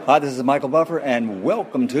Hi, this is Michael Buffer, and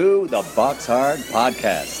welcome to the Box Hard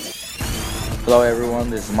Podcast. Hello, everyone.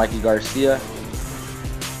 This is Mikey Garcia.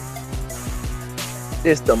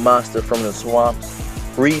 This the monster from the swamps,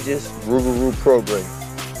 Regis Rougarou Prograis.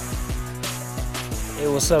 Hey,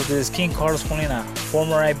 what's up? This is King Carlos Molina,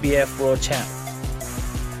 former IBF world champ.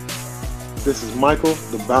 This is Michael,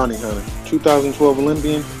 the Bounty Hunter, 2012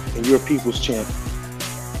 Olympian and your people's champ.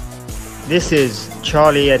 This is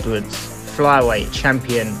Charlie Edwards, flyweight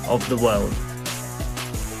champion of the world.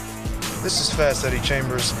 This is Fast Eddie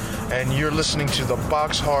Chambers, and you're listening to the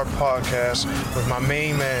Box Hard Podcast with my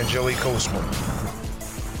main man, Joey Coastman.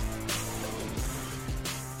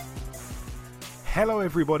 Hello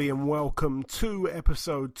everybody and welcome to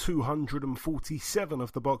episode 247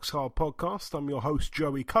 of the Box Hard Podcast. I'm your host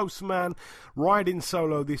Joey Coastman, riding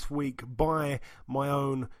solo this week by my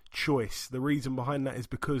own choice. The reason behind that is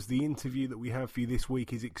because the interview that we have for you this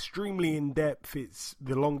week is extremely in-depth. It's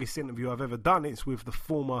the longest interview I've ever done. It's with the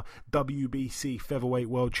former WBC featherweight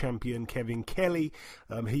world champion Kevin Kelly.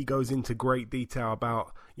 He goes into great detail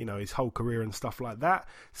about, you know, his whole career and stuff like that.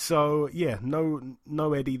 So yeah,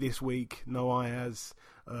 no Eddie this week, no Ayaz.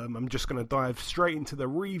 I'm just going to dive straight into the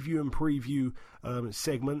review and preview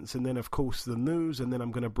segments, and then of course the news, and then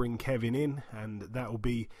I'm going to bring Kevin in, and that'll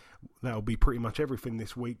be pretty much everything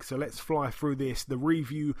this week. So let's fly through this. The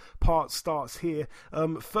review part starts here.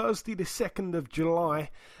 Thursday the 2nd of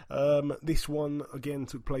July. This one again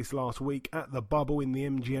took place last week at the Bubble in the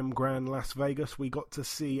MGM Grand Las Vegas. We got to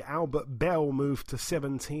see Albert Bell move to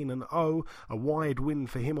 17-0, a wide win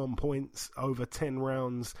for him on points over 10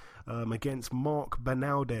 rounds against Mark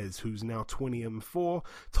Bernaldez, who's now 20-4.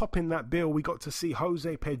 Topping that bill, we got to see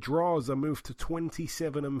Jose Pedraza move to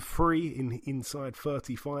 27-3 in inside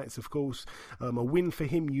 30 fights, of course. A win for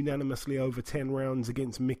him unanimously over 10 rounds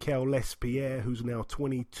against Mikel Lespierre, who's now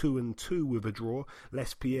 22-2 with a draw.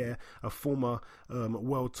 Lespierre, a former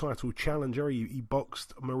world title challenger. He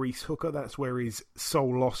boxed Maurice Hooker. That's where his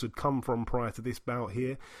sole loss had come from prior to this bout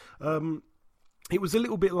here. It was a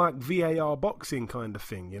little bit like VAR boxing kind of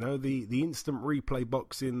thing, you know. The instant replay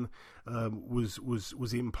boxing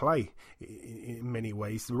was in play in many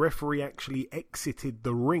ways. The referee actually exited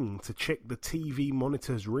the ring to check the TV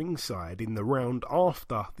monitors ringside in the round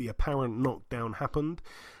after the apparent knockdown happened.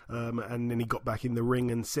 And then he got back in the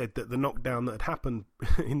ring and said that the knockdown that had happened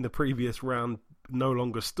in the previous round no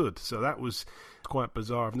longer stood. So that was quite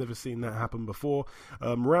bizarre. I've never seen that happen before.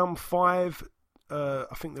 Round 5...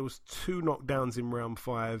 I think there was 2 knockdowns in round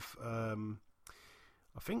 5.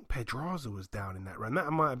 I think Pedraza was down in that round.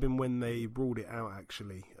 That might have been when they ruled it out,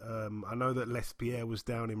 actually. I know that Lespierre was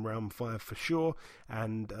down in round 5 for sure,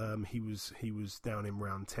 and he was down in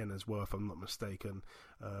round 10 as well, if I'm not mistaken.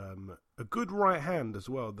 A good right hand as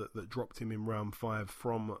well that dropped him in round 5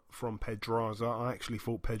 from Pedraza. I actually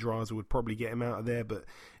thought Pedraza would probably get him out of there, but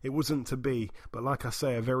it wasn't to be. But like I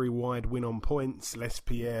say, a very wide win on points.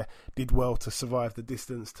 Lespierre did well to survive the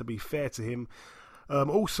distance, to be fair to him.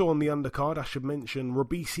 Also on the undercard, I should mention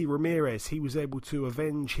Robeisy Ramirez. He was able to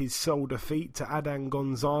avenge his sole defeat to Adan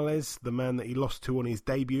Gonzalez, the man that he lost to on his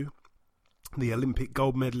debut. The Olympic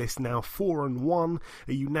gold medalist, now 4-1,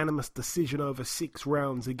 a unanimous decision over 6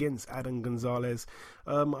 rounds against Adan Gonzalez.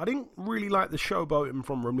 I didn't really like the showboating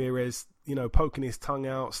from Ramirez, you know, poking his tongue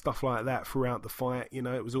out, stuff like that throughout the fight. You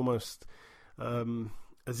know, it was almost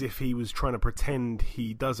as if he was trying to pretend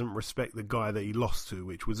he doesn't respect the guy that he lost to,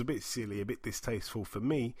 which was a bit silly, a bit distasteful for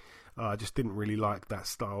me. I just didn't really like that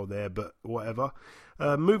style there, but whatever.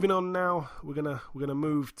 Moving on now, we're gonna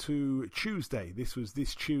move to Tuesday. This was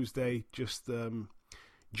this Tuesday, just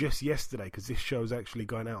yesterday, because this show's actually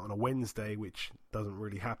going out on a Wednesday, which doesn't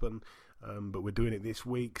really happen. But we're doing it this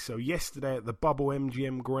week. So yesterday at the Bubble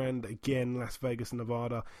MGM Grand, again, Las Vegas,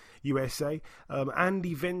 Nevada, USA,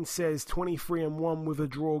 Andy Vences, 23-1 with a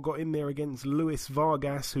draw, got in there against Luis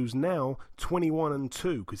Vargas, who's now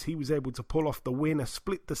 21-2, because he was able to pull off the win, a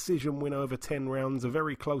split decision win over 10 rounds, a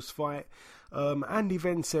very close fight. Andy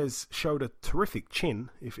Vences showed a terrific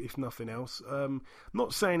chin, if nothing else.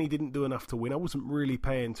 Not saying he didn't do enough to win. I wasn't really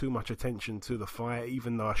paying too much attention to the fight,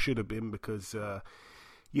 even though I should have been, because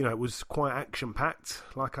you know, it was quite action-packed.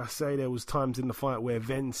 Like I say, there was times in the fight where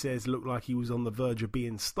Vences looked like he was on the verge of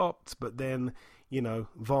being stopped, but then, you know,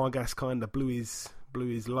 Vargas kind of blew his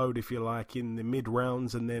load, if you like, in the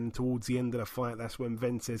mid-rounds, and then towards the end of the fight, that's when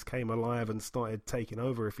Vences came alive and started taking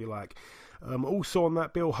over, if you like. Also on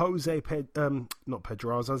that bill, not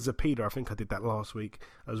Pedraza, Zepeda. I think I did that last week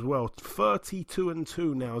as well.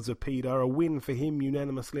 32-2 now, Zepeda. A win for him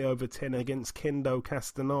unanimously over 10 against Kendo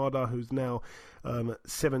Castaneda, who's now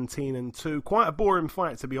 17-2. Quite a boring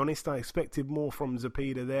fight, to be honest. I expected more from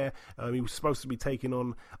Zepeda there. He was supposed to be taking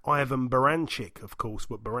on Ivan Baranchyk, of course,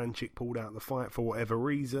 but Baranchyk pulled out the fight for whatever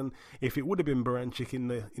reason. If it would have been Baranchyk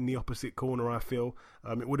in the opposite corner, I feel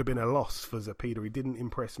it would have been a loss for Zepeda. He didn't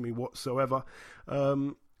impress me whatsoever.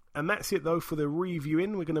 And that's it, though, for the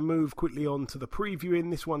reviewing. We're going to move quickly on to the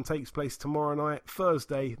previewing. This one takes place tomorrow night,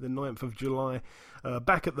 Thursday, the 9th of July.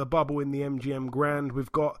 Back at the Bubble in the MGM Grand,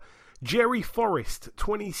 we've got Jerry Forrest,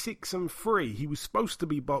 26-3. He was supposed to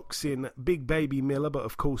be boxing Big Baby Miller, but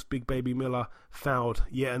of course Big Baby Miller fouled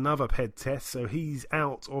yet another ped test, so he's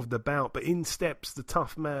out of the bout. But in steps the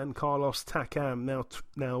tough man, Carlos Takam, now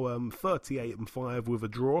 38-5 with a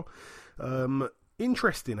draw.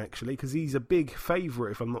 Interesting, actually, because he's a big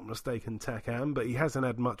favourite, if I'm not mistaken, Takam, but he hasn't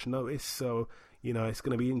had much notice, so, you know, it's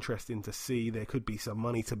going to be interesting to see. There could be some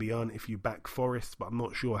money to be earned if you back Forrest, but I'm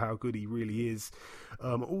not sure how good he really is.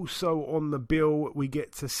 Also on the bill, we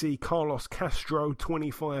get to see Carlos Castro,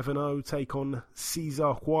 25-0, take on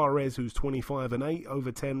Cesar Juarez, who's 25-8,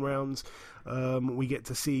 over 10 rounds. We get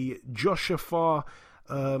to see Joshua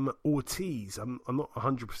Ortiz, I'm not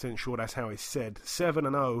 100% sure that's how it's said,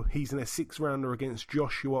 7-0. He's in a 6-rounder against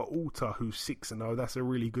Joshua Alta, who's 6-0. That's a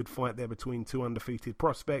really good fight there between two undefeated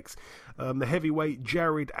prospects. The heavyweight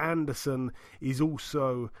Jared Anderson is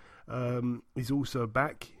also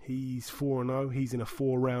back. He's 4-0. He's in a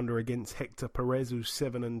 4-rounder against Hector Perez, who's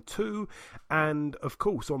 7-2. And of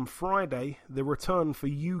course, on Friday, the return for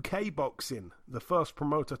UK boxing. The first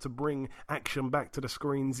promoter to bring action back to the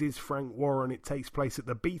screens is Frank Warren. It takes place at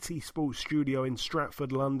the BT Sports Studio in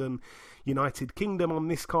Stratford, London, United Kingdom. On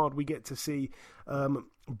this card, we get to see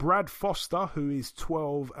Brad Foster, who is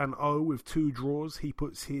 12-0 with 2 draws. He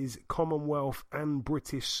puts his Commonwealth and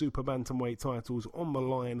British Super Bantamweight titles on the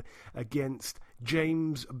line against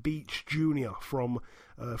James Beach Jr. from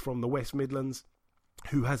the West Midlands,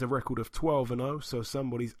 who has a record of 12-0, so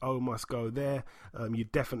somebody's O must go there. You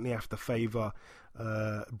definitely have to favour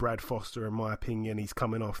Brad Foster, in my opinion. He's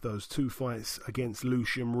coming off those 2 fights against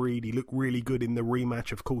Lucian Reed. He looked really good in the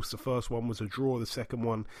rematch. Of course, the first one was a draw. The second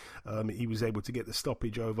one, he was able to get the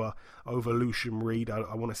stoppage over Lucian Reed.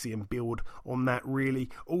 I want to see him build on that, really.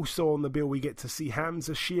 Also on the bill, we get to see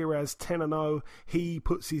Hamza Shiraz, 10-0. He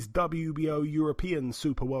puts his WBO European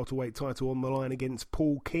Super Welterweight title on the line against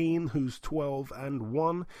Paul Keane, who's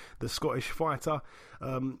 12-1, the Scottish fighter.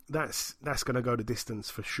 That's going to go the distance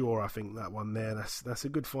for sure, I think, that one there. That's a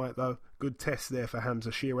good fight, though. Good test there for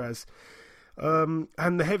Hamza Shiraz. And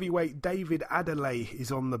the heavyweight David Adeleye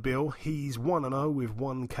is on the bill. He's 1-0 with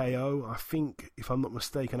 1 KO. I think, if I'm not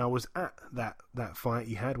mistaken, I was at that fight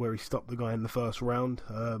he had where he stopped the guy in the first round.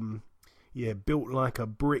 Built like a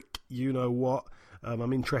brick, you know what.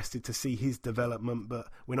 I'm interested to see his development, but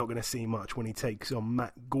we're not going to see much when he takes on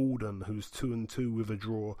Matt Gordon, who's 2-2 with a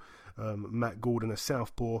draw. Matt Gordon, a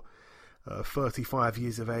southpaw, 35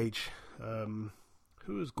 years of age.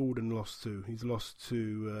 Who has Gordon lost to?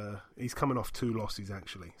 He's coming off 2 losses,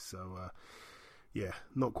 actually. So,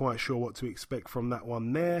 not quite sure what to expect from that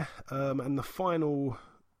one there. And the final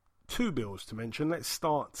 2 bills to mention. Let's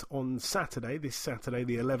start on Saturday, this Saturday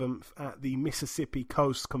the 11th, at the Mississippi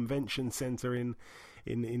Coast Convention Center in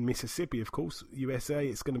Mississippi, of course, USA.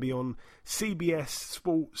 It's going to be on CBS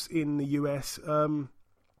Sports in the US.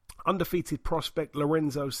 Undefeated prospect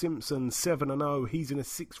Lorenzo Simpson, 7-0. He's in a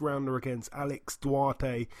 6-rounder against Alex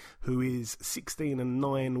Duarte, who is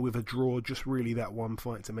 16-9 with a draw. Just really that one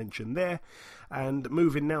fight to mention there. And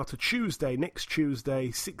moving now to Tuesday, next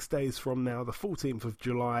Tuesday, 6 days from now, the 14th of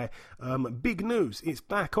July. Big news, it's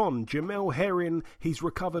back on. Jamel Herring, he's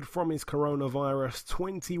recovered from his coronavirus,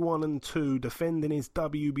 21-2, defending his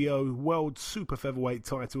WBO World Super Featherweight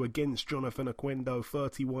title against Jonathan Oquendo,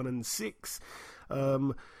 31-6.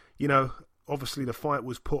 Obviously the fight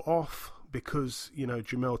was put off because,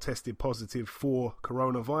 Jamel tested positive for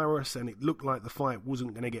coronavirus, and it looked like the fight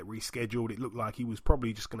wasn't going to get rescheduled. It looked like he was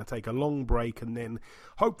probably just going to take a long break and then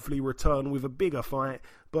hopefully return with a bigger fight.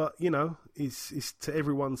 But, it's to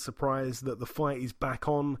everyone's surprise that the fight is back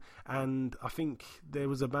on, and I think there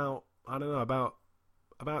was about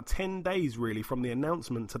 10 days really from the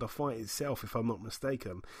announcement to the fight itself, if I'm not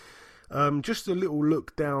mistaken. Just a little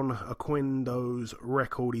look down Oquendo's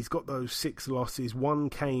record. He's got those 6 losses. 1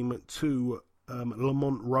 came to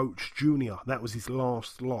Lamont Roach Jr. That was his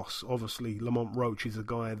last loss. Obviously, Lamont Roach is a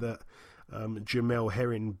guy that Jamel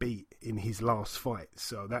Herring beat in his last fight.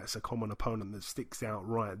 So that's a common opponent that sticks out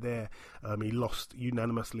right there. He lost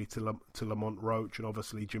unanimously to Lamont Roach, and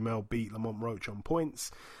obviously Jamel beat Lamont Roach on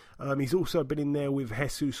points. He's also been in there with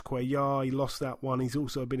Jesus Cuellar. He lost that one. He's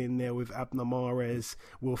also been in there with Abner Mares,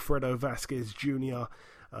 Wilfredo Vasquez Jr.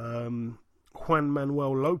 Juan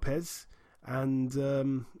Manuel Lopez.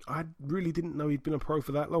 And I really didn't know he'd been a pro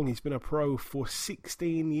for that long. He's been a pro for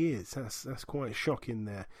 16 years. That's quite shocking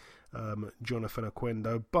there, Jonathan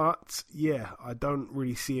Oquendo. But, yeah, I don't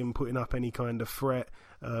really see him putting up any kind of threat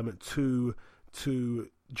to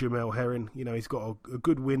Jamel Herring. You know, he's got a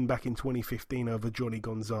good win back in 2015 over Johnny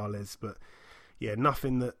Gonzalez, but yeah,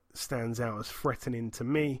 nothing that stands out as threatening to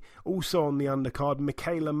me. Also on the undercard,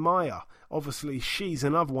 Michaela Mayer. Obviously, she's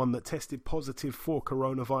another one that tested positive for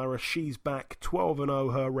coronavirus. She's back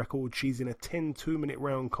 12-0 her record. She's in a 10 2-minute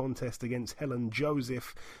round contest against Helen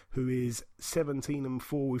Joseph, who is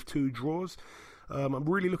 17-4 with 2 draws. I'm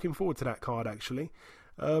really looking forward to that card, actually.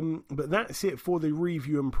 But that's it for the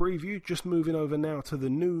review and preview. Just moving over now to the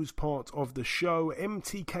news part of the show.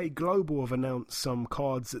 MTK Global have announced some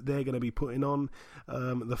cards that they're going to be putting on.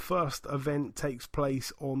 The first event takes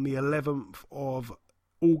place on the 11th of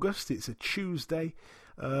August. It's a Tuesday.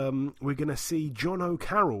 We're going to see John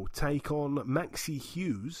O'Carroll take on Maxi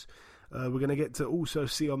Hughes. We're going to get to also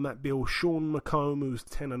see on that bill Sean McComb, who's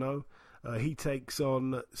 10-0. He takes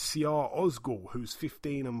on Siar Ozgul, who's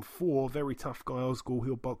 15-4. Very tough guy, Ozgul.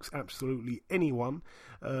 He'll box absolutely anyone.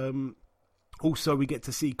 Also, we get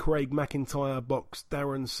to see Craig McIntyre box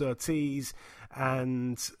Darren Surtees,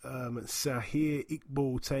 and Sahir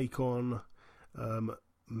Iqbal take on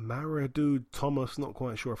Maradou Thomas. Not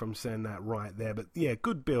quite sure if I'm saying that right there, but yeah,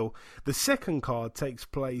 good bill. The second card takes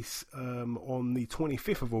place on the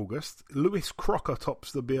 25th of August. Lewis Crocker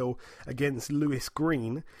tops the bill against Lewis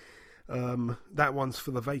Green. That one's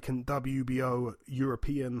for the vacant WBO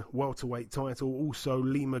European welterweight title. Also,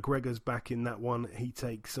 Lee McGregor's back in that one. He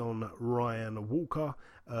takes on Ryan Walker.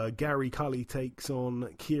 Gary Cully takes on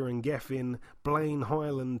Kieran Geffen. Blaine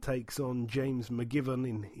Hyland takes on James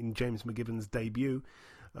McGivern in James McGivern's debut.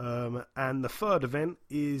 And the third event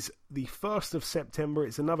is the 1st of September.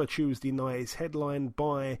 It's another Tuesday night. It's headlined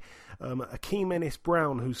by Akeem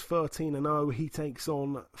Ennis-Brown, who's 13-0. He takes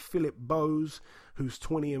on Philip Bowes, who's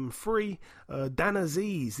 20-3. Dan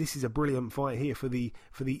Aziz, this is a brilliant fight here for the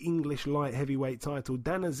English light heavyweight title.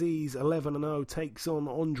 Dan Aziz, 11-0, takes on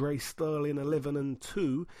Andre Sterling,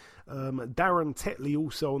 11-2. Darren Tetley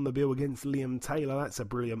also on the bill against Liam Taylor. That's a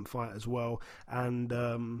brilliant fight as well. And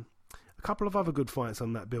a couple of other good fights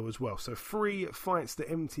on that bill as well. So 3 fights that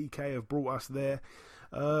MTK have brought us there.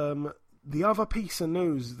 The other piece of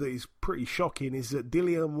news that is pretty shocking is that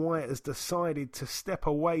Dillian Whyte has decided to step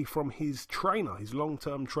away from his trainer, his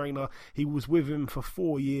long-term trainer. He was with him for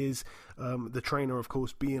 4 years. The trainer, of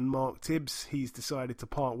course, being Mark Tibbs. He's decided to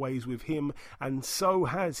part ways with him, and so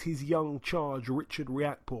has his young charge, Richard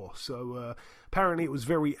Riakporhe. So apparently it was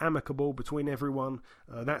very amicable between everyone.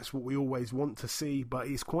 That's what we always want to see, but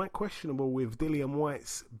it's quite questionable with Dillian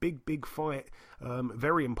Whyte's big fight.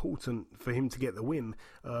 Very important for him to get the win.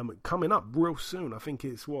 Coming up real soon. I think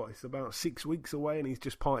it's about 6 weeks away, and he's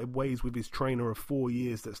just parted ways with his trainer of 4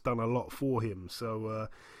 years that's done a lot for him. So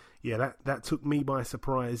yeah, that took me by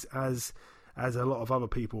surprise, as a lot of other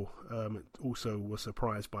people also were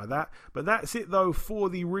surprised by that. But that's it, though, for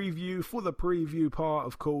the review, for the preview part,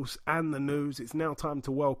 of course, and the news. It's now time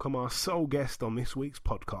to welcome our sole guest on this week's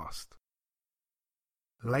podcast.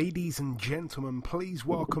 Ladies and gentlemen, please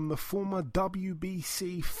welcome the former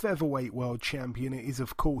WBC featherweight world champion. It is,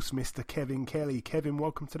 of course, Mr. Kevin Kelly. Kevin,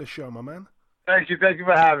 welcome to the show, my man. Thank you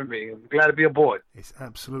for having me. I'm glad to be aboard. It's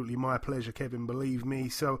absolutely my pleasure, Kevin, believe me.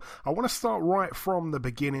 So I want to start right from the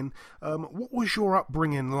beginning. What was your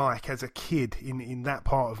upbringing like as a kid in that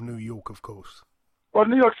part of New York, of course? Well,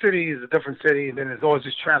 New York City is a different city, and then it's always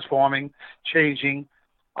just transforming, changing.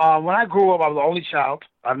 When I grew up, I was the only child.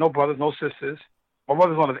 I have no brothers, no sisters. My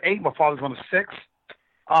mother's one of 8. My father's one of 6.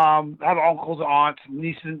 I have uncles and aunts,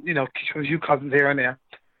 nieces, a few cousins here and there.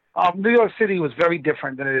 New York City was very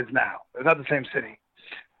different than it is now. It's not the same city.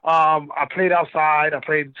 I played outside. I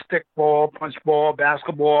played stickball, punchball,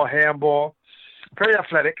 basketball, handball. Very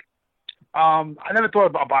athletic. I never thought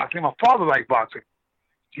about boxing. My father liked boxing.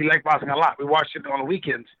 He liked boxing a lot. We watched it on the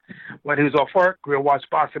weekends. When he was off work, we would watch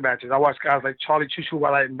boxing matches. I watched guys like Charlie Choo-Choo,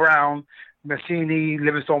 White and Brown, Massini,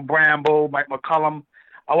 Livingstone Bramble, Mike McCullum.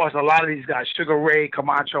 I watched a lot of these guys, Sugar Ray,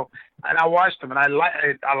 Camacho, and I watched them, and I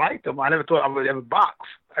liked them. I never thought I would ever box.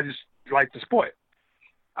 I just liked the sport.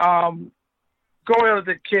 Growing up as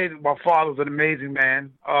a kid, my father was an amazing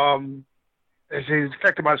man. He was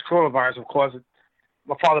affected by this coronavirus, of course.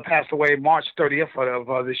 My father passed away March 30th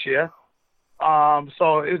of this year.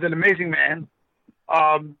 So he was an amazing man.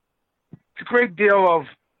 It's a great deal of,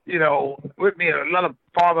 with me, a lot of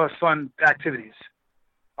father-son activities.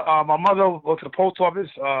 My mother worked at the post office.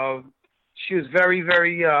 She was very,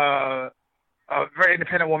 very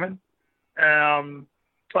independent woman.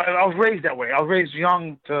 So I was raised that way. I was raised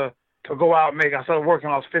young to go out and make. I started working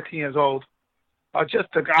when I was 15 years old,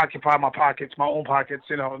 just to occupy my pockets, my own pockets.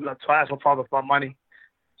 So I asked my father for money.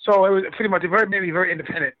 So it was pretty much made me very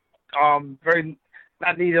independent. Very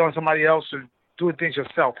not needed on somebody else to do things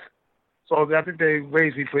yourself. So I think they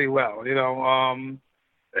raised me pretty well. And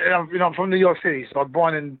I'm from New York City, so I was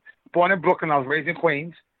born in Brooklyn. I was raised in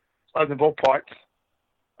Queens. So I was in both parts.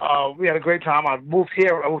 We had a great time. I moved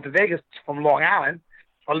to Vegas from Long Island.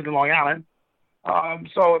 I lived in Long Island.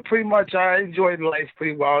 So pretty much I enjoyed life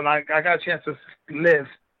pretty well, and I got a chance to live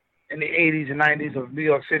in the 80s and 90s of New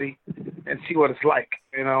York City and see what it's like,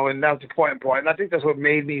 and that's the important part. And I think that's what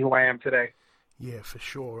made me who I am today. Yeah, for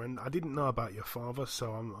sure. And I didn't know about your father,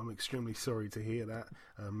 so I'm extremely sorry to hear that.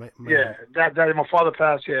 Yeah, that my father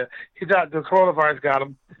passed. Yeah, he died. The coronavirus got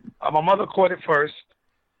him. My mother caught it first,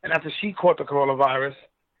 and after she caught the coronavirus,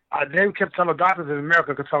 they kept telling the doctors in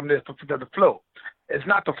America could tell them this the flu. It's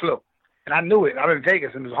not the flu, and I knew it. I'm in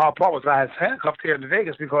Vegas, and the hard part was I was handcuffed here in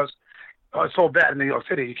Vegas because it's so bad in New York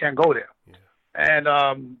City. You can't go there. Yeah.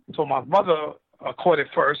 And so my mother caught it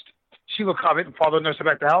first. She recovered. My father nursed her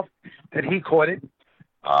back to health. Then he caught it.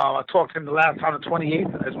 I talked to him the last time, the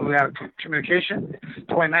 28th, as we had communication.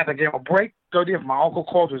 29th, I gave him a break. 30th, my uncle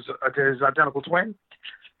called his identical twin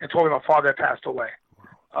and told me my father had passed away.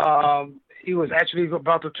 He was actually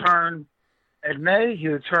about to turn, in May, he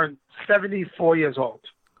would turn 74 years old.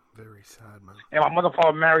 Very sad, man. And my mother and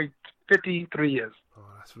father married 53 years. Oh,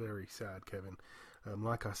 that's very sad, Kevin.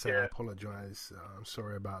 Like I said, I apologise. I'm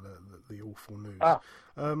sorry about the awful news.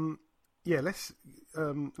 Yeah, let's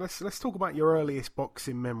talk about your earliest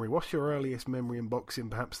boxing memory. What's your earliest memory in boxing?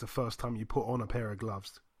 Perhaps the first time you put on a pair of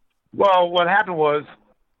gloves. Well, what happened was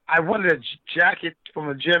I wanted a jacket from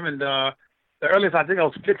the gym, and the earliest I think I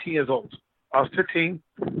was 15 years old. I was 15.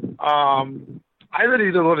 I really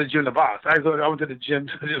didn't go to the gym to box. I went to the gym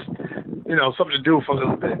to just something to do for a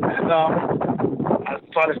little bit, and I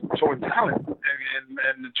started showing talent,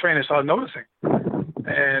 and the trainer started noticing,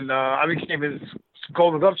 and I became his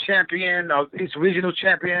Golden Glove champion. I was East Regional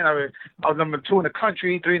champion. I was number 2 in the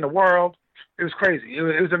country, 3 in the world. It was crazy.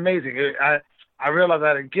 It was amazing. I realized I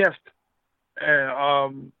had a gift,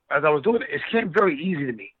 and as I was doing it, it came very easy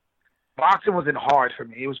to me. Boxing wasn't hard for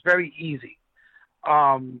me. It was very easy.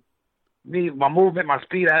 My movement, my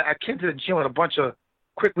speed. I came to the gym with a bunch of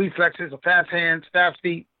quick reflexes, fast hands, fast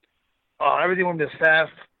feet. Everything was just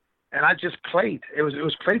fast, and I just played. It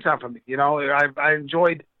was playtime for me. I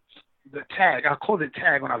enjoyed the tag. I called it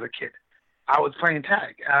tag when I was a kid. I was playing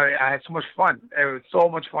tag. I had so much fun. It was so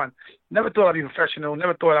much fun. Never thought I'd be professional.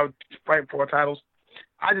 Never thought I would fight for titles.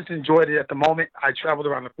 I just enjoyed it at the moment. I traveled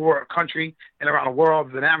around the country and around the world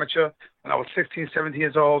as an amateur when I was 16, 17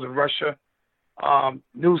 years old in Russia.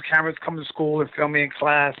 News cameras coming to school and filming in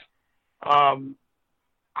class.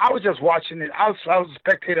 I was just watching it. I was a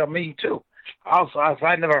spectator of me too.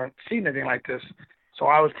 I'd never seen anything like this. So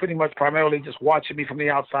I was pretty much primarily just watching me from the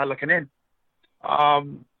outside looking in.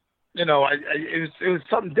 It was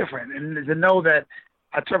something different. And to know that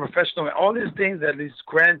I turned professional and all these things, these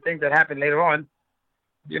grand things that happened later on,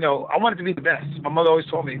 I wanted to be the best. My mother always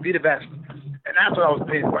told me, be the best. And that's what I was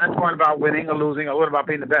paying for. I wasn't about winning or losing. I was about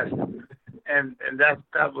being the best. And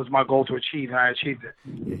that was my goal to achieve, and I achieved it.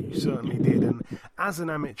 Yeah, you certainly did. And as an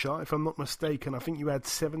amateur, if I'm not mistaken, I think you had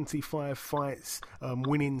 75 fights,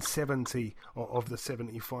 winning 70 of the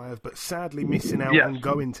 75, but sadly missing out on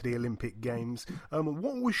going to the Olympic Games.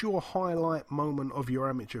 What was your highlight moment of your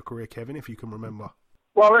amateur career, Kevin, if you can remember?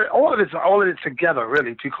 Well, all of it together,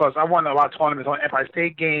 really, because I won a lot of tournaments on Empire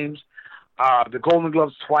State Games, the Golden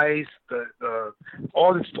Gloves twice,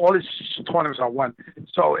 all these tournaments I won.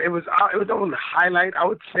 So it was a highlight. I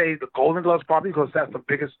would say the Golden Gloves probably because that's the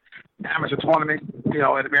biggest amateur tournament, in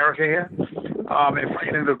America here. And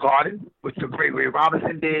fighting in the Garden, which the great Ray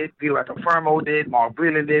Robinson did, Vito Fermo did, Mark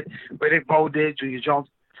Breland did, Riddick Bowe did, Junior Jones.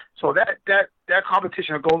 So that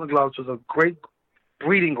competition of Golden Gloves was a great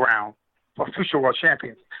breeding ground for future world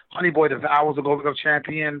champions. Honey Boy DeVal was a Golden Glove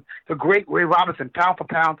champion. The great Ray Robinson, pound for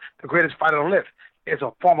pound, the greatest fighter to live, is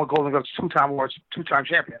a former Golden Glove two-time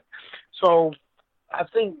champion. So I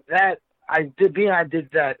think that I did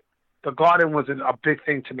that. The Garden was a big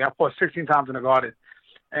thing to me. I fought 16 times in the Garden,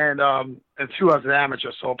 and 2 as an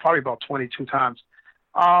amateur, so probably about 22 times.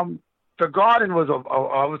 The Garden was,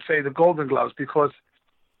 I would say, the Golden Gloves because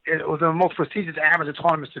it was the most prestigious amateur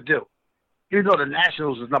tournaments to do. Even though the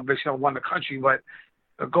Nationals was not big, won the country, but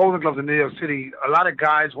the Golden Gloves in New York City, a lot of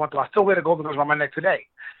guys want to. I still wear the Golden Gloves around my neck today.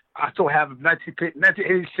 I still have a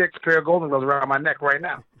 1986 pair of Golden Gloves around my neck right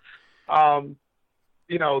now.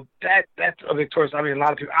 That's a victorious. A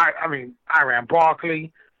lot of people. Iran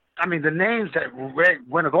Barkley, I mean, the names that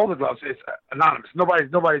win the Golden Gloves is anonymous.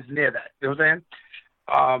 Nobody's near that. You know what I'm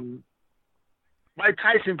saying? Mike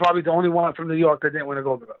Tyson probably the only one from New York that didn't win a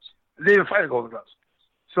Golden Gloves. They didn't fight a Golden Gloves.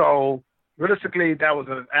 So realistically, that was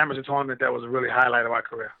an amateur tournament that was a really highlight of my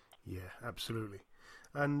career. Yeah, absolutely.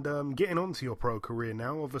 And getting on to your pro career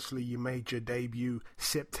now, obviously you made your debut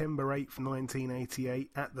September 8th, 1988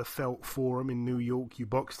 at the Felt Forum in New York. You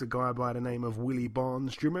boxed a guy by the name of Willie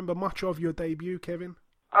Barnes. Do you remember much of your debut, Kevin?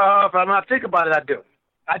 If I'm not thinking about it, I do.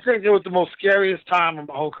 I think it was the most scariest time of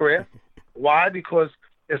my whole career. Why? Because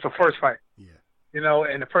it's the first fight. Yeah. You know,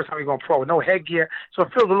 and the first time you're going pro, no headgear, so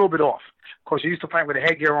it feels a little bit off. Of course, you used to fight with a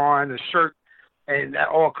headgear on, the shirt, and that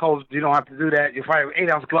all codes. You don't have to do that. You fight with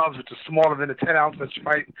 8-ounce gloves, which is smaller than the 10-ounce that you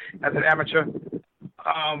fight as an amateur.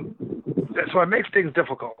 So it makes things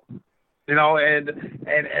difficult, you know. And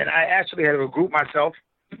I actually had to regroup myself,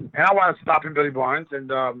 and I wanted to stop Billy Barnes,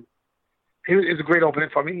 and it was a great opening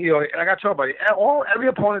for me. You know, like I told everybody, every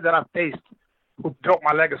opponent that I faced who built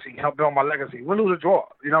my legacy, helped build my legacy, win, lose, or draw.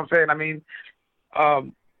 You know what I'm saying? I mean,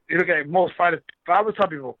 you look at most fighters. But I always tell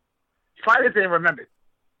people, fighters they remember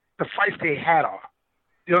the fights they had are.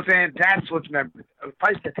 You know what I'm saying? That's what's remembered. The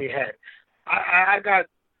fights that they had. I got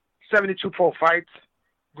 72 pro fights.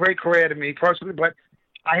 Great career to me personally, but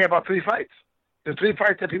I had about 3 fights. The 3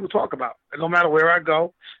 fights that people talk about. And no matter where I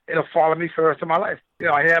go, it'll follow me for the rest of my life. You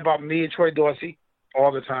know, I hear about me and Troy Dorsey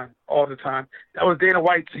all the time. That was Dana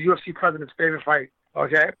White's UFC president's favorite fight.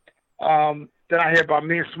 Okay? Then I hear about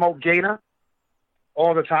me and Smoke Gaynor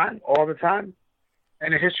all the time.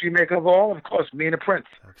 And the history maker of all, of course, me and the Prince.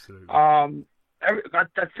 Absolutely. I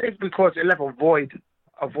think because it left a void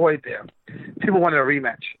there. People wanted a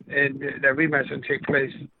rematch, and that rematch didn't take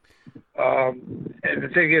place. And the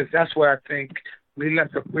thing is, that's where I think we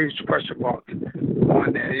left a huge pressure mark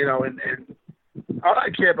on there, you know, and all I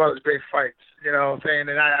care about is great fights, you know what I'm saying?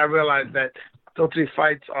 And I realized that those 3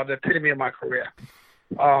 fights are the epitome of my career.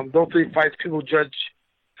 Those 3 fights, people judge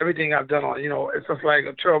everything I've done on, you know, it's just like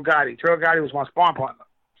Terrell Gotti. Terrell Gotti was my sparring partner.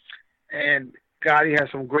 And Gotti has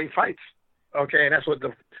some great fights, okay? And that's what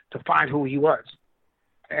defined who he was.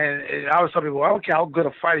 And I always tell people, I don't care how good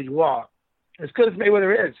a fighter you are. As good as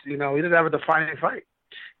Mayweather is, you know, he doesn't have a defining fight.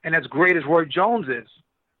 And as great as Roy Jones is,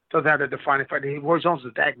 doesn't have a defining fight. Roy Jones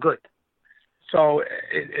is that good. So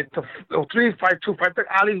the 3 fights, 2 fights, like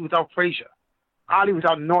Ali without Frazier, Ali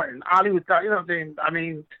without Norton, Ali without, you know what I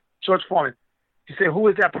mean, George Foreman. You say, who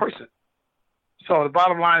is that person? So the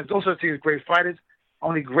bottom line is those are the great fighters,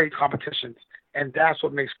 only great competitions. And that's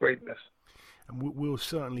what makes greatness. And we'll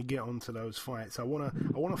certainly get onto those fights. I want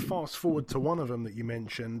to fast forward to one of them that you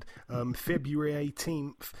mentioned, February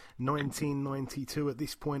 18th, 1992. At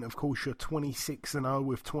this point, of course, you're 26-0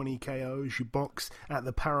 with 20 KOs. You box at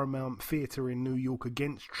the Paramount Theatre in New York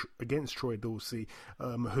against Troy Dorsey,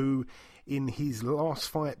 who in his last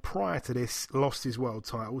fight prior to this lost his world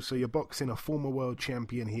title. So you're boxing a former world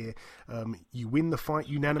champion here. You win the fight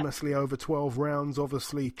unanimously over 12 rounds.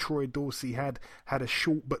 Obviously, Troy Dorsey had a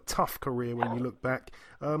short but tough career when you look back.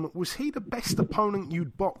 Was he the best opponent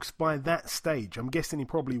you'd boxed by that stage? I'm guessing he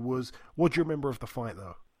probably was. What do you remember of the fight,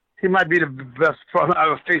 though? He might be the best fight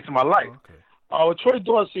I've ever faced in my life. With Troy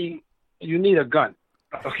Dorsey, you need a gun.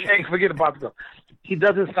 Okay, forget about the gun. He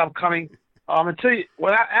doesn't stop coming. After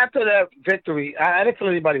that victory, I didn't feel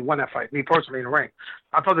anybody won that fight, me personally, in the ring.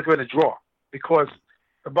 I thought it could have been a draw because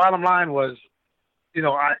the bottom line was, you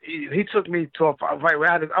know, he took me to a fight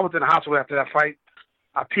where I was in the hospital after that fight.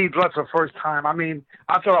 I peed blood for the first time. I mean,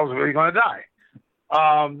 I thought I was really going to die.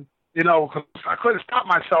 You know, cause I couldn't stop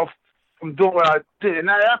myself from doing what I did. And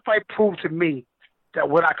that fight proved to me that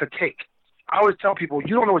what I could take. I always tell people,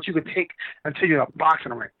 you don't know what you could take until you're in a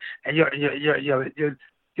boxing ring. And your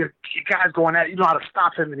guy's going at it. You know how to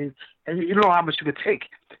stop him, and you know how much you could take.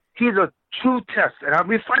 He's a true test, and I'll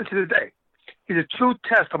be fighting to this day. He's a true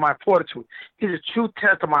test of my fortitude. He's a true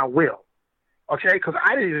test of my will, okay? Because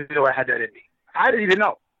I didn't even know I had that in me. I didn't even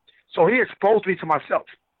know. So he exposed me to myself.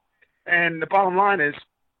 And the bottom line is,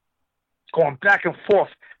 going back and forth,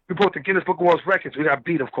 we broke the Guinness Book of World Records. We got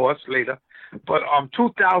beat, of course, later. But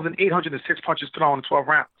 2,806 punches thrown in 12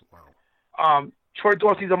 rounds. Wow. Troy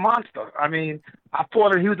Dorsey's a monster. I mean, I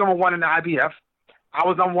fought him. He was number 1 in the IBF. I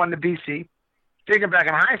was number 1 in the BC. Thinking back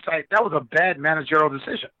in hindsight, that was a bad managerial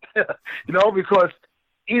decision, you know, because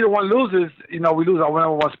either one loses, you know, we lose our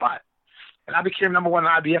number 1 spot. And I became number 1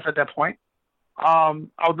 in IBF at that point. I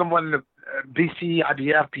was number 1 in the BC,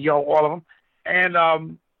 IBF, PO, all of them. And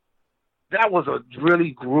that was a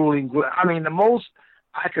really grueling, I mean, the most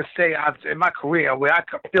I could say in my career where I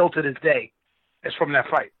could feel to this day is from that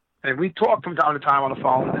fight. And we talk from time to time on the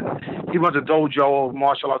phone. And He runs a dojo,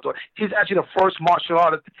 martial arts. He's actually the first martial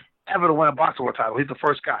artist ever to win a boxing world title. He's the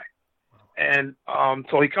first guy. And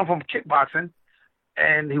so he come from kickboxing,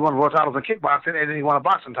 and he won world titles in kickboxing, and then he won a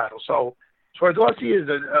boxing title. So Troy Dorsey is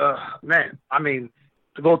man. I mean,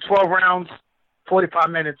 to go 12 rounds, 45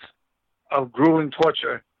 minutes of grueling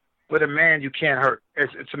torture with a man you can't hurt.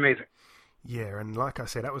 It's amazing. Yeah, and like I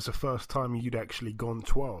said, that was the first time you'd actually gone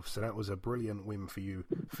 12, so that was a brilliant win for you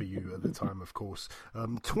at the time, of course.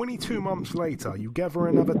 22 months later, you gather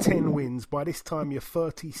another 10 wins. By this time, you're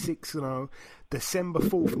 36-0. December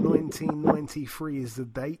 4th, 1993 is the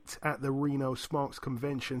date at the Reno Sparks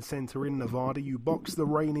Convention Center in Nevada. You boxed the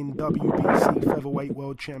reigning WBC featherweight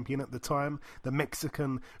world champion at the time, the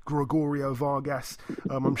Mexican Gregorio Vargas.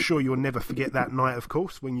 I'm sure you'll never forget that night, of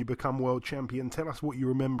course, when you become world champion. Tell us what you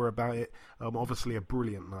remember about it. Obviously a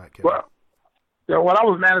brilliant night, Kevin. Well, I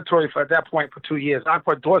was mandatory for at that point for 2 years. I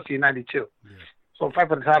fought Dorsey in 92. Yeah. So I fight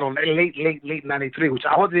for the title in late 93, which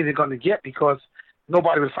I wasn't even going to get because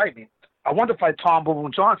nobody would fight me. I wanted to fight Tom Boom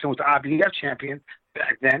Boom Johnson, who was the IBF champion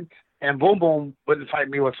back then, and Boom Boom wouldn't fight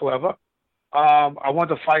me whatsoever. I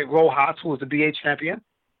wanted to fight Rojas, who was the BA champion.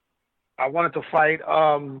 I wanted to fight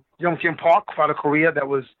Young Kim Park out of Korea. That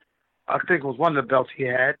was, I think it was one of the belts he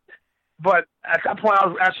had. But at that point, I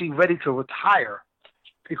was actually ready to retire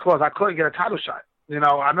because I couldn't get a title shot. You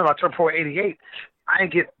know, I remember I turned pro in 88. I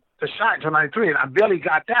didn't get the shot until 93, and I barely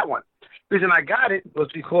got that one. The reason I got it was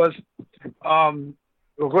because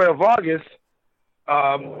Gregorio Vargas,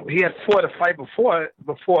 he had fought a fight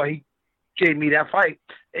before he gave me that fight.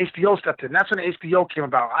 HBO stepped in. That's when the HBO came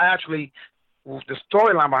about. The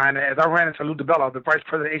storyline behind it is I ran into Lou DiBella, the vice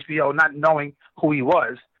president of HBO, not knowing who he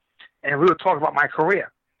was, and we were talking about my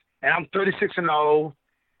career. And I'm 36-0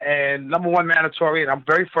 and number one mandatory, and I'm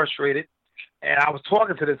very frustrated. And I was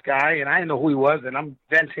talking to this guy, and I didn't know who he was, and I'm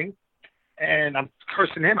venting, and I'm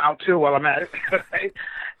cursing him out too while I'm at it, right?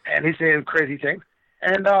 And he's saying crazy things.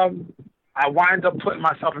 And I wind up putting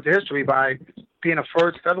myself into history by being a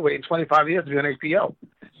first featherweight in 25 years to be on HBO.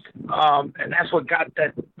 And that's what got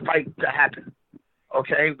that fight to happen.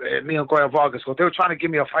 Okay, me and Goya Vargas. So they were trying to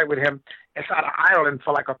give me a fight with him inside of Ireland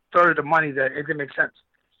for like a third of the money. That it didn't make sense.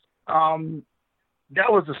 That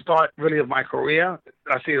was the start really of my career.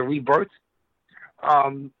 I say the rebirth.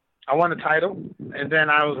 I won the title, and then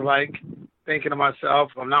I was like thinking to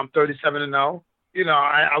myself, well, now I'm 37-0. You know,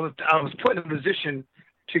 I was put in a position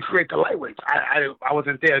to create the lightweights. I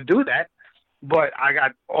wasn't there to do that, but I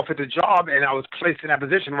got offered the job, and I was placed in that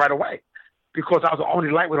position right away because I was the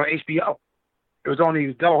only lightweight on HBO. It was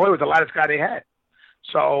only De La Hoya was the lightest guy they had.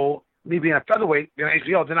 So me being a featherweight, being on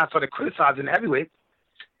HBO, then I started criticizing the heavyweights,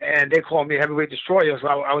 and they called me a heavyweight destroyer. So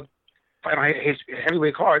I would fight on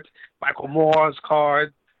heavyweight cards, Michael Moore's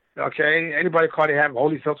card, okay, anybody card they have,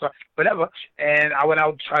 Holyfield, whatever. And I went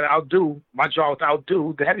out trying to outdo, my job was to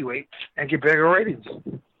outdo the heavyweight and get bigger ratings.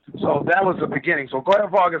 So that was the beginning. So Goya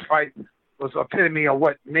Vargas fight was the epitome of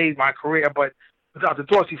what made my career, but without the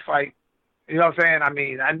Dorsey fight, you know what I'm saying? I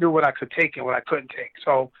mean, I knew what I could take and what I couldn't take.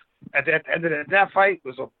 So at the end of that fight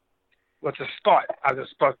was a start. I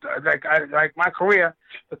just thought, like my career,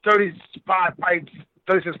 the 36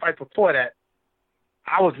 fights before that,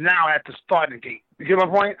 I was now at the starting gate. You get my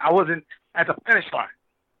point? I wasn't at the finish line.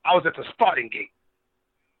 I was at the starting gate.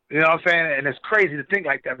 You know what I'm saying? And it's crazy to think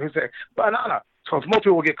like that. But no. So most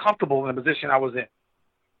people would get comfortable in the position I was in.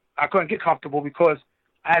 I couldn't get comfortable because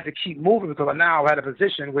I had to keep moving because now I had a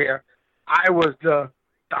position where I was the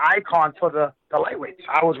icon for the lightweights.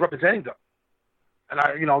 I was representing them. And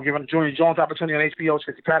I, giving Junior Jones opportunity on HBO,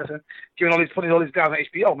 Tracy Patterson, putting all these guys on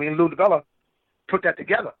HBO. Me and Lou DiBella put that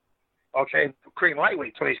together, okay, creating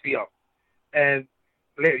lightweights on HBO. And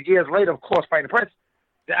years later, of course, Fighting the Prince,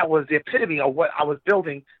 that was the epitome of what I was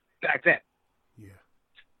building back then. Yeah.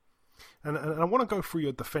 And I want to go through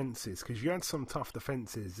your defenses because you had some tough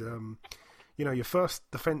defenses. Your first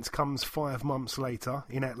defense comes 5 months later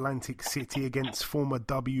in Atlantic City against former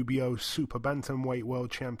WBO super bantamweight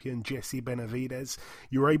world champion Jesse Benavidez.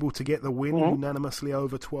 You were able to get the win unanimously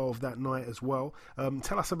over 12 that night as well.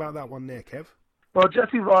 Tell us about that one there, Kev. Well,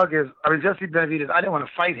 Jesse Benavidez, I didn't want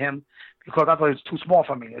to fight him because I thought he was too small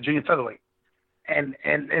for me, a junior featherweight. And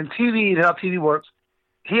TV, how TV works,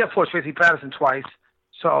 he had fought Tracy Patterson twice,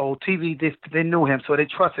 so TV, they knew him, so they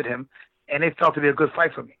trusted him. And they felt to be a good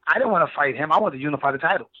fight for me. I didn't want to fight him. I wanted to unify the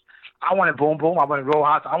titles. I wanted Boom Boom. I wanted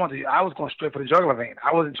Rojas. I was going straight for the jugular vein.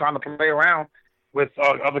 I wasn't trying to play around with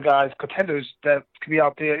other guys, contenders that could be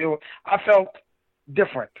out there. I felt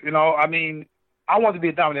different. I mean, I wanted to be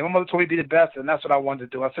a dominant. My mother told me to be the best, and that's what I wanted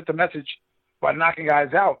to do. I sent the message by knocking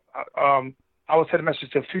guys out. I would send a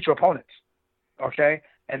message to future opponents, okay?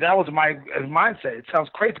 And that was my mindset. It sounds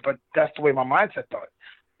crazy, but that's the way my mindset thought.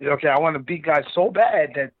 Okay, I want to beat guys so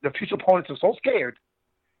bad that the future opponents are so scared,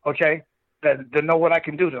 okay, that they know what I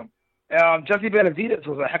can do to them. Jesse Benavidez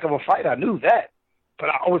was a heck of a fighter. I knew that, but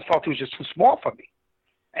I always felt he was just too small for me.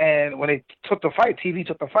 And when they took the fight, TV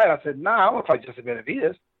took the fight, I said, nah, I don't want to fight Jesse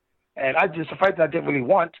Benavidez. And I just a fight that I didn't really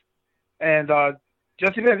want. And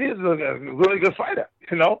Jesse Benavidez is a really good fighter,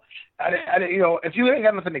 you know. If you ain't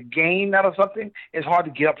got nothing to gain out of something, it's hard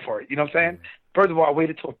to get up for it. You know what I'm saying? First of all, I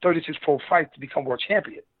waited till 36 pro fights to become world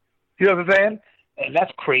champion. You know what I'm saying? And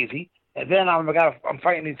that's crazy. And then I'm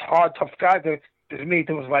fighting these hard, tough guys. To me,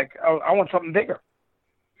 it was like I want something bigger.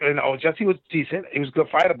 You know, Jesse was decent. He was a good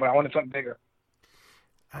fighter, but I wanted something bigger.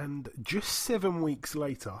 And just 7 weeks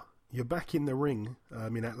later, you're back in the ring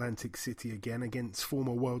in Atlantic City again against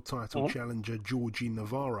former world title challenger Georgie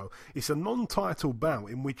Navarro. It's a non-title bout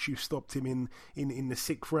in which you stopped him in the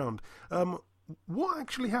 6th round. What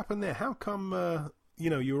actually happened there? How come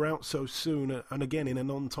you were out so soon and again in a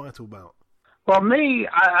non-title bout? Well, me,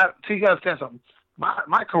 so you got to understand something.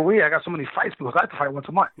 My career, I got so many fights because I have to fight once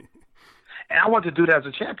a month. And I wanted to do that as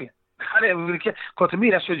a champion. I didn't really care. Because to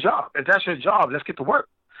me, that's your job. If that's your job, let's get to work.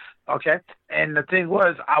 Okay? And the thing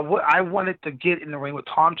was, I wanted to get in the ring with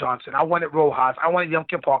Tom Johnson. I wanted Rojas. I wanted Yom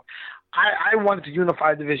Kippur. I wanted to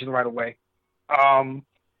unify the division right away. And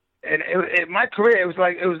my career, it was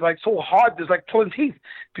like so hard. It was like pulling teeth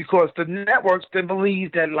because the networks didn't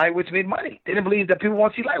believe that lightweights made money. They didn't believe that people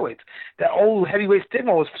want to see lightweights. That old heavyweight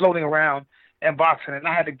stigma was floating around in boxing, and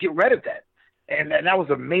I had to get rid of that. And that was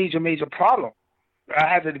a major, major problem. I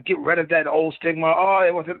had to get rid of that old stigma.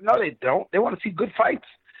 No, they don't. They want to see good fights.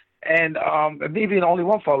 And me being the only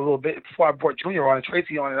one for a little bit before I brought Junior on and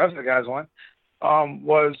Tracy on and other guys on,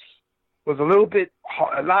 was a little bit,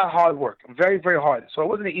 a lot of hard work, very, very hard. So it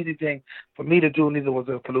wasn't an easy thing for me to do, neither was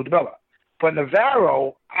it for Lou DiBella. But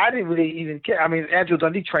Navarro, I didn't really even care. I mean, Andrew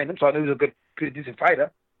Dundee trained him, so I knew he was a good, decent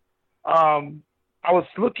fighter. I was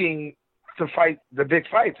looking to fight the big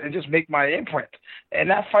fights and just make my imprint. And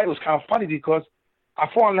that fight was kind of funny because I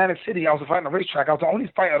fought in Atlantic City. I was fighting on the racetrack. I was the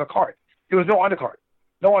only fight on the card. There was no undercard.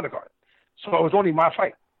 No undercard. So it was only my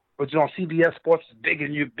fight, which is on CBS Sports, big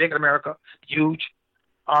in America, huge.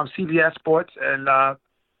 CBS Sports, and I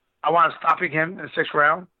wound up stopping him in the 6th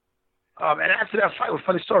round. And after that fight, it was a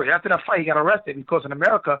funny story. After that fight, he got arrested because in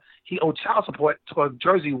America, he owed child support to a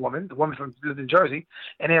Jersey woman, the woman from lived in Jersey,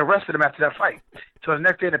 and they arrested him after that fight. So the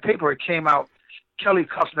next day in the paper, it came out, Kelly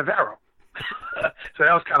cuffs Navarro. So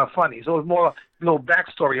that was kind of funny. So it was more a little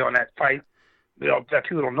backstory on that fight, that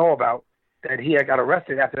people don't know about, that he had got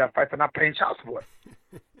arrested after that fight for not paying child support.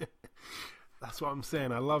 That's what I'm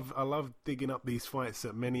saying. I love digging up these fights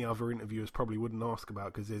that many other interviewers probably wouldn't ask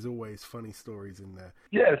about because there's always funny stories in there.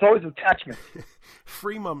 Yeah, it's always attachment.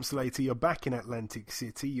 3 months later, you're back in Atlantic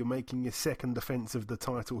City. You're making your second defense of the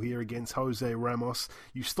title here against Jose Ramos.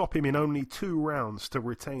 You stop him in only 2 rounds to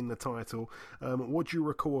retain the title. What do you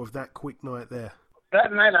recall of that quick night there?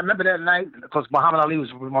 That night, I remember that night because Muhammad Ali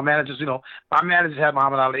was with my managers. My managers had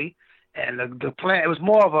Muhammad Ali, and the plan, it was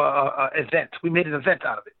more of a event. We made an event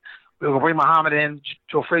out of it. We were going to bring Muhammad in.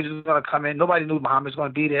 Joe Frazier was going to come in. Nobody knew Muhammad was going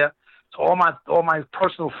to be there. So all my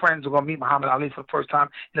personal friends were going to meet Muhammad Ali for the first time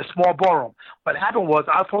in a small ballroom. What happened was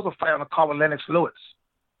I was supposed to fight on the card with Lennox Lewis,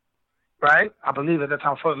 right? I believe at that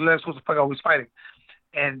time Lennox was the fighter who was fighting.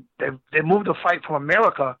 And they moved the fight from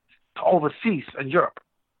America to overseas in Europe.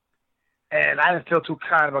 And I didn't feel too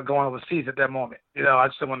kind about going overseas at that moment. I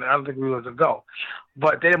don't think we were going to go.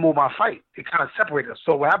 But they didn't move my fight. It kind of separated us.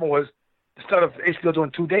 So what happened was, instead of HBO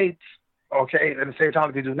doing 2 dates, okay, at the same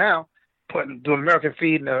time they do now, doing an American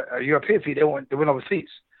feed and a European feed, they went overseas.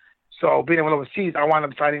 So being overseas, I wound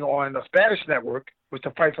up fighting on the Spanish network, which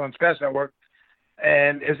the fights on the Spanish network,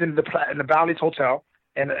 and it was in the Bally's Hotel,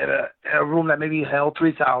 in a room that maybe held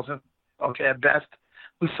 3,000, okay, at best.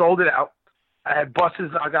 We sold it out. I had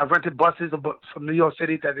buses. I got rented buses from New York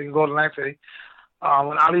City that didn't go to Atlantic City.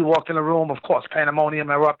 When Ali walked in the room, of course, pandemonium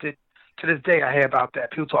erupted. To this day, I hear about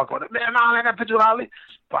that. People talk about it. Man, I got a picture of Ali.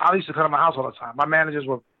 But Ali used to come to my house all the time. My managers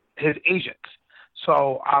were his agents.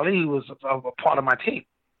 So Ali was a part of my team.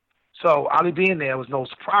 So Ali being there was no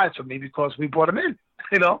surprise for me because we brought him in,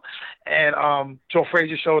 And Joe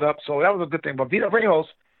Frazier showed up. So that was a good thing. But Vito Ramos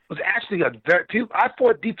was actually I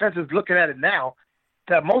fought defenses looking at it now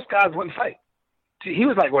that most guys wouldn't fight. He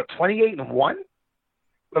was like, 28-1?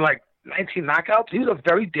 With like 19 knockouts? He was a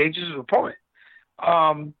very dangerous opponent.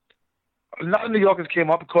 A lot of New Yorkers came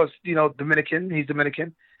up because, Dominican. He's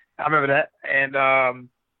Dominican. I remember that. And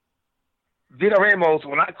Vito Ramos,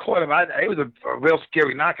 when I caught him, it was a real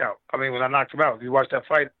scary knockout. I mean, when I knocked him out, if you watch that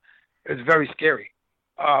fight, it was very scary.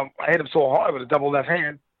 I hit him so hard with a double left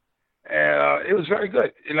hand. And it was very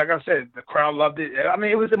good. And like I said, the crowd loved it. I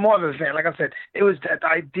mean, it was more than a fan. Like I said, it was that the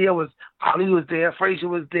idea was Ali was there, Frazier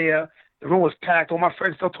was there, the room was packed. All my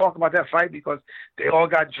friends still talk about that fight because they all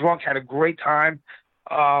got drunk, had a great time.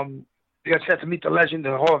 They got a chance to meet the legend,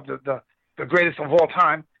 the greatest of all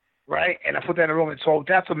time, right? And I put that in the room. And so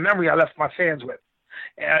that's a memory I left my fans with.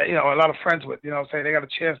 And, you know, a lot of friends with, you know what I'm saying? They got a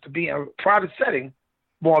chance to be in a private setting,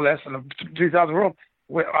 more or less, in a 3,000 room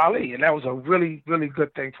with Ali. And that was a really, really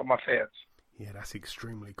good thing for my fans. Yeah, that's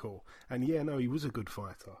extremely cool. And yeah, no, he was a good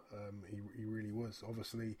fighter. He really was.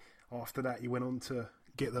 Obviously, after that, he went on to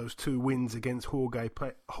get those 2 wins against Jorge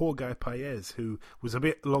Paez, who was a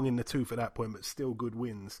bit long in the tooth at that point, but still good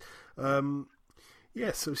wins.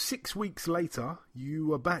 Yeah, so 6 weeks later, you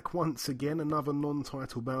were back once again, another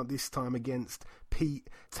non-title bout, this time against Pete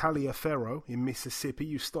Taliaferro in Mississippi.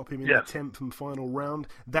 You stop him in the 10th and final round.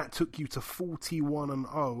 That took you to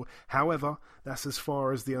 41-0. However, that's as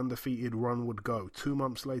far as the undefeated run would go. 2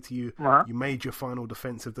 months later, you made your final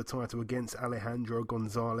defense of the title against Alejandro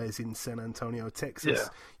Gonzalez in San Antonio, Texas. Yeah.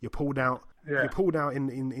 You pulled out. You pulled out in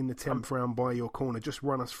the 10th round by your corner. Just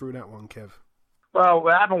run us through that one, Kev. Well,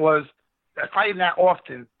 what happened was, fighting that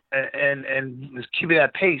often and just keeping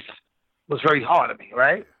that pace was very hard on me,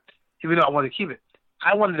 right? Even though I wanted to keep it.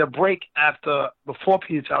 I wanted a break before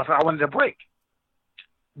Peter Taliaferro, I wanted a break.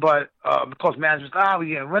 But because management said, we're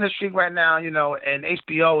getting a winning streak right now, you know, and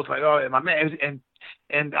HBO was like, and my man,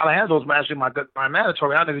 and Alejandro was actually my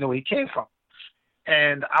mandatory. I don't even know where he came from.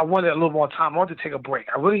 And I wanted a little more time. I wanted to take a break.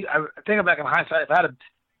 I think back in hindsight, if I had to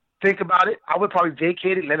think about it, I would probably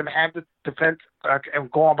vacate it, let him have the defense,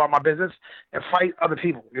 and go on about my business and fight other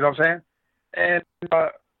people. You know what I'm saying? And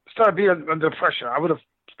started being under pressure. I would have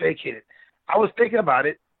vacated. I was thinking about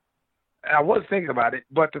it,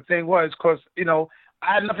 but the thing was, because, you know,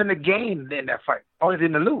 I had nothing to gain in that fight, only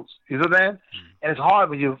thing to lose. You know what I'm saying? And it's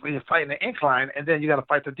hard when you're fighting the incline, and then you got to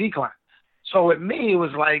fight the decline. So with me, it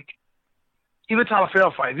was like, even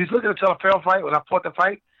Taliaferro fight. If you look at the Taliaferro fight, when I fought the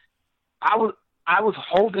fight, I was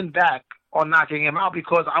holding back on knocking him out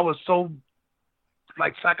because I was so,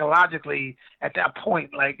 like, psychologically at that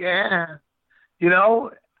point, like, you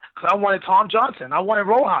know, because I wanted Tom Johnson. I wanted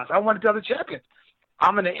Rojas. I wanted the other champions.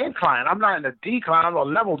 I'm in the incline. I'm not in the decline or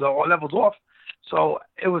levels off. So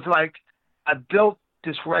it was like I built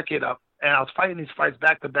this record up, and I was fighting these fights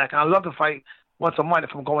back to back. And I love to fight once a month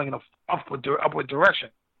if I'm going in an upward direction.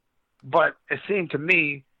 But it seemed to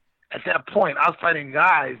me, at that point, I was fighting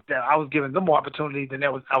guys that I was giving them more opportunity than I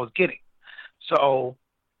was getting. So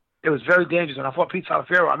it was very dangerous. When I fought Pete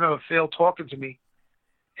Taliaferro, I remember Phil talking to me,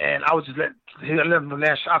 and I was just let him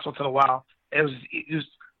land shots once in a while. It was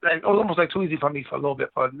almost like too easy for me for a little bit.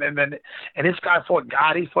 And this guy fought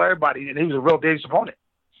Gotti for everybody, and he was a real dangerous opponent.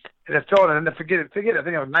 And then Phil, and then forget it. I think it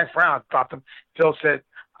was 9th round, I dropped him. Phil said,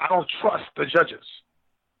 I don't trust the judges.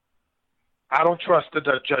 I don't trust the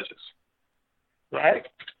judges. Right?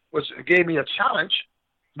 Which gave me a challenge,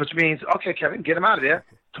 which means, okay, Kevin, get him out of there.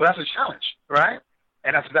 So that's a challenge, right?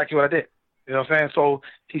 And that's exactly what I did. You know what I'm saying? So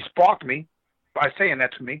he sparked me by saying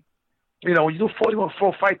that to me. You know, when you do 41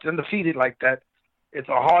 full fights undefeated like that, it's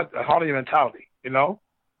a harder mentality, you know?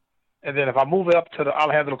 And then if I move it up to the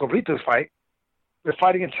Alejandro Cabritas fight, we're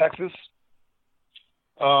fighting in Texas.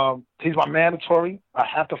 He's my mandatory. I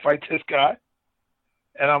have to fight this guy.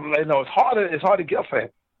 And I'm like, it's hard to get for him.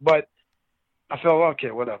 But I felt,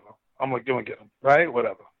 okay, whatever. I'm like, get him, right?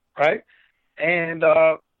 Whatever, right? And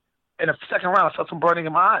in the second round, I felt some burning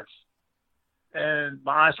in my eyes. And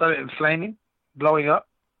my eyes started inflaming, blowing up.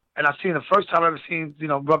 And I seen the first time I ever seen,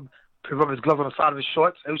 rub his gloves on the side of his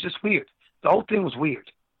shorts. It was just weird. The whole thing was weird,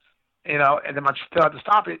 And then I tried to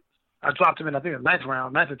stop it. I dropped him in, I think, the 9th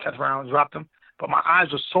or 10th round, dropped him. But my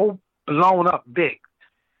eyes were so blown up big,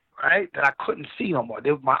 right, that I couldn't see no more.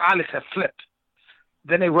 My eyelids had flipped.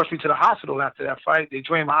 Then they rushed me to the hospital after that fight. They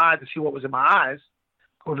drained my eyes to see what was in my eyes.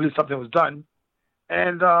 Hopefully something was done.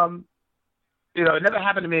 And, it never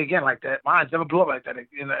happened to me again like that. My eyes never blew up like that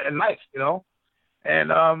in life,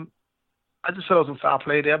 And I just felt it was some foul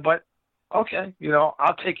play there. But, okay,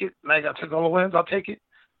 I'll take it. Like, I took all the wins. I'll take it.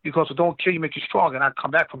 Because it don't kill you, make you strong, and I come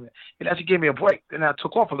back from it. It actually gave me a break. Then I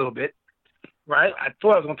took off a little bit, right? I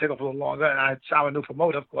thought I was going to take off a little longer, and I found a new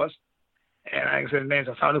promoter, of course. And I ain't say the names.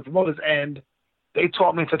 I found new promoters, and they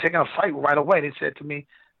taught me to take a fight right away. They said to me,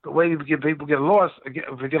 the way you get people get a loss, if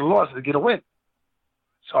you get a loss, is to get a win.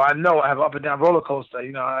 So I know I have an up and down roller coaster.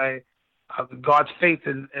 I have God's faith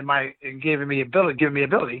in giving me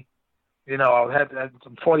ability. I had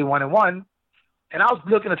 41-1, and I was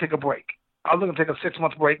looking to take a break. I was looking to take a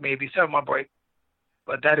 6-month break, maybe 7-month break,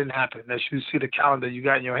 but that didn't happen. As you see the calendar you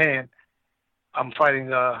got in your hand, I'm fighting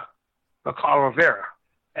Ricardo Rivera.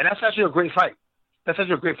 And that's actually a great fight. That's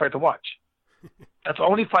actually a great fight to watch. That's the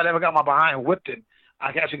only fight I ever got my behind whipped in. I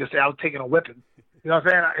actually can say I was taking a whipping. You know what I'm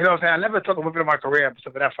saying? You know what I'm saying? I never took a whipping in my career because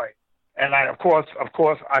of that fight. And of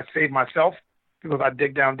course, I saved myself because I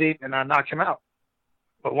dig down deep and I knocked him out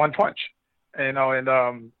with one punch. You know, and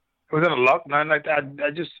it was in the luck, nothing like that.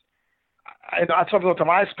 I told you to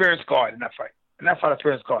my experience guard in that fight. In that fight,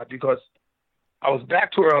 experience guard because I was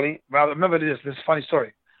back too early. But I remember this is a funny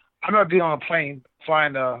story. I remember being on a plane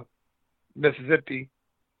flying to Mississippi.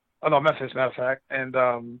 Oh no, Memphis, matter of fact, and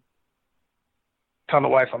telling the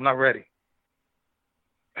wife I'm not ready.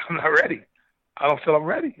 I'm not ready. I don't feel I'm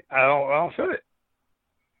ready. I don't feel it.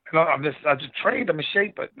 You know, I just trained. I'm in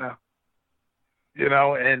shape, but no. You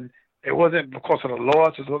know, and it wasn't because of the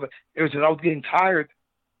loss. It was just I was getting tired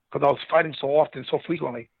because I was fighting so often, so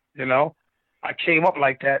frequently. You know, I came up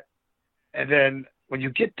like that, and then when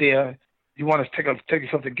you get there, you want to take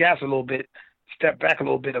yourself to gas a little bit, step back a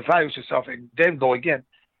little bit, evaluate yourself, and then go again.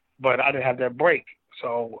 But I didn't have that break.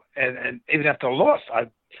 So, and even after a loss,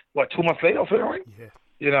 2 months later, feeling, yeah.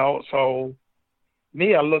 You know, so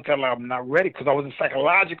me, I looked at it like I'm not ready because I wasn't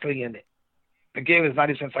psychologically in it. The game is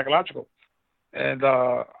 90% psychological. And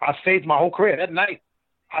I saved my whole career. That night,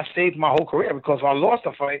 I saved my whole career because if I lost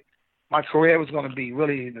the fight, my career was going to be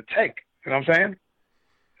really in the tank. You know what I'm saying?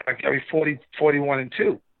 Like every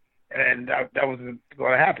 41-2. And that wasn't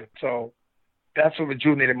going to happen. So that's what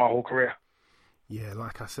rejuvenated my whole career. Yeah,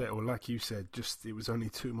 like I said, or like you said, it was only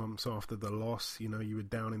 2 months after the loss. You know, you were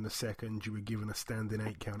down in the second, you were given a standing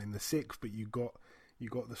 8 count in the 6th, but you got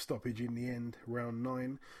the stoppage in the end, round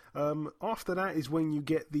 9. After that is when you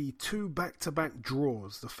get the 2 back-to-back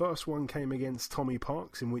draws. The first one came against Tommy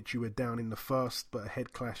Parks, in which you were down in the first, but a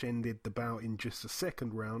head clash ended the bout in just the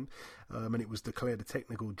second round, and it was declared a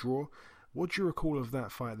technical draw. What do you recall of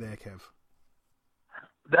that fight there, Kev?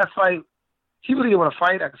 That fight, he really didn't want to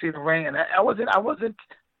fight. I could see in the ring, and I wasn't.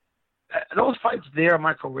 Those fights there in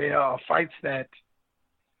my career are fights that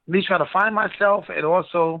me trying to find myself and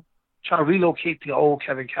also trying to relocate the old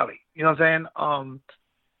Kevin Kelly. You know what I'm saying?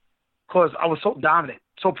 Because I was so dominant,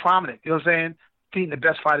 so prominent. You know what I'm saying? Beating the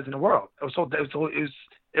best fighters in the world. It was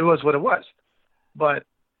what it was. But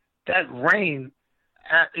that reign,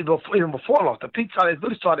 even before I lost, it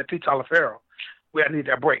really started at Pete Talifero, where I needed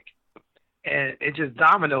that break, and it just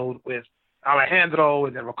dominoed with Alejandro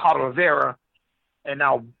and then Ricardo Rivera, and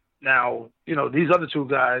now you know these other 2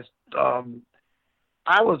 guys.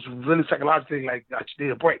 I was really psychologically like I just need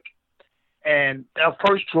a break. And that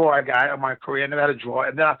first draw I got in my career, I never had a draw.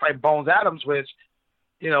 And then I fight Bones Adams, which,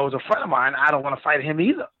 you know, was a friend of mine. I don't want to fight him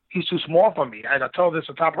either. He's too small for me. I told this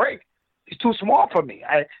at top break. He's too small for me.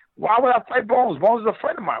 Why would I fight Bones? Bones is a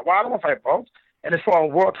friend of mine. Why I don't want to fight Bones? And it's for a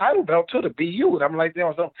world title belt too, the BU. And I'm like, you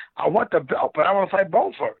know, so I want the belt, but I want to fight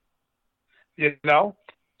Bones for it. You know,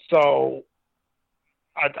 so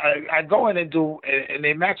I go in and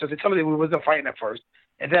they match us. They tell me we wasn't fighting at first,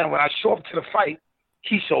 and then when I show up to the fight,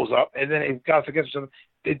 he shows up, and then it got against each other.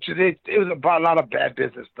 It was about a lot of bad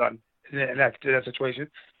business done in that situation.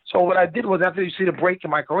 So what I did was, after you see the break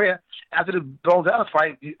in my career, after the Bones Adams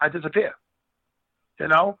fight, I disappear. You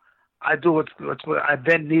know, I do what I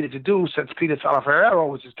then needed to do since Peter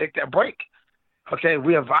Talifero, which is take that break. Okay,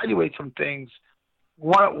 reevaluate some things.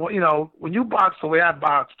 You know, when you box the way I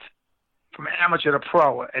boxed, from amateur to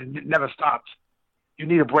pro, and it never stopped, you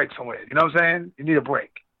need a break somewhere. You know what I'm saying? You need a break.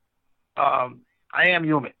 I am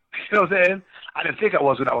human. You know what I'm saying? I didn't think I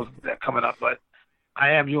was when I was coming up, but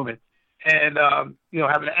I am human. And, you know,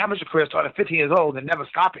 having an amateur career starting at 15 years old and never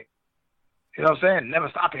stopping. You know what I'm saying? Never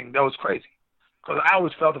stopping. That was crazy. Because I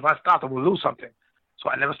always felt if I stopped, I would lose something. So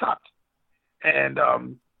I never stopped. And,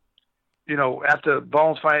 you know, after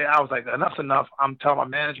Bones fight, I was like, enough's enough. I'm telling my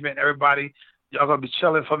management, everybody, y'all going to be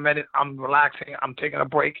chilling for a minute. I'm relaxing. I'm taking a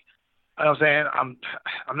break. You know what I'm saying?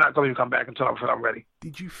 I'm not going to come back until I'm ready.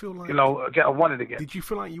 Did you feel like... You know, again, I won it again. Did you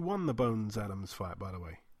feel like you won the Bones Adams fight, by the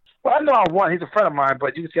way? Well, I know I won. He's a friend of mine,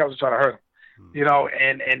 but you can see I was trying to hurt him. You know,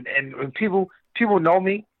 and when people know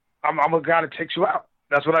me, I'm a guy that takes you out.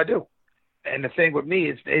 That's what I do. And the thing with me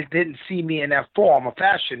is they didn't see me in that form or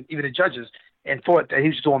fashion, even the judges, and thought that he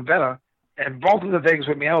was doing better. And Bones was in Vegas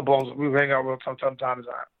with me, and Bones, we were hanging out sometimes.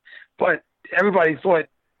 But everybody thought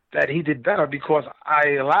that he did better because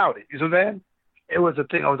I allowed it. You know what I'm saying? It was a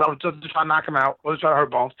thing. I was just trying to knock him out. I was trying to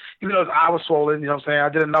hurt Bones. Even though I was swollen, you know what I'm saying? I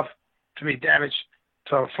did enough to me damage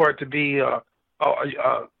for it to be, you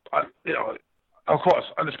know, of course,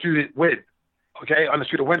 undisputed win. Okay?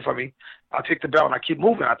 Undisputed win for me. I'll take the belt and I keep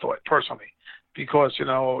moving, I thought, personally. Because, you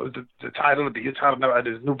know, the title, the BU title,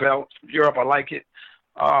 there's a new belt from Europe. I like it.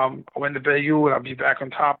 I win the BU and I'll be back on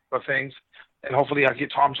top of things. and hopefully I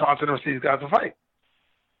get Tom Johnson and these guys to fight.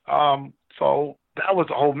 So that was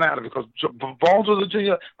the whole matter because Bones was a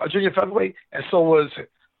junior featherweight, and so was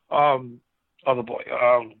other boy,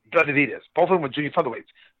 Benavidez. Both of them were junior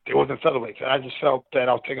featherweights. They wasn't featherweights, and I just felt that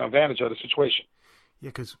I was taking advantage of the situation. Yeah,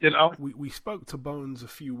 because we spoke to Bones a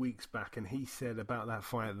few weeks back, and he said about that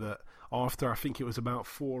fight that after I think it was about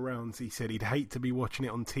 4 rounds, he said he'd hate to be watching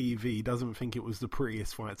it on TV. He doesn't think it was the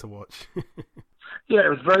prettiest fight to watch. Yeah, it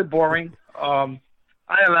was very boring. I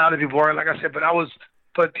allowed it to be boring, like I said,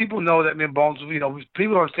 but people know that me and Bones,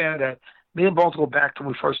 people understand that me and Bones go back to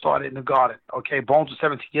when we first started in the Garden. Okay, Bones was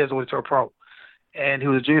 17 years old when he turned pro, and he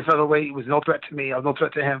was a junior featherweight. He was no threat to me. I was no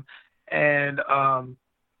threat to him, and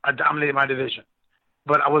I dominated my division.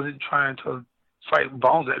 But I wasn't trying to fight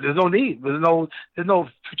Bones. There's no need. There's no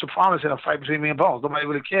future promise in a fight between me and Bones. Nobody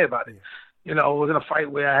really cared about it. It wasn't a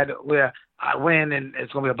fight where I win and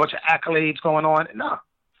it's gonna be a bunch of accolades going on. No,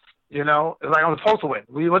 it's like I'm supposed to win.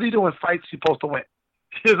 What do you do in fights? You're supposed to win.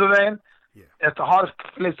 You know what I'm saying? Yeah. That's the hardest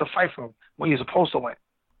place to fight from when you're supposed to win.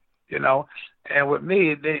 And with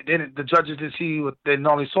me, the judges didn't see what they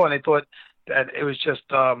normally saw, and they thought that it was just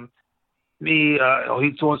me.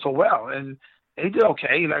 He's doing so well, and he did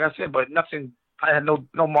okay, like I said, but nothing. I had no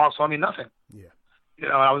marks on me, nothing. Yeah.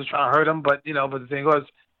 I was trying to hurt him, but the thing was,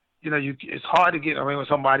 it's hard to get in a ring with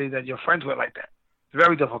somebody that you're friends with like that. It's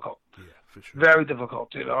very difficult. Yeah, for sure. Very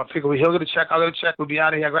difficult. I figure he'll get a check, I'll get a check, we'll be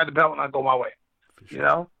out of here, I grab the belt, and I go my way. For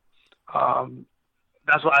sure.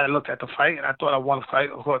 That's why I looked at the fight, and I thought I won the fight,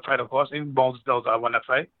 of course. Even Bones knows I won that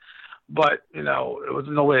fight. But, it was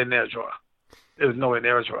nowhere near a draw. It was nowhere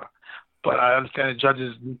near a draw. But I understand the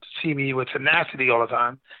judges see me with tenacity all the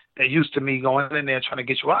time. They're used to me going in there trying to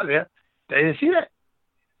get you out of there. They didn't see that.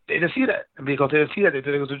 And because they didn't see that, they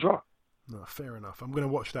thought it was a draw. No, fair enough. I'm going to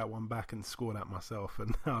watch that one back and score that myself,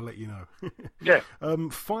 and I'll let you know. Yeah. I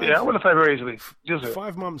wouldn't fight very easily.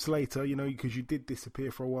 5 months later, because you did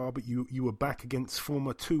disappear for a while, but you were back against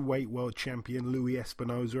former 2-weight world champion Louis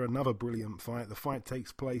Espinoza, another brilliant fight. The fight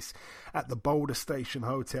takes place at the Boulder Station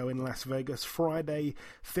Hotel in Las Vegas, Friday,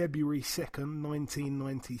 February 2nd,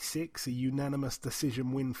 1996. A unanimous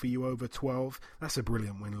decision win for you over 12. That's a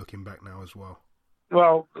brilliant win looking back now as well.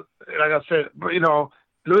 Well, like I said,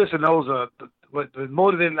 Louis Espinoza was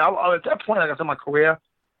motivating. At that point, like I said, my career,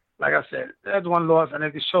 like I said, that's one loss, and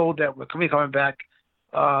it showed that with me coming back,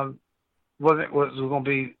 was going to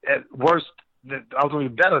be at worst. That I was going to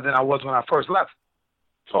be better than I was when I first left.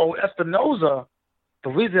 So Espinoza,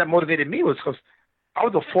 the reason that motivated me was because I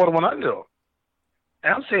was a 4-1 underdog,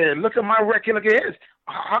 and I'm saying, look at my record, look at his.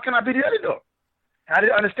 How can I be the underdog? And I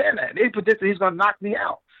didn't understand that. They predicted he's going to knock me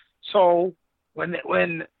out. So when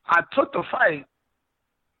I took the fight,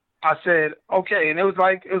 I said, okay, and it was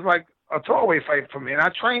like a throwaway fight for me. And I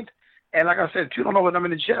trained, and like I said, you don't know when I'm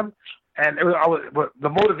in the gym, and the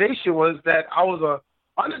motivation was that I was a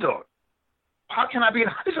underdog. How can I be an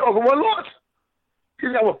underdog with 1 loss?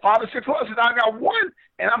 He's got 5 or 6 losses, I got 1,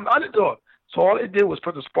 and I'm an underdog. So all it did was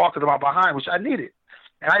put the spark into my behind, which I needed.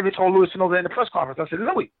 And I even told Louis Espinoza in the press conference, I said,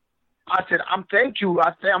 Louis, I said, I'm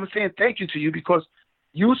saying thank you to you because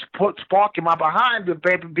you put spark in my behind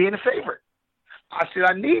being a favorite. I said,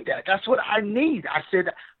 I need that. That's what I need. I said,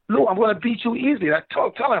 Lou, I'm going to beat you easily. I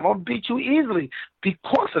told him, I'm going to beat you easily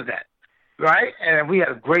because of that, right? And we had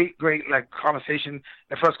a great conversation,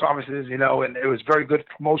 the first conferences, and it was very good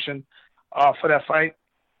promotion for that fight.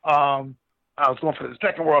 I was going for the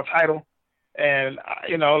second world title. And,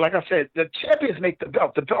 like I said, the champions make the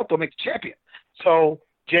belt. The belt don't make the champion. So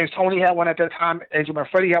James Toney had one at that time. Angel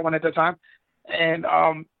Manfredi had one at that time. And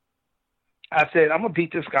I said, I'm going to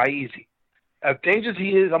beat this guy easy. As dangerous he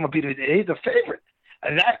is, I'm going to beat him. He's a favorite.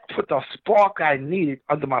 And that put the spark I needed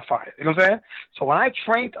under my fire. You know what I'm saying? So when I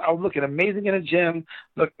trained, I was looking amazing in the gym.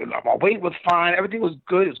 Look, my weight was fine. Everything was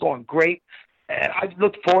good. It was going great. And I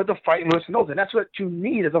looked forward to fighting Louis Espinoza. And that's what you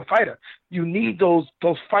need as a fighter. You need those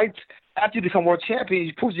fights. After you become world champion,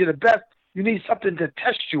 you prove you're the best. You need something to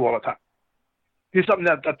test you all the time. You need something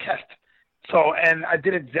to test. So, and I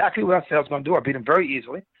did exactly what I said I was going to do. I beat him very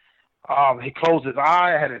easily. He closed his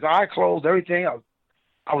eye. I had his eye closed, everything.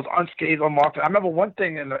 I was unscathed, unmarked. I remember one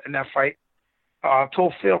thing in that fight. I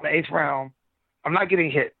told Phil in the 8th round, I'm not getting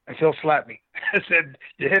hit. And Phil slapped me. I said,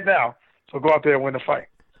 you're hit now, so go out there and win the fight.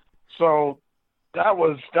 So that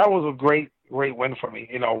was a great win for me,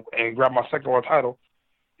 and grab my second world title,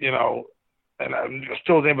 and I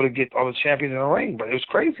still was able to get all the champions in the ring, but it was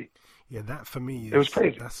crazy. Yeah, that for me it was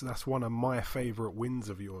crazy. That's one of my favorite wins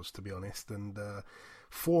of yours, to be honest. And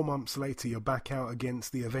 4 months later, you're back out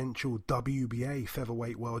against the eventual WBA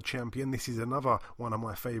featherweight world champion. This is another one of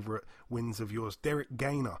my favourite wins of yours, Derek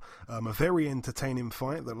Gainer. A very entertaining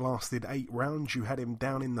fight that lasted 8 rounds. You had him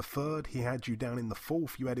down in the 3rd, he had you down in the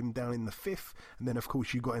 4th, you had him down in the 5th, and then of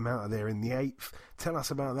course you got him out of there in the 8th. Tell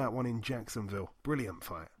us about that one in Jacksonville. Brilliant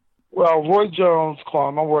fight. Well, Roy Jones called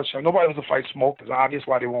him my world champion. Nobody wants to fight Smoke. It's obvious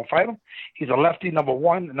why they won't fight him. He's a lefty, number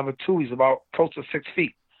 1. And number 2, he's about close to 6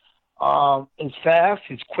 feet. He's fast.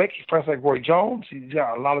 He's quick. He's pressed like Roy Jones. He's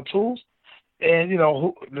got a lot of tools. And, a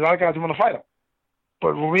lot of guys want to fight him.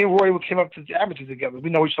 But when me and Roy came up to the amateurs together, we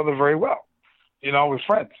know each other very well. We're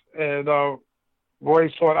friends. And Roy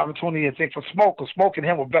saw an opportunity, I think, for Smoke, because Smoke and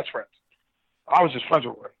him were best friends. I was just friends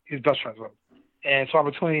with Roy. He was best friends with him. And so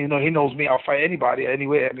opportunity, he knows me. I'll fight anybody,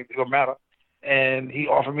 anywhere, it don't matter. And he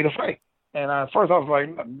offered me to fight. And at first I was like,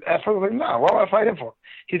 nah, why would I fight him for?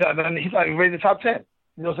 He's like, raised the top 10.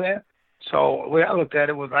 You know what I'm saying? So the way I looked at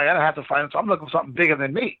it was, I don't have to fight him, so I'm looking for something bigger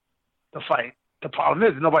than me to fight. The problem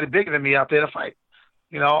is, there's nobody bigger than me out there to fight.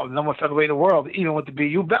 Number 1 featherweight in the world, even with the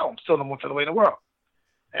BU belt, I'm still number 1 featherweight in the world.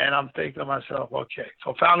 And I'm thinking to myself, okay.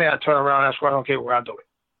 So finally I turn around and ask Roy, okay, we're going to do it.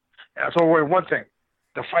 And I told Roy one thing,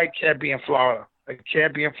 the fight can't be in Florida. It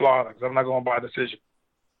can't be in Florida because I'm not going by decision.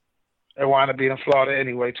 They want to be in Florida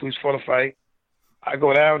anyway, 2 weeks for the fight. I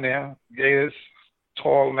go down there, Gators,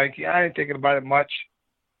 tall, lanky. I ain't thinking about it much.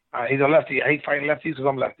 He's a lefty. I hate fighting lefties because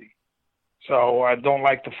I'm lefty. So I don't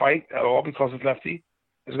like to fight at all because it's lefty.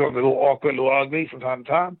 It's going to be a little awkward, a little ugly from time to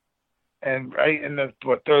time. And right in the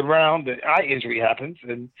 3rd round, the eye injury happens,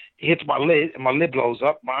 and he hits my lid, and my lid blows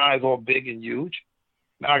up. My eye's all big and huge.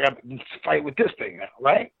 Now I got to fight with this thing now,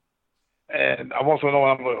 right? And I also know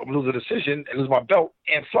I'm going to lose a decision and lose my belt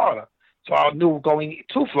in Florida. So I knew going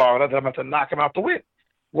to Florida that I'm going to have to knock him out to win.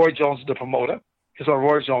 Roy Jones is the promoter. It's on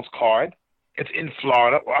Roy Jones' card. It's in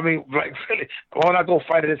Florida. I mean, like, really, why not go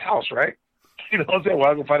fight at his house, right? You know what I'm saying? Why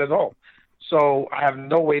not go fight at home? So I have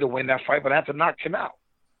no way to win that fight, but I have to knock him out.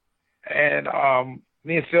 And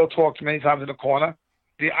me and Phil talked many times in the corner.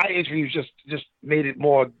 The eye injury just made it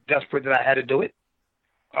more desperate that I had to do it.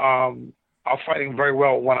 I was fighting very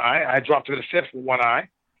well with one eye. I dropped to the 5th with one eye.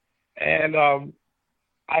 And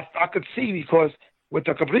I could see because with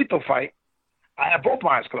the Cabrito fight, I had both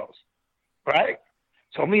my eyes closed, right?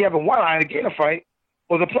 So me having one eye in a Gainer fight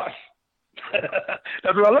was a plus.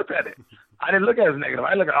 That's what I looked at it. I didn't look at it as negative.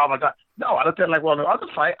 I looked at, oh, my God. No, I looked at it like, well, in the other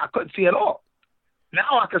fight, I couldn't see at all.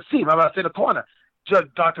 Now I could see. Remember, I was in the corner.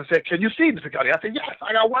 Doctor said, can you see, Mr. Cuddy? I said, yes,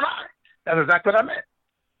 I got one eye. That's exactly what I meant.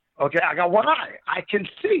 Okay, I got one eye. I can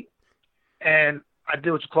see. And I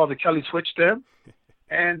did what you call the Kelly switch to him,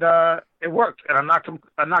 and it worked. And I knocked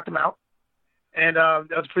him out, and that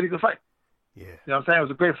was a pretty good fight. Yeah, you know what I'm saying? It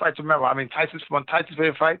was a great fight to remember. I mean, Tyson's one of Tyson's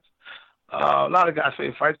favorite fights. A lot of guys'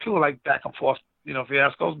 favorite fights. People like back and forth,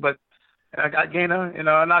 fiascos. But I got Gainer,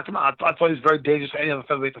 I knocked him out. I thought he was very dangerous for any other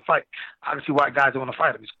featherweight to fight. I can see why guys don't want to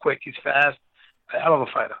fight him. He's quick, he's fast, a hell of a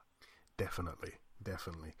fighter. Definitely.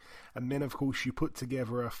 And then, of course, you put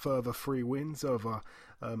together a further 3 wins over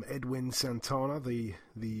Edwin Santana, the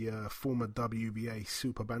former WBA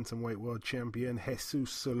Super Bantamweight World Champion,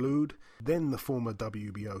 Jesus Salud, then the former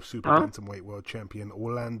WBO Super Bantamweight World Champion,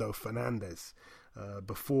 Orlando Fernandez,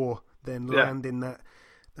 before then landing that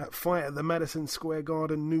fight at the Madison Square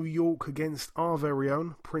Garden, New York, against our very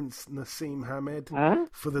own Prince Nassim Hamed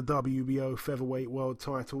for the WBO Featherweight World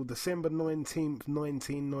title, December 19th,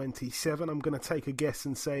 1997. I'm going to take a guess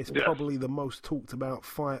and say it's probably the most talked about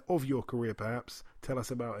fight of your career, perhaps. Tell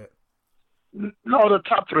us about it. No, the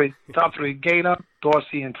top three. Gainer,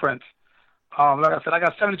 Dorsey, and Prince. Like I said, I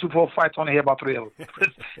got 72 pro fights, only hear about 3 of them.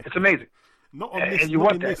 It's amazing. Not on this, and you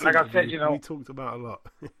want that. Like I said, we talked about a lot.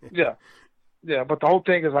 Yeah, but the whole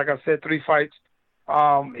thing is, like I said, 3 fights.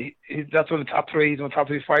 That's in the top 3. He's in the top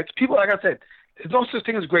 3 fights. People, like I said, there's no such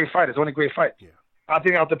thing as great fighters. Only great fights. Yeah. I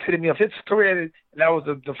think that was the epitome of his career, and that was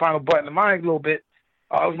the final button in mind a little bit.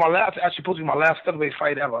 It was my last, actually supposed to be my last featherweight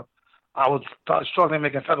fight ever. I was struggling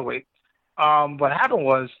making featherweight. What happened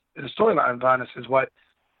was, the storyline behind this is what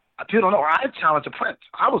people don't know. I challenged the Prince.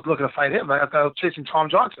 I was looking to fight him. I was chasing Tom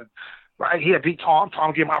Johnson. Right? He had beat Tom.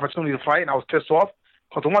 Tom gave him an opportunity to fight, and I was pissed off.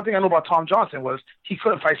 Because the one thing I knew about Tom Johnson was he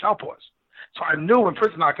couldn't fight southpaws. So I knew when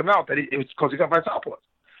Prince knocked him out that it was because he couldn't fight southpaws.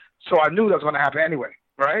 So I knew that was going to happen anyway,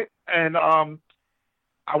 right? And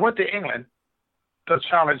I went to England to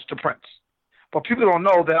challenge the Prince. But people don't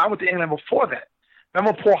know that I went to England before that.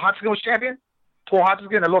 Remember Paul Hodgkin was champion? Paul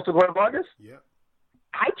Hodgkin that lost to Gordon Vargas? Yeah.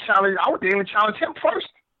 I went to England and challenged him first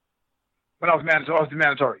when I was manager. I was the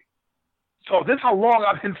mandatory. So this is how long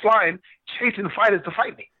I've been flying, chasing fighters to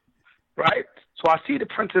fight me, right? So I see the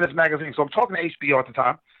Prince in this magazine. So I'm talking to HBO at the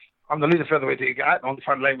time. I'm the leader featherweight they got, only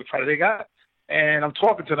lightweight fighter they got. And I'm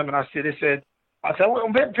talking to them, and I said, well,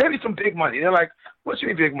 pay me some big money. They're like, what you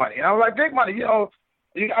mean big money? And I was like, big money, you know,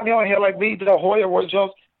 you got me on here like me, Del Hoyer, Roy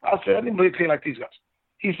Jones. I said, I didn't really pay like these guys.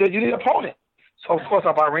 He said, you need an opponent. So, of course,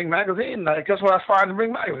 I bought Ring Magazine. And guess what I find in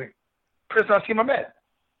Ring Magazine? Chris Nasuke-Mamed.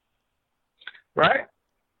 Right?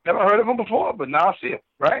 Never heard of him before, but now I see him,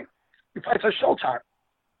 right? He fights at Showtime.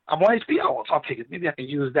 I'm on HBO, so I'll take it. Maybe I can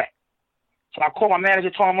use that. So I called my manager,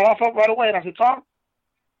 Tom Roth, up right away, and I said, Tom,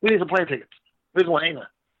 we need some plane tickets. We're going to England,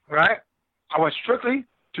 right? I went strictly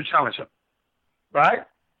to challenge him, right?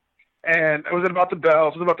 And it wasn't about the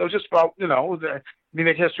bells. It was just about, you know, me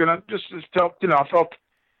make history. And I just felt, you know, I felt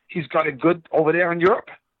he's got it good over there in Europe.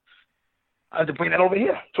 I had to bring that over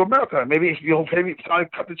here to America. Maybe he'll pay me,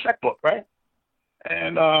 cut the checkbook, right?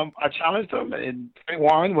 And I challenged him, and Frank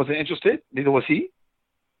Warren wasn't interested. Neither was he,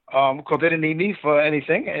 because they didn't need me for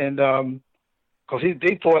anything. And because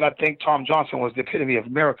they thought, I think, Tom Johnson was the epitome of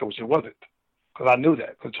America, which it wasn't. Because I knew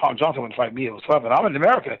that. Because Tom Johnson wouldn't fight me. It was tough. And I'm in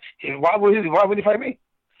America. Why would he fight me?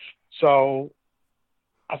 So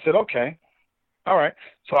I said, okay. All right.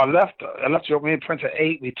 So I left European Prince at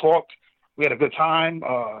 8. We talked. We had a good time.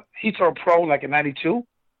 He turned pro like in 92.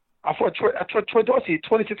 I fought Troy Dorsey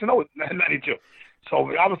 26-0 in 92.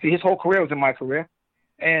 So obviously his whole career was in my career.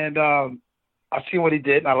 And I've seen what he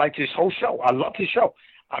did, and I liked his whole show. I loved his show.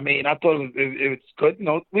 I mean, I thought it was good. You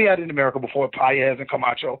know, we had it in America before, Paez and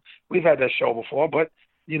Camacho. We've had that show before, but,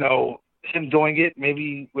 you know, him doing it,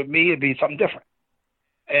 maybe with me, it'd be something different.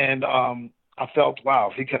 And I felt,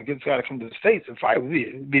 wow, if he could get this guy to come to the States and fight with me,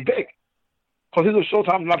 it'd be big. Because he was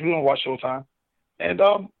Showtime. A lot of people don't watch Showtime. And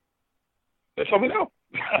they told me no.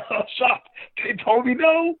 I was shocked. They told me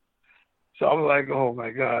no. So I was like, oh,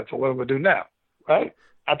 my God. So what am I going to do now? Right?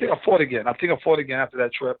 I think I fought again. After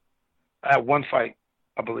that trip. I had one fight,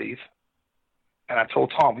 I believe. And I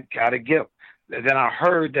told Tom, we got to give. And then I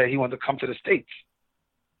heard that he wanted to come to the States.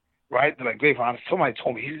 Right? They're like, Grapevine, somebody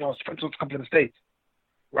told me, he wants to come to the States.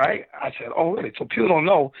 Right? I said, oh, really? So people don't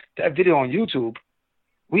know that video on YouTube,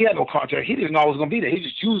 we had no contract. He didn't know I was going to be there. He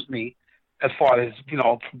just used me as far as, you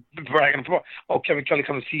know, bragging. Oh, Kevin Kelly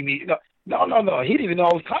come to see me. No. He didn't even know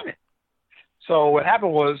I was coming. So what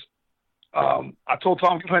happened was I told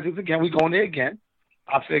Tom, again, we're going there again.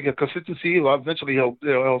 I figured consistency, well, eventually he'll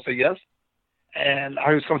say yes. And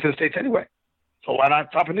I was coming to the States anyway. So why not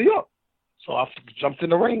stop in New York? So I jumped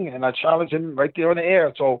in the ring, and I challenged him right there in the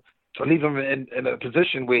air. So to leave him in a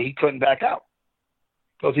position where he couldn't back out.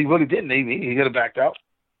 Because he really didn't need me. He could have backed out.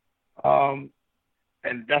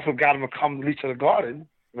 And that's what got him to come to Leech of the Garden,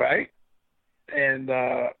 right? And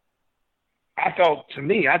I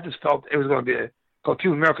just felt it was going to be because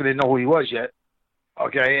people in America didn't know who he was yet,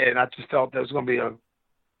 okay? And I just felt there was going to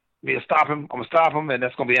be a stop him. I'm going to stop him, and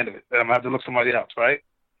that's going to be the end of it. And I'm going to have to look somebody else, right?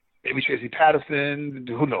 Maybe Tracy Patterson,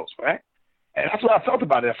 who knows, right? And that's what I felt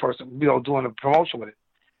about it at first, you know, doing a promotion with it.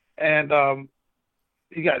 And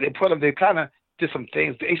they kind of did some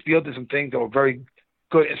things. The HBO did some things that were very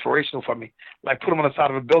good, inspirational for me. Like put him on the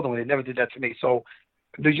side of a building when they never did that to me. So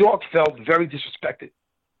New York felt very disrespected.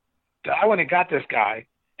 That I went and got this guy,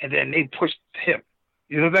 and then they pushed him.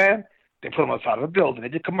 You know what I'm saying? They put him on the side of a building. They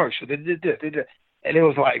did commercials. They did this. They did, and it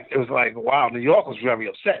was like, wow, New York was very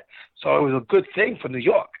upset. So it was a good thing for New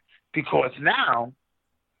York because now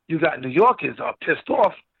you got New Yorkers pissed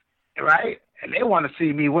off, right? And they want to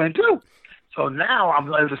see me win too. So now I'm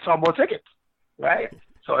able to sell more tickets, right?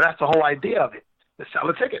 So that's the whole idea of it, to sell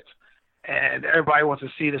the tickets. And everybody wants to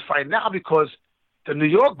see this fight now because the New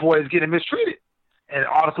York boy is getting mistreated. And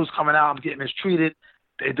articles coming out, I'm getting mistreated.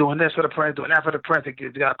 They're doing this for the Prince, doing that for the Prince. They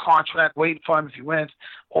got a contract waiting for him if he wins.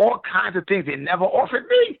 All kinds of things they never offered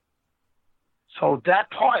me. So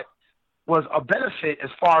that part was a benefit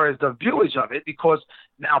as far as the viewage of it because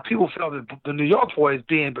now people feel that the New York boy is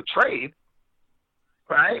being betrayed,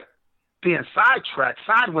 right? Being sidetracked,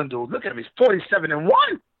 side window. Look at him, he's 47-1.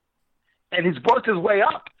 And he's worked his way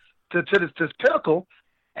up to this pinnacle,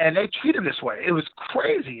 and they treat him this way. It was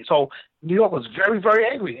crazy. So New York was very, very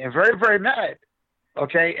angry and very, very mad,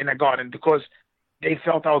 okay, in the Garden because they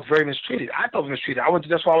felt I was very mistreated. I felt mistreated.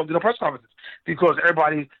 That's why I went to the press conferences because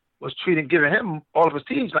everybody was giving him all of his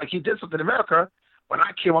teams like he did something in America when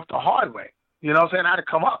I came up the hard way. You know what I'm saying? I had to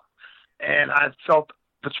come up. And I felt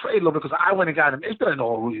betrayed a little bit because I went and got him. He didn't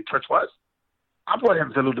know who Prince was. I brought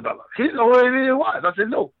him to Lou DiBella. He didn't know who he was. I said,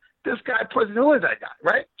 no, this guy, Prince, who is that guy,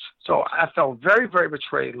 right? So I felt very, very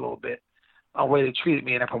betrayed a little bit on the way they treated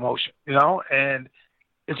me in that promotion, you know? And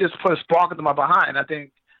it just put a spark into my behind. I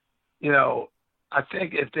think, you know, if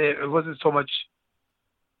it wasn't so much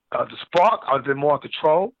the spark, I would have been more in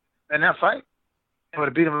control in that fight. I would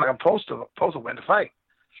have beat him like I'm supposed to win the fight.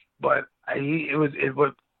 But it was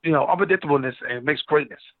unpredictableness and makes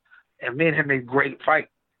greatness. And me and him made great fight.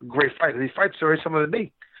 He fights very similar to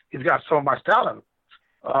me. He's got some of my style in him.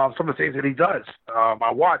 Some of the things that he does.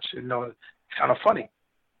 I watch, it's kind of funny.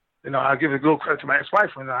 I give a little credit to my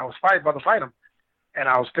ex-wife when I was about to fight him. And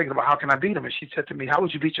I was thinking about how can I beat him. And she said to me, how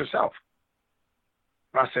would you beat yourself?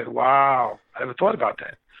 And I said, wow, I never thought about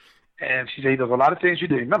that. And she said, he does a lot of things you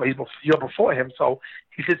do. Remember, you're before him, so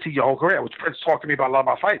he did see your whole career, which Prince talked to me about a lot of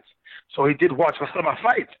my fights. So he did watch a lot of my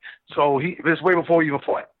fights. So this way before you even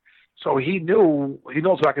fought. So he knows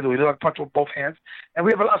what I can do. He knows I can punch with both hands. And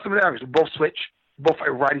we have a lot of similarities. We both switch. We both fight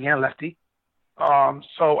righty hand, lefty.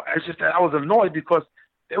 So it's just that I was annoyed because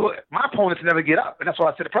my opponents never get up. And that's why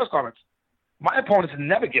I said in the press conference. My opponents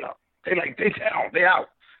never get up. They down. They out.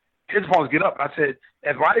 His opponents get up. I said,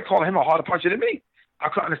 and why they call him a harder puncher than me? I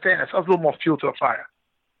couldn't understand that. So I was a little more fuel to the fire.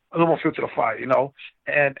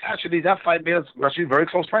 And actually, that fight made us actually very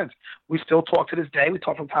close friends. We still talk to this day. We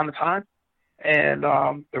talk from time to time. And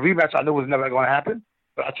the rematch I knew was never going to happen,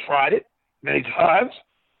 but I tried it many times.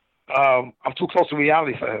 I'm too close to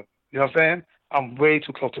reality for him. You know what I'm saying? I'm way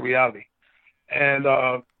too close to reality. And,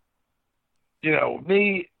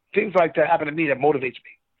 things like that happen to me that motivates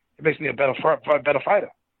me. It makes me a better fighter.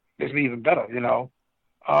 It makes me even better,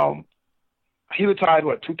 He retired,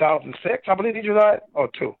 2006, I believe he retired, or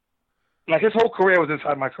 2. Like, his whole career was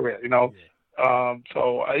inside my career,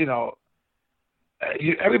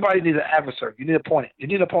 everybody needs an adversary. You need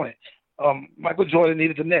an opponent. Michael Jordan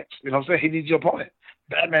needed the Knicks. You know what I'm saying? He needs your opponent.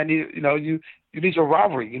 Batman needs, you need your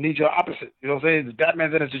rivalry. You need your opposite. You know what I'm saying?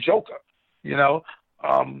 Batman then is the Joker.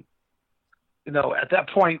 At that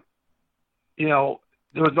point,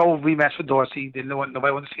 there was no rematch for Dorsey.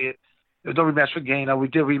 Nobody wanted to see it. There was no rematch for Gainer. We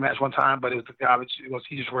did rematch one time, but it was the garbage.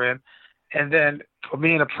 He just ran. And then for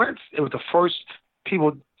me and the Prince, it was the first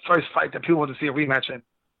fight that people wanted to see a rematch in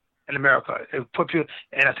America. It put people,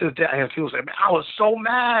 and to this day, I have people say, man, I was so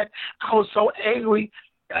mad. I was so angry.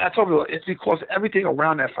 And I told you, it's because everything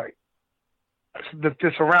around that fight, the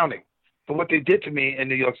surrounding. But what they did to me in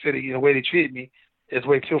New York City, the way they treated me, is the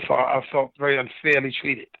way I felt very unfairly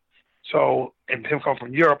treated. So, and him coming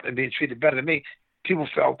from Europe and being treated better than me, people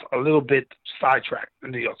felt a little bit sidetracked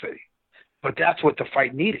in New York City. But that's what the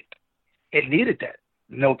fight needed. It needed that.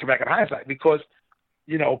 No, to back in hindsight, because,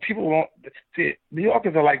 people won't see. New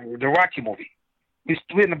Yorkers are like the Rocky movie.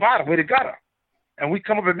 We're in the bottom, we're the gutter, and we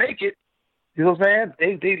come up and make it. You know what I'm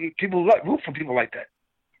saying? People root for people like that.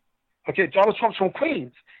 Okay, Donald Trump's from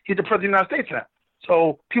Queens. He's the president of the United States now.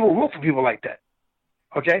 So people root for people like that.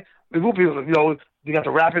 Okay, we root for people. We got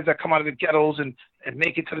the rappers that come out of the ghettos and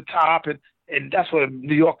make it to the top, and that's what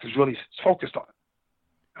New York is really focused on.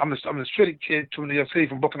 I'm a street kid from New York City,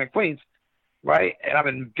 from Brooklyn and Queens, right? And I'm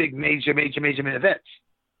in big, major events.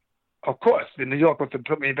 Of course, in New York wants to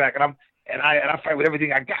put me back, and I fight with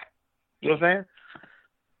everything I got. You know what I'm saying?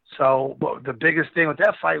 So, but the biggest thing with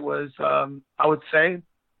that fight was, I would say,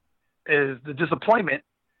 is the disappointment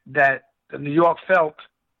that the New York felt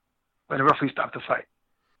when the referee stopped the fight.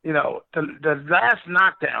 The last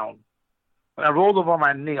knockdown, when I rolled over on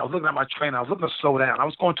my knee, I was looking at my trainer. I was looking to slow down. I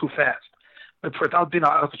was going too fast. But I was being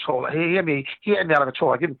out of control. He had me out of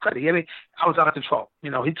control. I give him credit. I was out of control.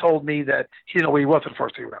 He told me that he didn't know where he was for the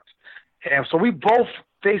first 3 rounds. And so we both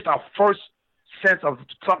faced our first sense of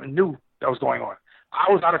something new that was going on.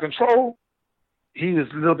 I was out of control. He was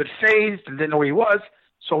a little bit phased and didn't know where he was.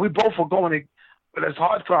 So we both were going, but it's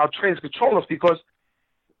hard for our trainers to control us because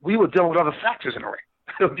we were dealing with other factors in the ring.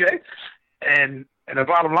 Okay? And the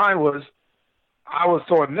bottom line was I was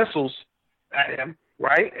throwing missiles at him,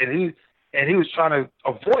 right? And he was trying to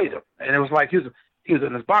avoid them. And it was like he was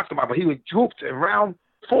in his boxing mind, but he was grouped. In round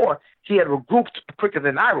 4, he had regrouped quicker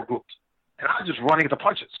than I regrouped. And I was just running at the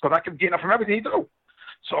punches because I kept getting up from everything he do.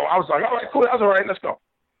 So I was like, all right, cool, that's all right, let's go.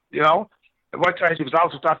 At one time he was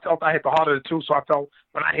out, so I felt I hit the harder of the two, so I felt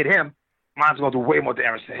when I hit him, mine's going to do way more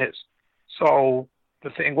damage than his. So the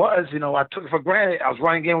thing was, I took it for granted. I was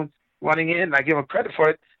running in, and I give him credit for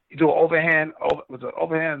it. You do an overhand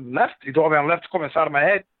left. You do overhand left, come inside of my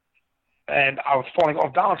head, and I was falling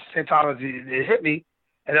off down at the same time as it hit me,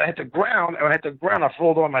 and I hit the ground. And when I hit the ground, I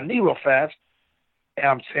rolled on my knee real fast, and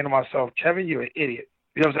I'm saying to myself, Kevin, you're an idiot.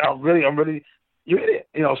 You know what I'm saying? I'm really, you're an idiot.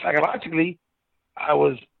 Psychologically, I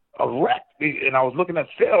was a wreck, and I was looking at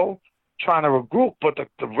Phil trying to regroup, but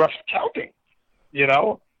the ref's counting, and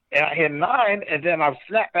I hit 9, and then I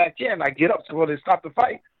snap back in. I get up to where they stop the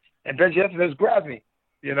fight, and Benji Estevez grabs me,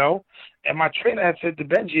 and my trainer had said to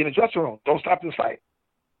Benji in the dressing room, don't stop this fight.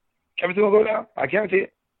 Everything will go down. I guarantee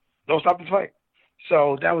it. Don't stop this fight.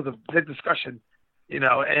 So that was a big discussion,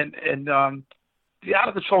 and the out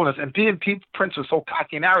of controlness, and being Prince was so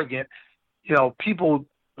cocky and arrogant, people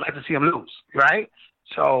like to see him lose, right?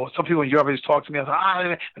 So some people in Europe just talk to me, I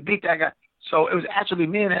was like, beat that guy. So it was actually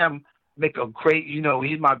me and him make a great, he's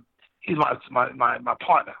my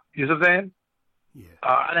partner. You know what I'm saying? Yeah.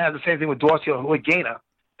 I didn't have the same thing with Dorsey or with Gainer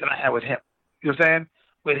that I had with him. You know what I'm saying?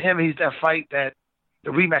 With him, he's that fight that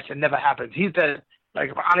the rematch that never happened. He's that, like,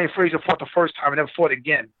 if Ali Frazier fought the first time and never fought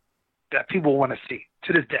again, that people want to see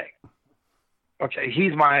to this day. Okay,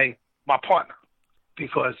 he's my partner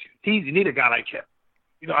because you need a guy like him.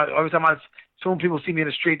 Every time some people see me in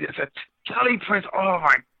the street, they say, Charlie Prince, oh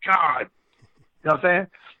my God. You know what I'm saying?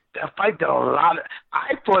 That fight did a lot of,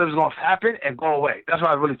 I thought it was going to happen and go away. That's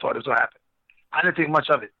what I really thought it was going to happen. I didn't think much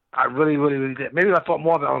of it. I really, really, really did. Maybe I thought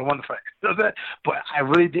more than I wanted to fight. You know what I'm saying? But I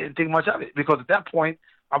really didn't think much of it because at that point,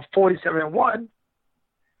 I'm 47-1,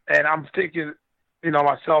 and I'm thinking,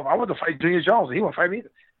 myself, I want to fight Junior Jones, and he won't fight me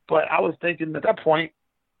either. But I was thinking at that point,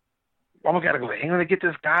 I'm going to go to England to get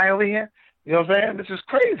this guy over here. You know what I'm saying? This is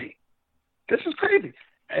crazy.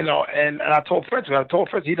 And I told Fritz,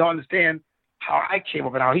 he don't understand how I came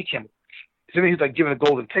up and how he came up. To me, he was like giving a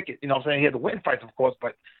golden ticket. You know what I'm saying? He had to win fights, of course,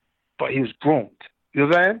 but he was groomed. You know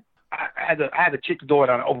what I'm saying? I had to kick the door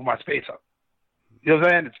down and open my space up. You know what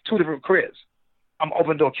I'm saying? It's two different careers. I'm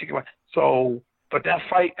open door kicking my but that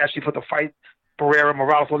fight actually put the fight, Barrera,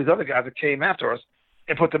 Morales, all these other guys that came after us,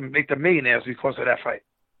 and make them millionaires because of that fight.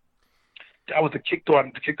 That was the kick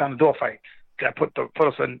down the door fight that put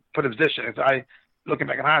us in position. As I, looking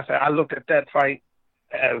back in hindsight, I looked at that fight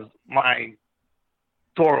as my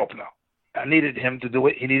door opener. I needed him to do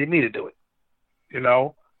it. He needed me to do it.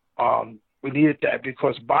 We needed that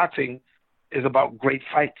because boxing is about great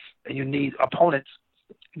fights, and you need opponents.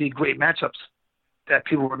 You need great matchups that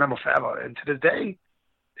people remember forever. And to this day,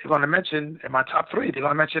 they're going to mention, in my top three, they're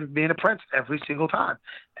going to mention me and the Prince every single time.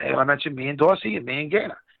 And they're going to mention me and Dorsey and me and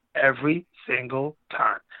Gainer every single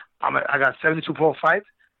time. I got 72 pro fights.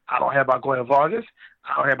 I don't hear about Goya Vargas.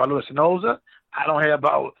 I don't hear about Luis Sonoza. I don't hear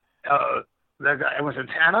about that guy Edwin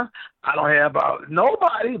Santana. I don't hear about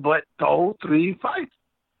nobody but those 3 fights.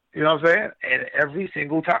 You know what I'm saying? And every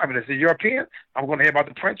single time. And as a European, I'm going to hear about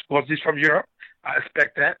the Prince because he's from Europe. I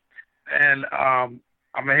expect that. And I'm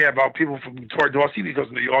going to hear about people from Troy Dorsey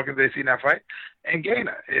because New Yorkers, they've seen that fight. And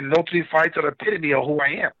Gainer. And those 3 fights are the epitome of who I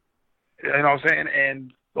am. You know what I'm saying?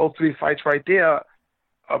 And those 3 fights right there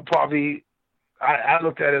are probably, I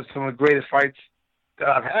looked at it as some of the greatest fights that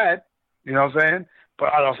I've had. You know what I'm saying?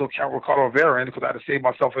 But I also count Ricardo Rivera in because I had to save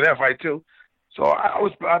myself for that fight too. So I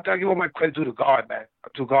give all my credit to the God, man,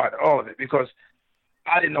 to God, all of it, because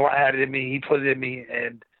I didn't know I had it in me. He put it in me,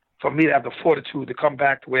 and for me to have the fortitude to come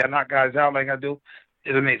back the way I knock guys out like I do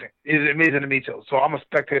is amazing. It's amazing to me too. So I'm a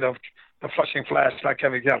spectator of the Flushing Flash like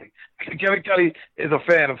Kevin Kelly. Kevin Kelly is a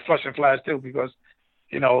fan of Flushing Flash too because,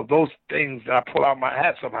 those things that I pull out my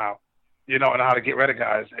hat somehow, and how to get rid of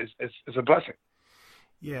guys is a blessing.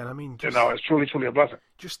 Yeah, and I mean, it's truly, truly a blessing.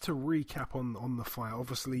 Just to recap on the fight,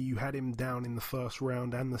 obviously you had him down in the first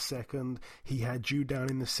round and the second. He had you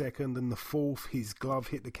down in the second and the fourth. His glove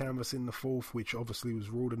hit the canvas in the fourth, which obviously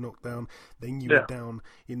was ruled a knockdown. Then you were down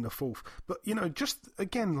in the fourth. But, just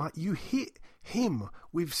again, like you hit him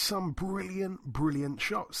with some brilliant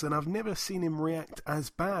shots, and I've never seen him react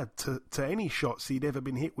as bad to any shots he'd ever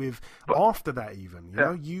been hit with after that even.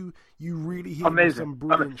 You really hit him with some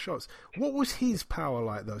brilliant shots. What was his power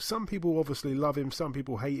like though? Some people obviously love him, some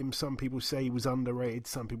people hate him, some people say he was underrated,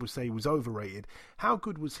 some people say he was overrated. How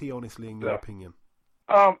good was he honestly in your opinion?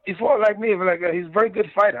 He fought like me, he's a very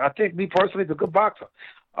good fighter. I think me personally, he's a good boxer.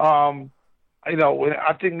 I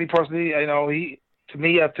think me personally, to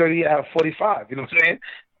me, at 30, I have 45. You know what I'm saying?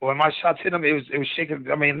 When my shots hit him, it was shaking.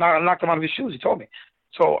 I mean, I knocked him out of his shoes. He told me.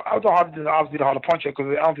 So I was obviously the harder puncher because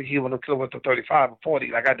I don't think he would have killed with the 35 or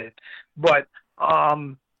 40 like I did. But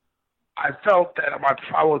I felt that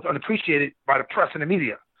I was unappreciated by the press and the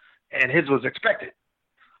media, and his was expected.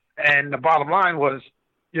 And the bottom line was,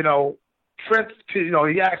 Prince,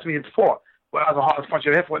 he asked me before, well, I was the hardest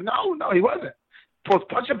puncher I hit for. No, he wasn't.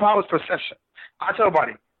 Punching power is perception. I tell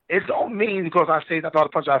everybody, it don't mean because I say that's the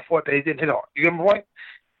hardest puncher I fought that he didn't hit hard. You get my point?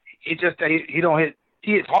 It's just that he don't hit.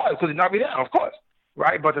 He hits hard because he knocked me down, of course,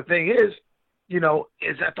 right? But the thing is,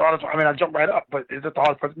 is that the hardest? I mean, I jumped right up, but is that the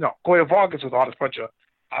hardest puncher? No, Goya Vargas was the hardest puncher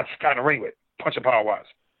I got in the ring with, punching power wise.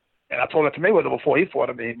 And I told that to Mayweather before he fought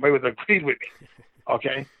him. Mayweather agreed with me.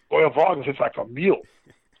 Okay, Goya Vargas is like a mule,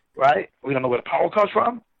 right? We don't know where the power comes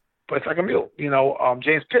from, but it's like a mule.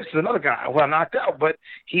 James Pitts is another guy who I knocked out, but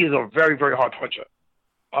he is a very, very hard puncher.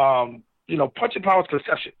 Punching power is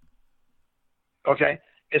perception. Okay?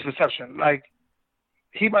 It's perception. Like,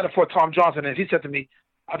 he might have fought Tom Johnson, and if he said to me,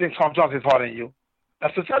 I think Tom Johnson is harder than you,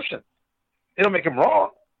 That's perception. It don't make him wrong.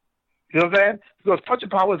 You know what I'm saying? Because punching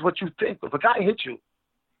power is what you think. If a guy hits you,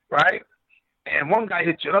 right, and one guy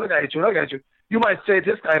hits you, another guy hits you, another guy hits you, you might say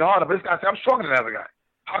this guy hit harder, but this guy say, I'm stronger than the other guy.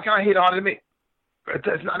 How can I hit harder than me?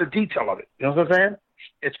 It's not a detail of it. You know what I'm saying?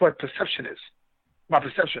 It's what perception is. My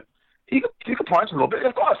perception. He could punch a little bit,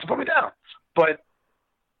 of course, to put me down. But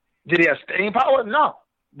did he have staying power? No.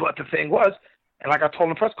 But the thing was, and like I told in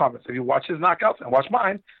the press conference, if you watch his knockouts and watch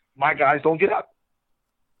mine, my guys don't get up.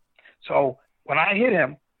 So when I hit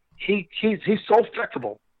him, he's so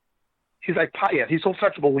flexible. He's like Payet. He's so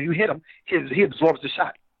flexible. When you hit him, he absorbs the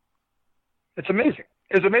shot. It's amazing.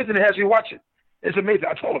 It's amazing to have you watch it. It's amazing.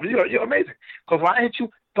 I told him, you're amazing. Because when I hit you,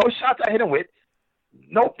 those shots I hit him with,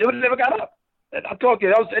 nope, they would have never got up. And I told you,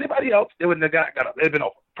 that was anybody else, they would have never got up. It would have been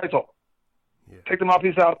over. Fight's over. Yeah. Take the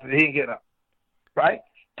mouthpiece out, and he ain't getting up. Right?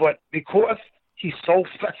 But because he's so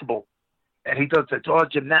flexible, and he does the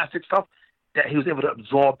gymnastic stuff, that he was able to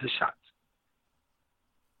absorb the shots.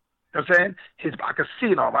 You know what I'm saying? I could see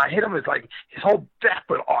it on. When I hit him, it's like his whole back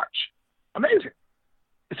would arch. Amazing.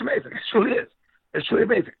 It's amazing. It truly is. It's truly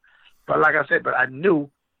amazing. But like I said, I knew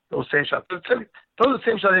those same shots. Those are the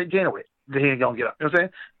same shots I hit Dana with. That he ain't going to get up. You know what I'm saying?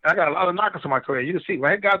 And I got a lot of knockouts in my career. You can see,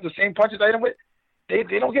 when I hit guys the same punches I hit them with, they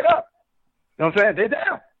don't get up. You know what I'm saying? They're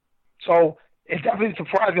down. So it definitely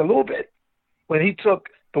surprised me a little bit when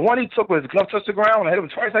the one he took with his glove touched the ground, when I hit him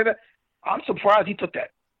twice like that. I'm surprised he took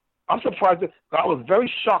that. I'm surprised. I was very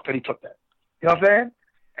shocked that he took that. You know what I'm saying?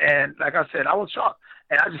 And like I said, I was shocked.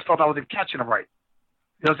 And I just thought I wasn't catching him right.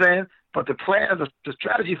 You know what I'm saying? But the plan, the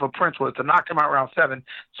strategy for Prince was to knock him out round 7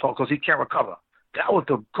 because he can't recover. That was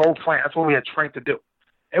the goal plan. That's what we had trained to do.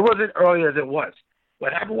 It wasn't early as it was.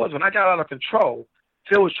 What happened was when I got out of control,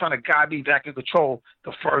 Phil was trying to guide me back in control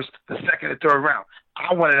the first, the second, and third round.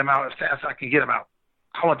 I wanted him out as fast as I could get him out.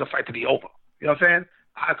 I wanted the fight to be over. You know what I'm saying?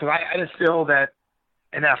 Because I didn't feel that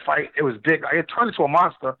in that fight it was big. It turned into a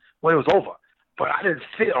monster when it was over. But I didn't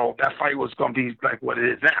feel that fight was going to be like what it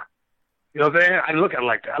is now. You know what I'm saying? I look at it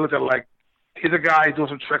like that. I look at it like he's a guy doing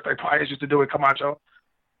some tricks like Paez used to do with Camacho.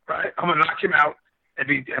 Right? I'm going to knock him out and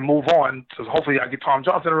move on. So hopefully I get Tom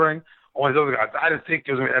Johnson in the ring or these other guys. I didn't think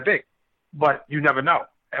it was going to be that big. But you never know.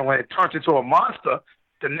 And when it turns into a monster,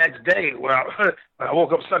 the next day when I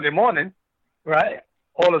woke up Sunday morning, right,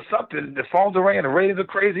 all of a sudden the phones are ringing, the ratings are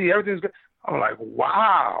crazy, everything's good. I'm like,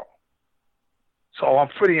 wow. So I'm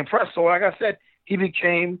pretty impressed. So like I said, he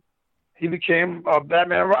became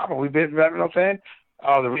Batman and Robin. We've been, you know what I'm saying?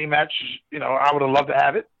 The rematch, I would have loved to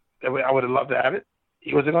have it. I would have loved to have it.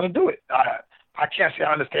 He wasn't going to do it. I can't say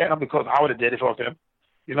I understand him because I would have did it for him.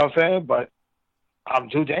 You know what I'm saying? But I'm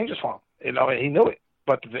too dangerous for him. And he knew it.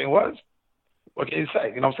 But the thing was, what can you say?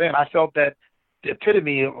 You know what I'm saying? I felt that the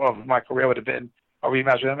epitome of my career would have been a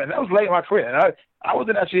rematch with him. And that was late in my career. And I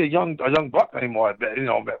wasn't actually a young buck anymore, by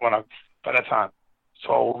that time.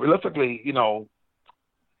 So realistically,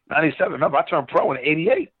 97. Remember, I turned pro in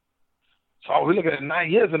 88. So we're looking at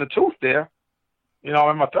 9 years in the tooth there. In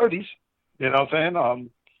my 30s. You know what I'm saying?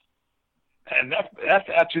 And that's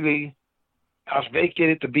actually, I was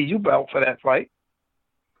vacated the BU belt for that fight.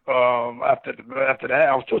 After that,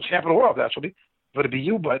 I was still champion of the world actually for the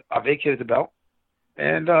BU, but I vacated the belt,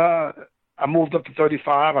 and I moved up to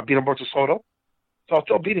 35. I beat Humberto Soto, so I was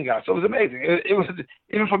still beating guys. So it was amazing. It was,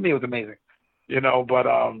 even for me, it was amazing. But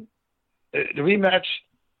the rematch,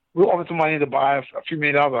 we offered some money to buy a few $1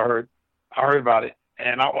 million. I heard about it,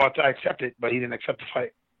 and I accepted, but he didn't accept the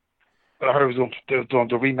fight. But I heard they was doing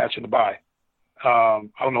the rematch in the buy. I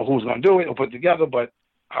don't know who's going to do it or put it together, but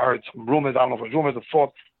I heard some rumors. I don't know if it was rumors or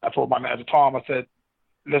false. I told my manager, Tom, I said,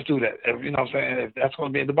 let's do that. You know what I'm saying? If that's going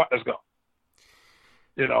to be in the buy, let's go.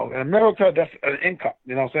 In America, that's an income.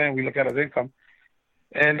 You know what I'm saying? We look at it as income.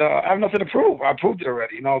 And I have nothing to prove. I proved it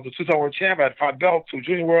already. The two-time world champ, I had 5 belts, 2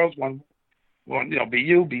 junior worlds, one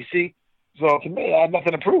BU, BC. So to me, I had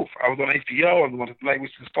nothing to prove. I was on HBO. I was on, like we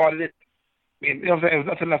started it. You know what I'm saying? There's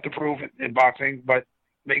nothing left to prove in boxing but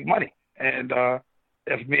make money. And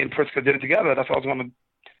if me and Pritzker did it together, that's what I was going to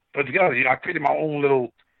put together. I created my own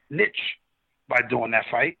little niche by doing that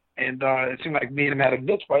fight. And it seemed like me and him had a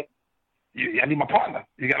niche, but I need my partner.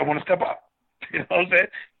 You got to want to step up. You know what I'm saying?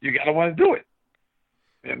 You got to want to do it.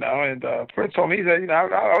 And Prince told me, he said,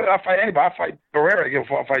 I'll fight anybody. I'll fight Barrera again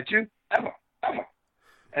before I fight you. Ever.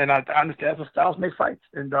 And I understand the styles make fights.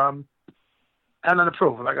 And I have nothing to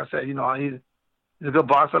prove. Like I said, he's a good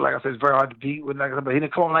boxer. Like I said, it's very hard to beat. But he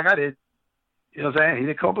didn't come like I did. You know what I'm saying? He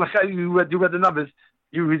didn't come up like I did. You read the numbers.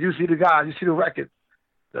 You see the guys. You see the record.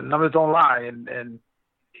 The numbers don't lie. And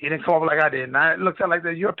he didn't come up like I did. And I looked at like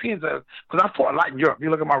the Europeans. Because I fought a lot in Europe. You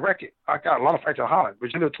look at my record. I got a lot of fights in Holland.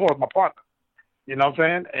 Virginia Tour was my partner. You know what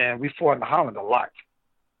I'm saying? And we fought in Holland a lot.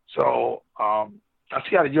 So I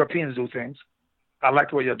see how the Europeans do things. I like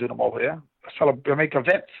the way you do them over there. You make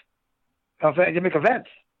events. You know what I'm saying? You make events.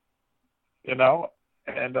 You know,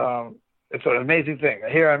 and it's an amazing thing.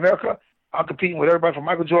 Here in America, I'm competing with everybody from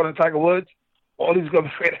Michael Jordan and Tiger Woods. All these guys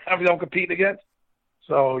I'm competing against.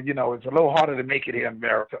 So, you know, it's a little harder to make it here in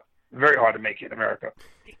America. Very hard to make it in America.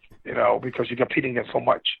 You know, because you're competing against so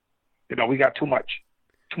much. You know, we got too much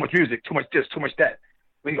music, too much this, too much that.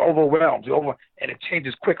 We overwhelmed, and it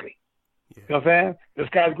changes quickly. Yeah. You know what I'm saying? This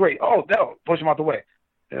guy's great. Oh, no, push him out the way.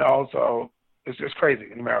 You know, so it's just crazy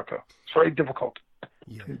in America. It's very difficult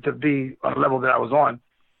to be on the level that I was on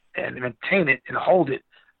and maintain it and hold it,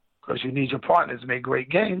 because you need your partners to make great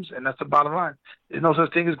games, and that's the bottom line. There's no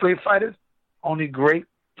such thing as great fighters, only great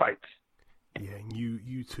fights. Yeah, and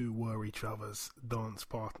you two were each other's dance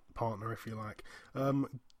partner, if you like.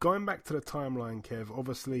 Going back to the timeline, Kev,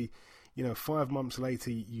 obviously, you know, 5 months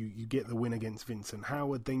later, you get the win against Vincent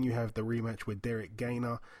Howard, then you have the rematch with Derek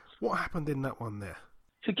Gainer. What happened in that one there?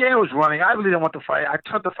 See, Gainer was running. I really didn't want the fight. I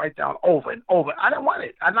turned the fight down over and over. I didn't want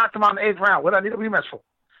it. I knocked him out in the 8th round. What did I need a rematch for?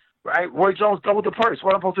 Right? Roy Jones doubled the purse.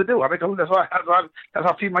 What am I supposed to do? That's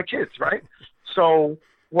how I feed my kids, right? So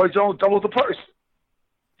Roy Jones doubled the purse.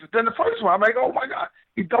 Then the first one, I'm like, oh my God,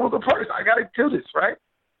 he doubled the purse. I got to do this, right?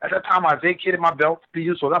 At that time, I vacated my belt to be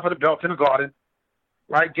useful enough for the belt in the Garden,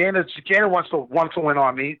 right? Gainer wants to win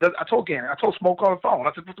on me. I told Gainer, I told Smoke on the phone.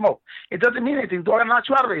 I said, Smoke, it doesn't mean anything, dog. I knocked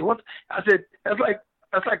you out of it. What? I said, that's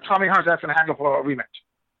like Tommy Hearns asking to hang for a rematch.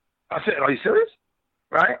 I said, are you serious?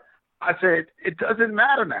 Right? I said, it doesn't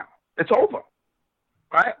matter now. It's over,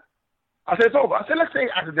 right? I said, it's over. I said, let's say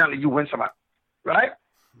accidentally you win somehow, right?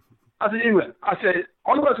 I said, you win. I said,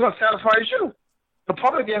 only one's going to satisfy is you. The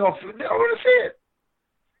public ain't going to see it,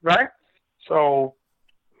 right? So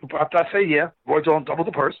after I say yeah, Roy Jones doubled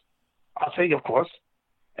the purse. I'll say yeah, of course.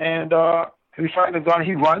 And he fighting the gun,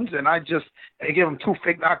 he runs, and they give him 2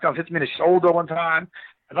 fake knockdowns. Hits me in the shoulder one time.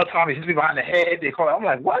 Another time he hits me behind the head. They call it. I'm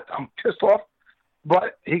like, what? I'm pissed off.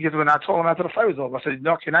 But he gets when I told him after the fight was over. I said,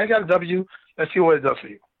 no, okay, now you got a W. Let's see what it does for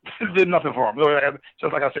you. It did nothing for him,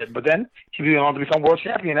 just like I said. But then he went on to become world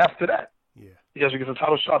champion after that. Yeah. He actually gets a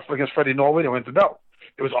title shot against Freddie Norwood and wins the belt.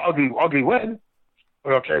 It was an ugly win.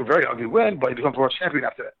 Okay, very ugly win, but he becomes world champion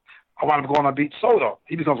after that. I wound up going on beat Soto.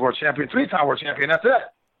 He becomes world champion, 3-time world champion after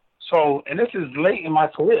that. So, and this is late in my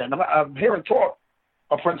career. And I'm hearing talk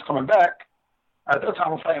of friends coming back. At that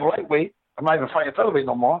time, I'm fighting lightweight. I'm not even fighting featherweight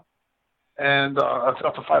no more. And after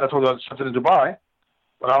the fight, I told you I was in Dubai,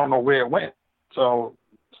 but I don't know where it went. So,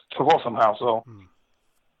 it took off somehow. So,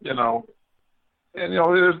 you know, and, you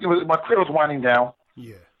know, my career was winding down.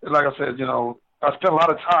 Yeah. Like I said, you know, I spent a lot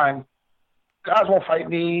of time. Guys won't fight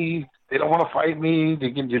me. They don't want to fight me.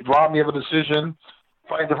 They can just rob me of a decision,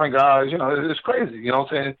 fight different guys. You know, it's crazy. You know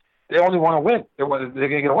what I'm saying? They only want to win. They're going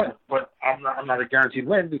to get a win. But I'm not a guaranteed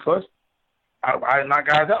win because I knock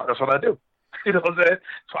guys out. That's what I do. You know what I'm saying?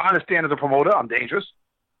 So I understand as a promoter, I'm dangerous.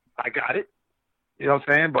 I got it. You know what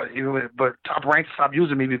I'm saying? But Top Rank stopped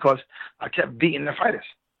using me because I kept beating their fighters.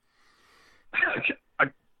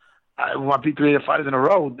 I beat 3 of the fighters in a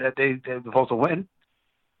row that they're supposed to win.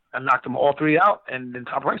 I knocked them all 3 out, and then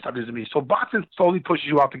Top Rank stopped using me. So boxing slowly pushes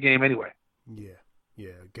you out the game anyway. Yeah.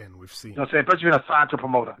 Again, we've seen. You know what I'm saying? Especially being assigned to a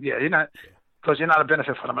promoter. Yeah, you're not, because you're not a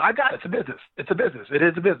benefit for them. I got it. It's a business. It's a business. It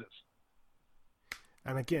is a business.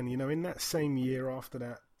 And again, you know, in that same year after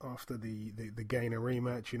that, after the Gainer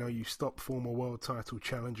rematch, you know, you stop former world title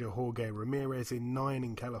challenger Jorge Ramirez in 9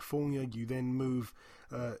 in California. You then move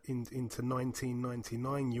into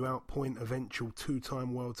 1999. You outpoint eventual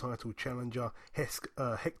 2-time world title challenger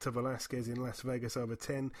Hector Velasquez in Las Vegas over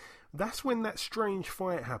 10. That's when that strange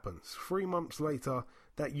fight happens. 3 months later,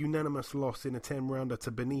 that unanimous loss in a 10-rounder to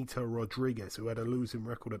Benito Rodriguez, who had a losing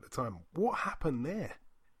record at the time. What happened there?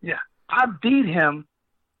 Yeah, I beat him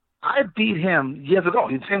years ago.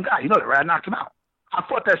 He's the same guy. You know that, right? I knocked him out. I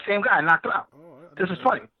fought that same guy and knocked him out. This is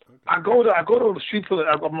funny. Okay. I go to the street for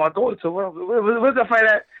I go to where's the fight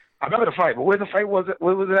at? I remember the fight, but where's the fight? Where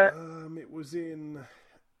was it at? It was in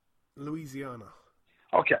Louisiana.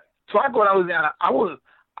 Okay, so I go to Louisiana. I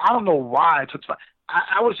don't know why I took the fight.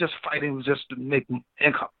 I was just fighting just to make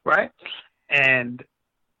income, right? And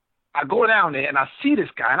I go down there and I see this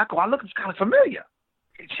guy and I go, look, it's kind of familiar.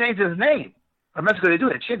 He changed his name. In Mexico, they do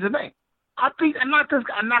that. Change his name. I knocked this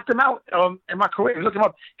guy. I knocked him out in my career. Look him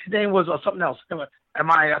up. His name was something else. I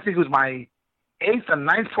think it was my 8th or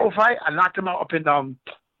 9th pro fight. I knocked him out up in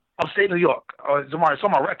upstate New York. It's on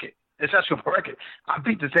my record. It's actually on my record. I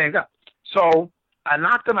beat the same guy. So I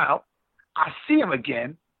knocked him out. I see him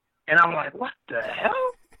again, and I'm like, what the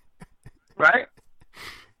hell? Right?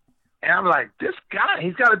 And I'm like, this guy,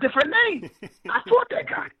 he's got a different name. I fought that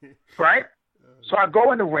guy, right? So I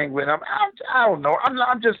go in the ring with him. I don't know.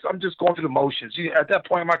 I'm just going through the motions. At that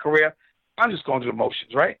point in my career, I'm just going through the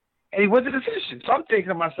motions, right? And he wins the decision. So I'm thinking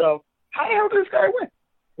to myself, how the hell did this guy win,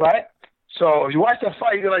 right? So if you watch that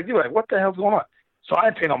fight, you're like, what the hell's going on? So I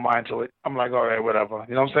didn't pay no mind to it. I'm like, all right, whatever.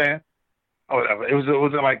 You know what I'm saying? Or whatever. It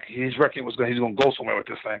was like his record was he's going to go somewhere with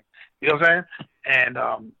this thing. You know what I'm saying? And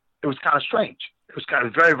it was kind of strange. It was kind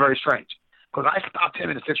of very, very strange. Because I stopped him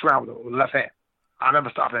in the 6th round with the left hand. I remember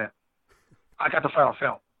stopping him. I got the fight on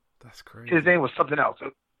film. That's crazy. His name was something else.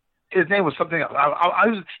 He was an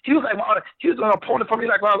opponent for me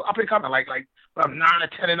like when I was up and coming, like when I'm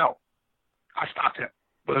 9-10-0. I stopped him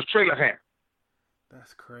with a straight left hand.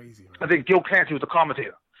 That's crazy, man. I think Gil Clancy was the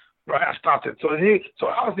commentator. Right, I stopped it. So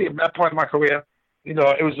obviously at that point in my career,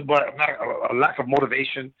 it was about a lack of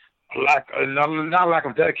motivation, not a lack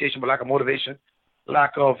of dedication, but lack of motivation,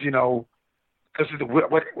 lack of, because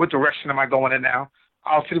what direction am I going in now?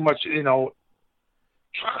 I was pretty much, trying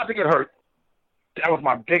not to get hurt. That was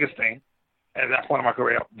my biggest thing at that point in my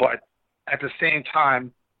career. But at the same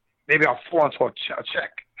time, maybe I'll fall into a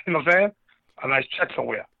check. You know what I'm saying? A nice check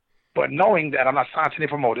somewhere. But knowing that I'm not signed to any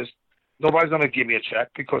promoters, nobody's going to give me a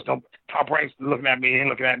check because Top Rank's looking at me, ain't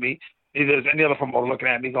looking at me. Neither is any other promoter looking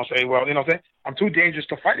at me, going to say, well, you know what I'm saying? I'm too dangerous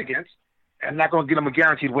to fight against and not going to give them a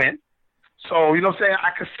guaranteed win. So, you know what I'm saying?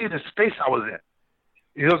 I could see the space I was in.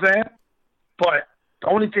 You know what I'm saying? But the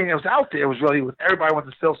only thing that was out there was really everybody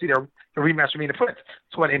wanted to still see the rematch with me and the Prince.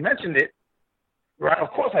 So when they mentioned it, right, of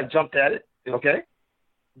course I jumped at it, okay?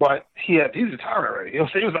 But he's retired already. You know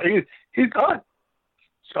what I'm saying? He's done.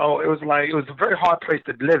 So it was a very hard place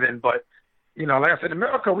to live in. But, like I said, in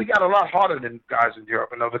America, we got a lot harder than guys in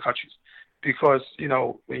Europe and other countries because,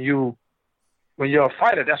 when you're a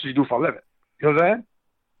fighter, that's what you do for a living. You know what I'm saying?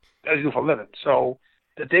 That's what you do for a living. So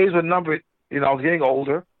the days were numbered. I was getting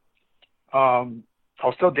older. I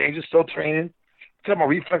was still dangerous, still training. Still my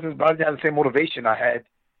reflexes, but I didn't have the same motivation I had,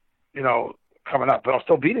 coming up. But I was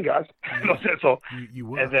still beating guys. You know what I'm saying? So, you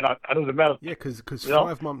were. And then I knew the medal. Yeah, because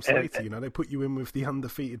 5 months later, they put you in with the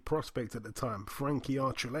undefeated prospect at the time, Frankie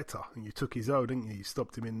Archuleta, and you took his O, didn't you? You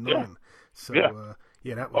stopped him in 9. Yeah. So, yeah.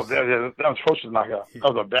 That was... that was atrocious knockout. Yeah.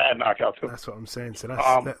 That was a bad knockout, too. That's what I'm saying. So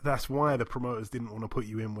that's why the promoters didn't want to put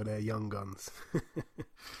you in with their young guns.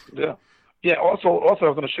 Yeah. Yeah, also I was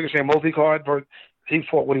on the Sugar Shane Mosley card. He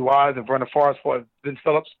fought Woody Wise and Vernon Forrest fought Vince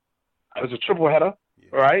Phillips. It was a triple header,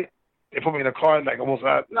 right? They put me in the card almost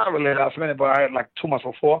not really last minute, but I had 2 months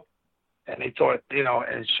before. And they thought,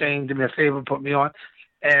 and Shane did me a favor and put me on.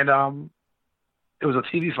 And it was a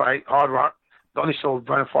TV fight, Hard Rock. The only show was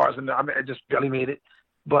Vernon Forrest, and I just barely made it.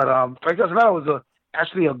 But Frank Archuleta was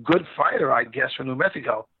actually a good fighter, I guess, from New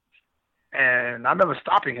Mexico. And I remember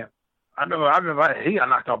stopping him. I remember he got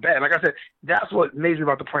knocked out bad. Like I said, that's what amazed me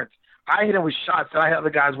about the Prince. I hit him with shots that I hit other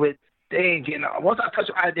guys with. They ain't getting out. Once I touch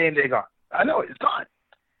him, they're gone. I know it's gone.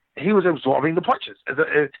 He was absorbing the punches.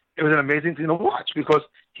 It was an amazing thing to watch because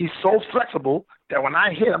he's so flexible that when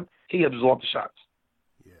I hit him, he absorbed the shots.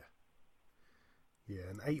 Yeah,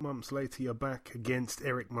 and 8 months later, you're back against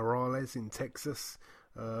Eric Morales in Texas.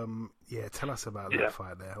 Tell us about that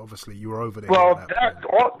fight there. Obviously, you were over there. Well,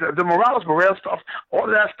 the Morales stuff, all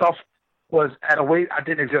of that stuff was at a weight I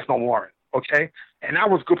didn't exist no more in, okay? And that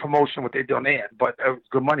was good promotion, what they done there, but it was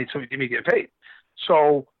good money to me get paid.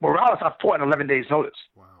 So Morales, I fought in 11 days' notice.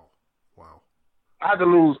 Wow. I had to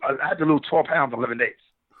lose 12 pounds in 11 days.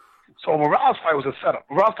 So Morales' fight was a setup.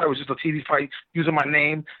 Morales' fight was just a TV fight using my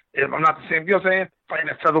name. If I'm not the same, you know what I'm saying? Fighting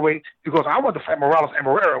at featherweight because I wanted to fight Morales and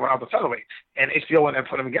Marrero when I was a featherweight, and HBO went and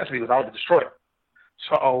put them against me because I was a destroyer.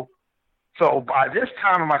 So by this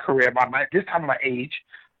time in my career, this time of my age,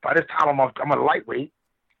 by this time I'm a lightweight,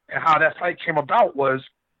 and how that fight came about was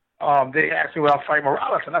they asked me would I fight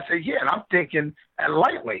Morales, and I said yeah, and I'm thinking at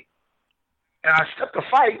lightweight, and I stepped the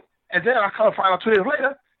fight, and then I come to find out 2 days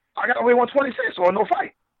later I got to weigh 126 or no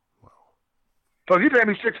fight. So if you pay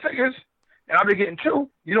me 6 figures and I've been getting 2,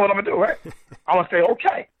 you know what I'm going to do, right? I'm going to say,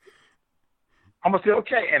 okay. And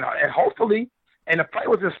hopefully, and the fight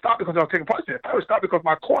was just stopped because I was taking punches. The fight was stopped because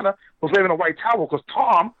my corner was waving a white towel because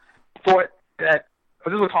Tom thought that,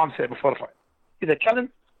 this is what Tom said before the fight. He said, Kellen,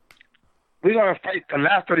 we're going to fight the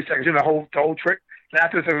last 30 seconds. You know, the whole trick.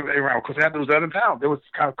 Last 30 seconds round because I had to lose 11 pounds. It was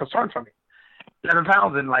kind of concerned for me. 11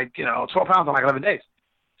 pounds in 12 pounds in 11 days.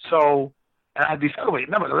 So, and I'd be featherweight.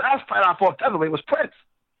 Remember, the last fight I fought featherweight was Prince.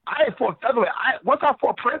 I had fought featherweight. Once I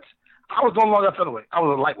fought Prince, I was no longer featherweight. I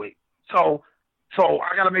was a lightweight. So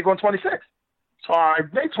I got to make 126. So I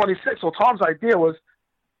made 26. So Tom's idea was,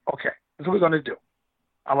 okay, this is what we're going to do.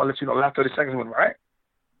 I'm going to let you know the last 30 seconds went right.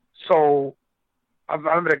 So I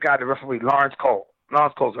remember the guy, the referee, Lawrence Cole.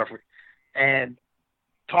 Lawrence Cole's referee. And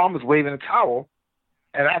Tom was waving a towel.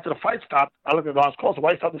 And after the fight stopped, I looked at Lawrence Cole. So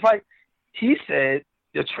why he stopped the fight? He said,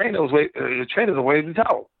 your trainers are waving the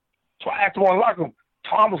towel. So I asked him on the locker room.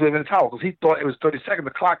 Tom was waving the towel because he thought it was 30 seconds.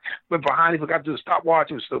 The clock went behind. He forgot to do the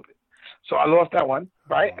stopwatch. It was stupid. So I lost that one,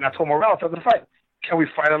 right? And I told Morales after the fight, can we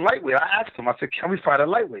fight a lightweight? I asked him. I said, can we fight a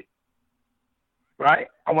lightweight? Right?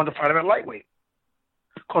 I wanted to fight him at lightweight.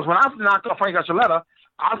 Because when I was knocked off Frank Archuleta,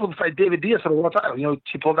 I was supposed to fight David Diaz for the world title. You know,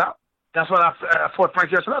 he pulled out. That's why I fought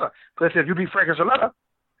Frank Archuleta. Because I said, if you beat Frank Archuleta,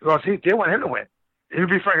 because they want him to win. If you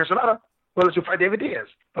beat Frank Archuleta, we'll let you fight David Diaz.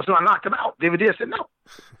 But so I knocked him out. David Diaz said no.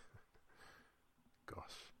 Gosh.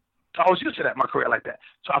 So I was used to that in my career like that.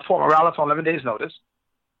 So I fought Morales on 11 days' notice.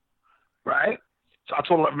 Right? So I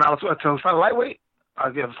told Morales to fight a lightweight.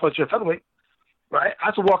 I fought you a featherweight. Right? I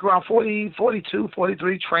had to walk around 40, 42,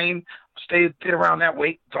 43, train, stay around that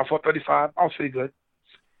weight. So I fought 35. I was pretty good.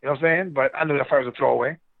 You know what I'm saying? But I knew that fight was a throwaway.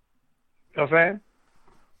 You know what I'm saying?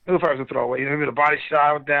 I knew the fight was a throwaway. You know, maybe the body shot,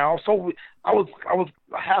 I was down. So I was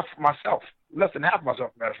half myself, less than half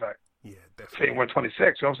myself, matter of fact. Yeah, definitely. Saying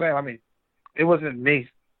 126. You know what I'm saying? I mean, it wasn't me.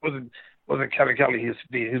 It wasn't Kevin Kelly. He's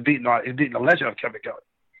beating the legend of Kevin Kelly.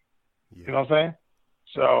 Yeah. You know what I'm saying?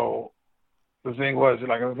 So the thing was,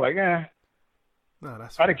 like, I was like, no,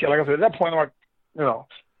 that's I didn't care. Like I said, at that point, I'm like, you know.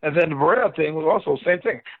 And then the Barrera thing was also the same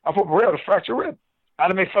thing. I fought Barrera to fracture rib. I had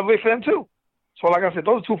to make featherweight for him too. So like I said,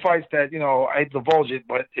 those are two fights that, you know, I hate to divulge it,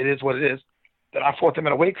 but it is what it is. That I fought them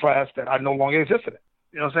in a weight class that I no longer existed in.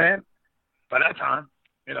 You know what I'm saying? By that time,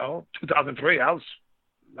 you know, 2003, I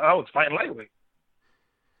was fighting lightweight.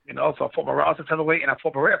 You know, so I fought Morales at featherweight and I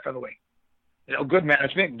fought Barrera at featherweight. You know, good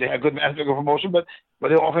management. They had good management, good promotion, but they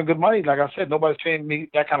were offering good money. Like I said, nobody's paying me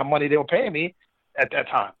that kind of money they were paying me at that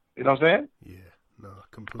time. You know what I'm saying? Yeah, no,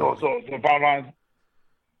 completely. So the bottom line,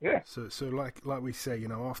 yeah. So like we say, you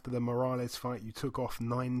know, after the Morales fight, you took off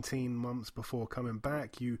 19 months before coming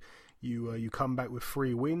back. You come back with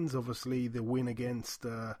 3 wins. Obviously, the win against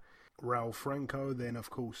Raul Franco, then of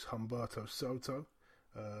course Humberto Soto,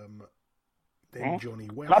 then Johnny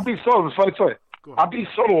West. I beat Soto. It's funny story. I beat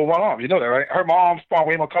Soto with one arm. You know that, right? I hurt my arm, sparring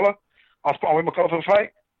Wayne McCullough. I was sparring Wayne McCullough for the fight.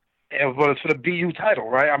 And it was for the BU title,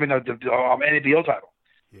 right? I mean, the NABO title.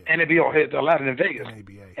 Yeah. NABO hit the Latin in Vegas.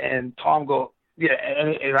 NABA. And Tom goes,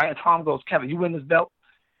 right? And Tom goes, Kevin, you win this belt?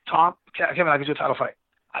 Kevin, I get you a title fight.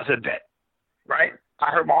 I said, bet. Right? I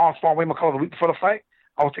hurt my arm sparring Wayne McCullough the week before the fight.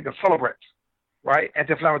 I was taking Celebrex, right?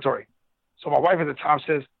 Anti-inflammatory. So my wife at the time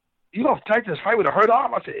says, you gonna fight this fight with a hurt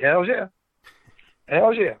arm? I said, hell yeah.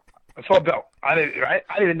 Hell yeah. I saw a belt. I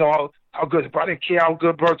didn't know how good. I didn't care how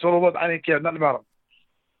good Bertolo was. I didn't care nothing about him.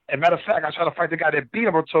 As a matter of fact, I tried to fight the guy that beat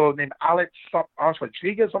Bertolo named Alex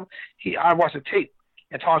Rodriguez. I watched the tape,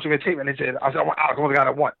 and Tom showed me the tape, and I said, I want Alex, I want the guy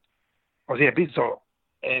that won. I was here, beat Soto.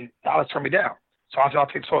 And Alex turned me down. So I said, I'll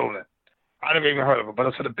take Soto then. I never even heard of him. But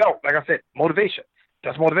it's for the belt. Like I said, motivation.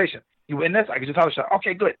 That's motivation. You win this, I get your title shot.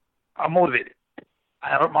 Okay, good. I'm motivated.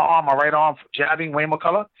 I hurt my arm, my right arm, jabbing Wayne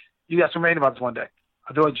McCullough. You got some rain about this one day.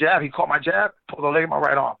 I do a jab. He caught my jab, pulled the leg of my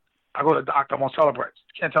right arm. I go to the doctor. I'm on Celebrex.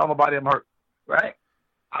 Can't tell nobody I'm hurt, right?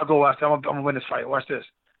 I go, I say, I'm going to win this fight. Watch this.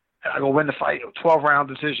 And I go win the fight. 12-round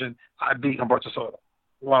decision. I beat Humberto Soto.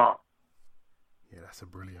 One arm. Yeah, that's a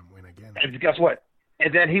brilliant win again. And guess what?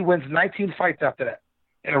 And then he wins 19 fights after that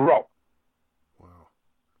in a row. Wow.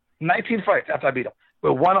 19 fights after I beat him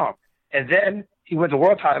with one arm. And then he wins a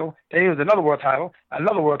world title. Then he wins another world title.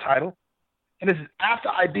 And this is after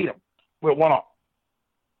I beat him with one arm.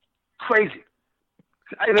 Crazy.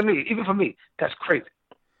 Even for me, that's crazy.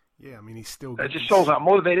 Yeah, I mean, he's still... It just shows I'm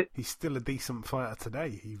motivated. He's still a decent fighter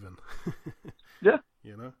today, even. Yeah.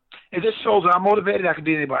 You know? It just shows that I'm motivated. I can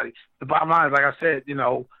beat anybody. The bottom line is, like I said, you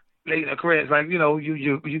know, late in the career, it's like, you know,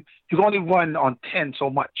 you can only run on 10 so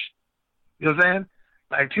much. You know what I'm saying?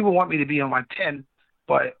 Like, people want me to be on my 10,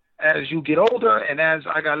 but as you get older and as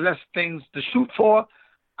I got less things to shoot for,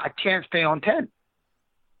 I can't stay on 10.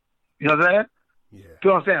 You know what I'm saying? Yeah. You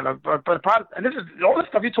know what I'm saying? But and this is all the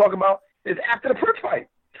stuff you're talking about is after the first fight.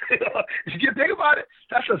 If you think about it,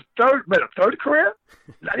 that's a third career?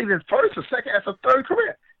 Not even first or second, that's a third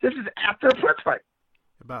career. This is after the first fight.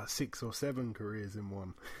 About 6 or 7 careers in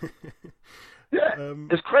one. Yeah,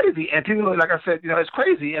 it's crazy. And people, like I said, you know, it's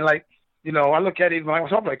crazy. And like, you know, I look at it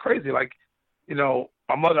myself like crazy. Like, you know,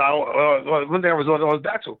 my mother, one thing I was always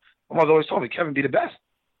back to, my mother always told me, Kevin, be the best.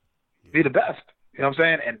 Be the best. You know what I'm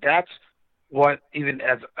saying? And that's what, even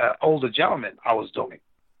as an older gentleman, I was doing.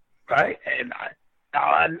 Right? And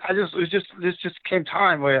this just came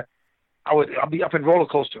time where I'll be up in roller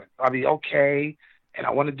coastering. I'll be okay, and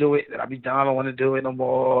I want to do it, and I'll be down. I don't want to do it no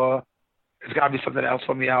more. There's got to be something else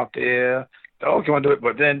for me out there. okay, want to do it.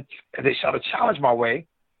 But then if they shot a challenge my way,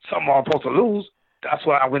 something I'm supposed to lose, that's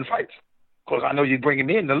why I win fights. Because I know you're bringing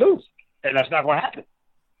me in to lose. And that's not going to happen.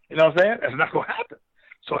 You know what I'm saying? That's not going to happen.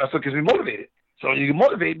 So that's what gets me motivated. So you can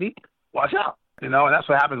motivate me, watch out. You know, and that's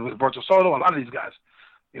what happens with Berto Soto and a lot of these guys.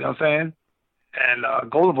 You know what I'm saying? And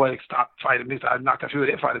Golden Boy stopped fighting me, so I knocked a few of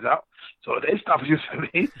their fighters out. So they stopped using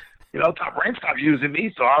me. You know, Top Rank stopped using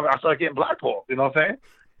me, so I started getting blackballed. You know what I'm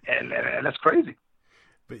saying? And that's crazy.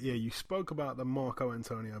 But yeah, you spoke about the Marco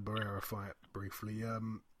Antonio Barrera fight briefly.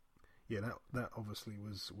 Yeah, that obviously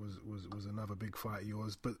was another big fight of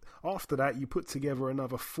yours. But after that, you put together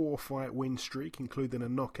another 4-fight win streak, including a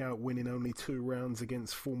knockout win in only 2 rounds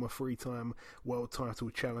against former 3-time world title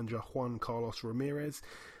challenger Juan Carlos Ramirez,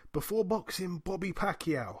 before boxing Bobby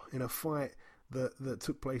Pacquiao in a fight that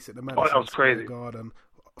took place at the Madison Square Garden.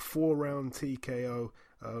 4-round TKO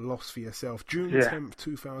loss for yourself. June 10th,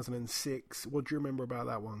 2006. What do you remember about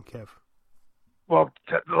that one, Kev? Well,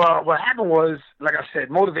 what happened was, like I said,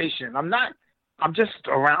 motivation. I'm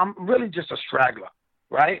really just a straggler,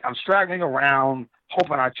 right? I'm straggling around,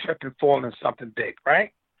 hoping I trip and fall in something big,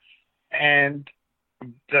 right? And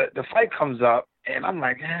the fight comes up, and I'm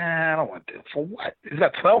like, I don't want this. For what? Is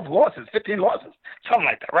that 12 losses, 15 losses? Something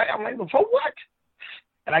like that, right? I'm like, for what?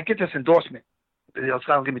 And I get this endorsement. It's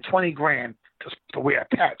going to give me $20,000 to wear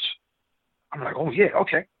a patch. I'm like, oh, yeah,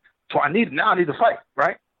 okay. So I need to fight,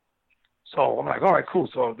 right? So I'm like, all right, cool.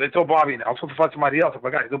 So they throw Bobby in there. I'm supposed to fight somebody else. I'm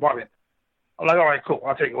like, throw Bobby in there. I'm like, all right, cool.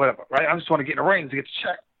 I'll take it, whatever, right? I just want to get in the ring to get the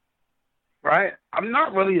check, right? I'm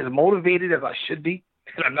not really as motivated as I should be,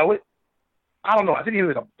 and I know it. I don't know. I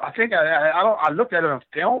looked at it on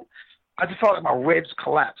film. I just felt like my ribs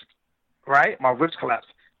collapsed, right? My ribs collapsed.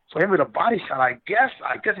 So him with a body shot, I guess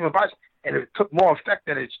him with a body shot, and it took more effect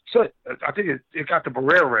than it should. I think it got the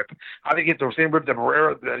Barrera rib. I think it's the same rib that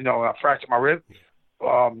Barrera, fractured my rib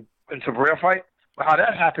into the Barrera fight. But how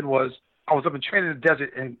that happened was I was up in training in the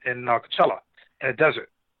desert in Coachella, in the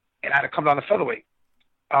desert, and I had to come down to featherweight.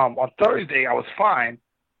 On Thursday, I was fine,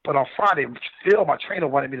 but on Friday, Phil, my trainer,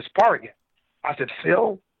 wanted me to spar again. I said,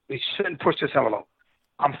 Phil, we shouldn't push this envelope.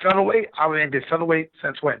 I'm featherweight. I haven't been featherweight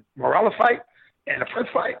since when? Morales fight and the Prince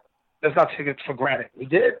fight. Let's not take it for granted. We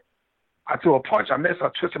did. I threw a punch. I missed. I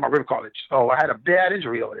twisted my rib cartilage. So I had a bad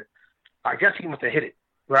injury over it. I guess he must have hit it,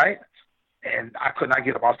 right? And I could not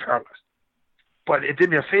get up. I was paralyzed. But it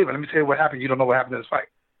did me a favor. Let me tell you what happened. You don't know what happened in this fight.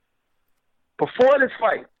 Before this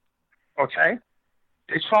fight, okay,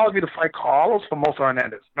 they challenged me to fight Carlos Famoso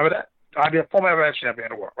Hernandez. Remember that? I'd be a former MMA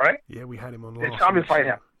champion in the world, right? Yeah, we had him on. They challenged me to fight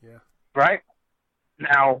him. Yeah. Right?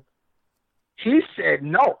 Now, he said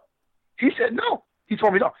no. He said no. He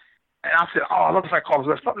told me no. And I said, I'd love to fight Carlos.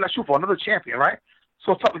 Let's shoot for another champion, right?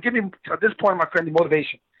 So give me, at this point in my career,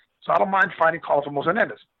 motivation. So I don't mind fighting Carlos Famoso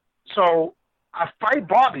Hernandez. So I fight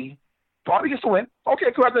Bobby. Bobby gets to win. Okay,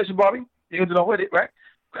 congratulations, Bobby. You're going to know with it, right?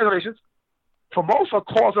 Congratulations. Famoso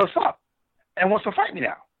calls us up and wants to fight me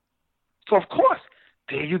now. So, of course,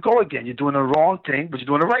 there you go again. You're doing the wrong thing, but you're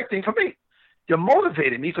doing the right thing for me. You're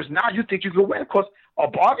motivating me because now you think you can win. Because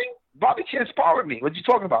Bobby can't spar with me. What are you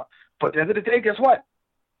talking about? But at the end of the day, guess what?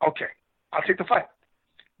 Okay, I'll take the fight.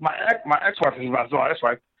 My ex-wife is my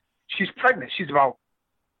ex-wife. She's pregnant. She's about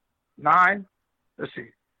 9. Let's see.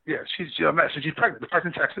 Yeah, she's pregnant. The fight's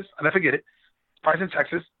in Texas. I'll never forget it. The fight's in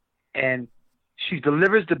Texas, and she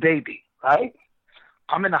delivers the baby, right?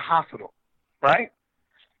 I'm in the hospital, right?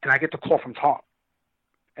 And I get the call from Tom.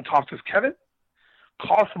 And Tom says, Kevin,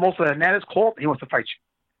 Carlos Famoso Hernandez called, and he wants to fight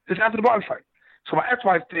you. This is after the Bobby fight. So my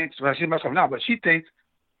ex-wife thinks, well, she's messing up now, but she thinks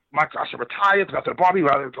I should retire because after the Bobby,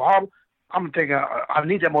 rather than horrible. I'm thinking I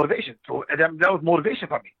need that motivation. So that was motivation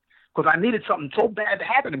for me because I needed something so bad to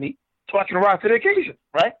happen to me so I can rise to the occasion,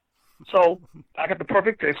 right? So I got the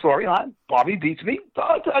perfect storyline. Bobby beats me.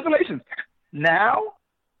 Congratulations. Now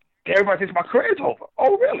everybody thinks my career is over.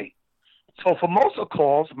 Oh, really? So Famoso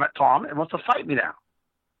calls Tom and wants to fight me now.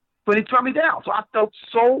 But he turned me down. So I felt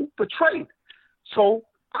so betrayed. So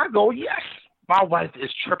I go, yes. My wife is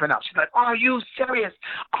tripping out. She's like, are you serious?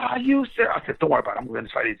 Are you serious? I said, don't worry about it. I'm going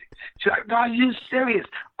to fight easy. She's like, are you serious?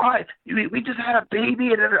 All right, we just had a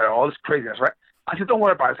baby and all this craziness, right? I said, don't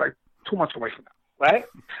worry about it. It's like 2 months away from now, right?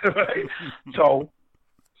 Right?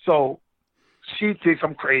 So she thinks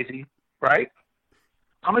I'm crazy, right?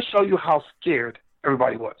 I'm going to show you how scared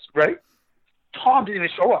everybody was, right? Tom didn't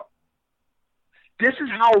even show up. This is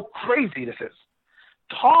how crazy this is.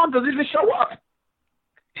 Tom doesn't even show up.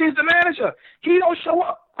 He's the manager. He don't show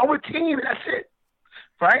up. I'm with team, and that's it.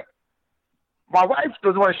 Right? My wife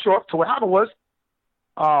doesn't want to show up. So what happened was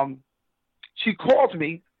she calls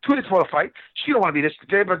me 2 days before the fight. She don't want to be this.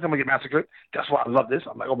 Everybody's going to get massacred. That's why I love this.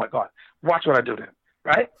 I'm like, oh, my God. Watch what I do to him.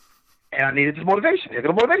 Right? and I needed this motivation. I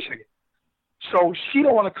got a motivation again. So she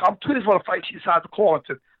don't want to come. Two days want to fight. She decides to call and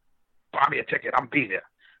said, buy me a ticket. I'm be there.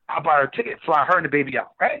 I'll buy her a ticket, fly her and the baby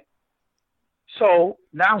out, right? So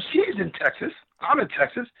now she's in Texas. I'm in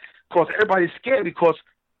Texas. Of course, everybody's scared because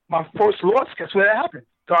my first loss, guess where that happened?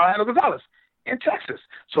 Darlano Gonzalez in Texas.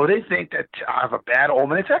 So they think that I have a bad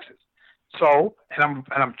omen in Texas. So, and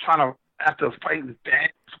I'm trying to, after fighting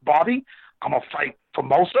Bobby, I'm going to fight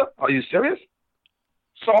Formosa. Are you serious?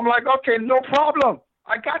 So I'm like, okay, no problem.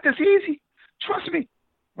 I got this easy. Trust me,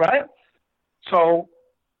 right? So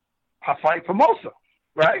I fight Formosa,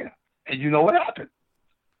 right? And you know what happened?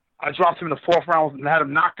 I dropped him in the fourth round and had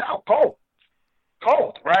him knocked out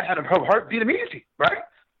cold, right? Had him hurt, beat him easy, right?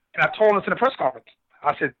 And I told him this in the press conference.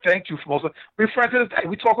 I said, thank you, Formosa. We're friends to this day.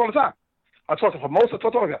 We talk all the time. I talked to Formosa, I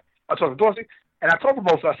talked to Dorsey, and I told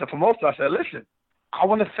Formosa, I said, listen, I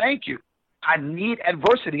want to thank you. I need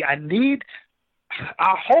adversity. I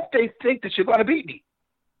hope they think that you're going to beat me.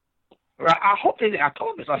 I told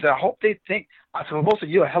them this. I said, I hope they think, I said, Formosa,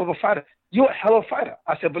 you're a hell of a fighter. You're a hell of a fighter.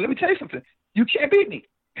 I said, but let me tell you something. You can't beat me.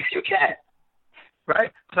 You can't.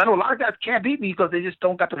 Right? Because I know a lot of guys can't beat me because they just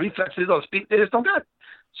don't got the reflexes or speak. They just don't got it.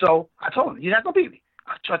 So I told him, you're not going to beat me.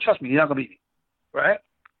 Trust me, you're not going to beat me. Right?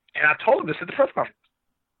 And I told him this at the press conference.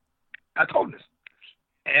 I told him this.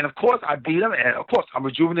 And, of course, I beat him. And, of course, I'm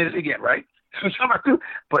rejuvenated again, right?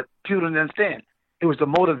 But people didn't understand. It was the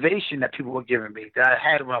motivation that people were giving me that I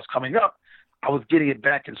had when I was coming up. I was getting it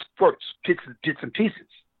back in spurts, bits and pieces.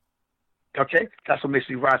 Okay? That's what makes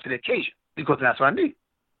me rise to the occasion because that's what I need.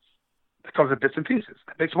 It comes in bits and pieces.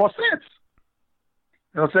 It makes more sense.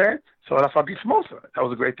 You know what I'm saying? So that's why I beat Formosa. That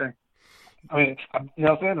was a great thing. I mean, you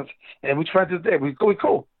know what I'm saying? And we tried to do that. We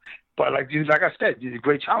cool. But like I said, these are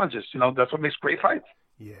great challenges. You know, that's what makes great fights.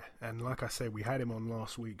 Yeah, and like I said, we had him on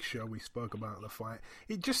last week's show. We spoke about the fight.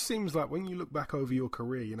 It just seems like when you look back over your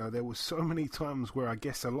career, you know, there was so many times where I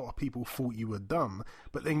guess a lot of people thought you were done,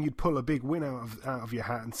 but then you'd pull a big win out of your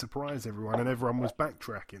hat and surprise everyone, and everyone was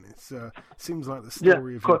backtracking. It seems like the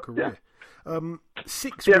story of your career. Yeah. 6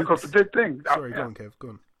 weeks. Yeah, because the big thing. Sorry, go on, Kev. Go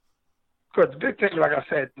on. Because the big thing, like I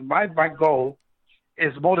said, my goal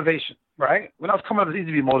is motivation, right? When I was coming up, it was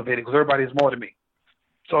easy to be motivated because everybody is more than me.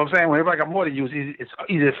 So I'm saying when everybody got more than you, it's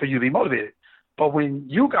easier for you to be motivated. But when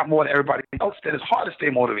you got more than everybody else, then it's hard to stay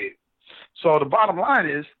motivated. So the bottom line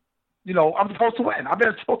is, you know, I'm supposed to win. I've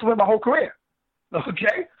been supposed to win my whole career.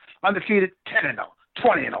 Okay? Undefeated 10-0,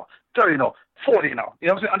 20-0, 30-0, 40-0. You know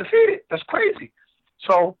what I'm saying? Undefeated. That's crazy.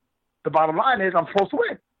 So the bottom line is I'm supposed to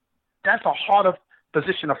win. That's a harder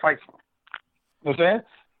position to fight for. You know what I'm saying?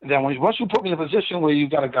 And then once you put me in a position where you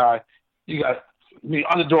got a guy, you got me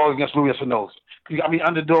underdog against Luis Espinosa. You got me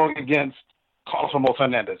underdog against Carlos Ramos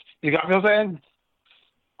Hernandez. You got me what I'm saying?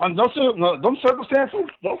 On those circumstances,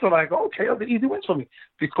 those are like, okay, those are easy wins for me.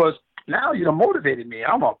 Because now you done motivated me.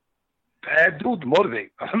 I'm a bad dude to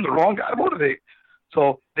motivate. I'm the wrong guy to motivate.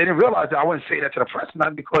 So they didn't realize that I wouldn't say that to the press,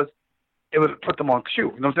 not because it would put them on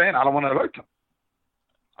cue. You know what I'm saying? I don't want to alert them.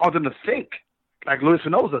 I want them to think, like Luis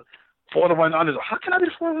Espinosa, 4-1 underdog. How can I be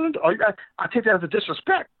 4-1 underdog? I take that as a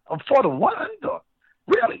disrespect. I'm 4-1 underdog.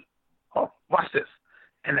 Really? Oh, watch this.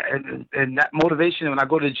 And that motivation, when I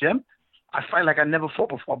go to the gym, I fight like I never fought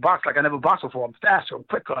before. I box like I never boxed before. I'm faster. I'm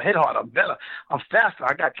quicker. I hit harder. I'm better. I'm faster.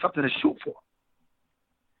 I got something to shoot for.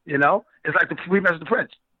 You know? It's like the rematch of the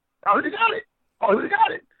Prince. I already got it.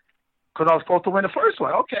 Because I was supposed to win the first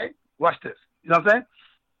one. Okay, watch this. You know what I'm saying?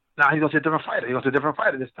 Now he's going to see a different fighter. He's going to see a different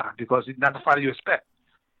fighter this time because he's not the fighter you expect.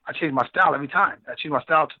 I change my style every time. I change my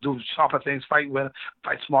style to do sharper things, fight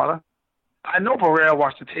smarter. I know Barrera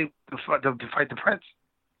watched the tape to fight the Prince.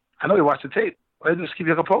 I know he watched the tape. But he just keep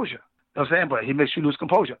your composure. You know what I'm saying? But he makes you lose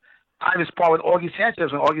composure. I even sparred with Augie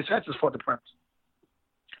Sanchez when Augie Sanchez fought the Prince.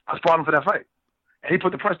 I sparred him for that fight. And he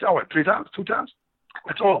put the Prince down, 2 times?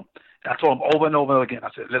 I told him over and over again. I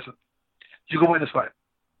said, listen, you can win this fight.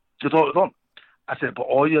 Just told him. I said, but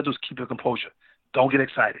all you have to do is keep your composure. Don't get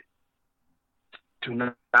excited. Do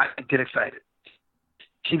not get excited.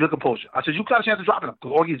 Keep your composure. I said, you got a chance of dropping him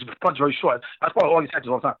because Augie's punch very short. I sparred Augie Sanchez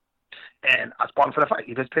all the time. And I sparred him for that fight.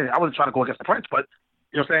 I wasn't trying to go against the Prince, but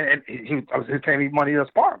you know what I'm saying? And I was paying me money to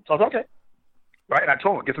spar him. So I was okay. Right? And I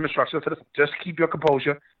told him, get some instructions for this. Just keep your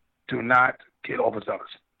composure. Do not get overzealous.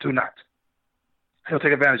 Do not. He'll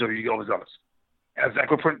take advantage of you. You get overzealous.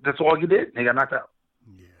 That's all you did. And he got knocked out.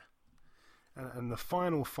 Yeah. And the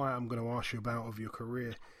final fight I'm going to ask you about of your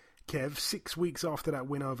career, Kev, 6 weeks after that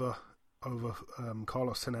win over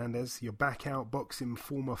Carlos Hernandez, you're back out boxing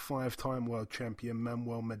former 5-time world champion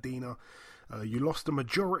Manuel Medina. You lost a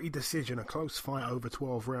majority decision, a close fight over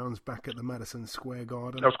 12 rounds back at the Madison Square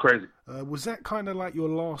Garden. That was crazy. Was that kind of like your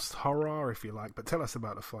last hurrah, if you like? But tell us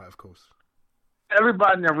about the fight, of course.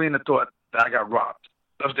 Everybody in the arena thought that I got robbed.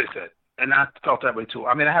 That's what they said. And I felt that way, too.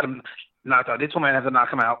 I mean, I had him knocked out. They told me I had to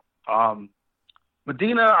knock him out.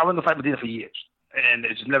 Medina, I wanted to fight Medina for years. And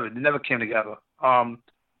it just never came together.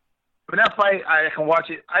 But that fight, I can watch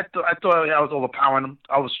it. I thought I was overpowering him.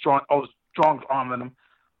 I was strong arming him.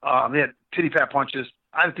 He had pity pat punches.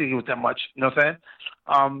 I didn't think he was that much. You know what I'm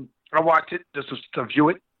saying? I watched it just to view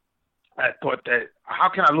it. I thought that, how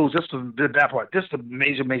can I lose? This is the bad part. This is the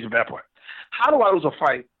major, major bad part. How do I lose a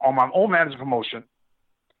fight on my own manager promotion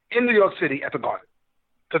in New York City at the Garden?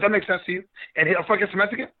 Does that make sense to you? And he'll fight against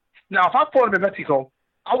Mexican? Now, if I fought him in Mexico,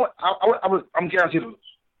 I'm guaranteed to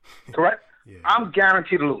lose. Correct? Yeah. I'm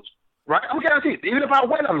guaranteed to lose. Right? I'm guaranteed. Even if I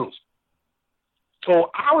win, I lose.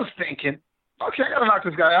 So I was thinking, okay, I got to knock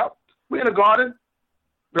this guy out. We're in the Garden.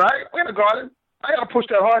 Right? We're in the Garden. I got to push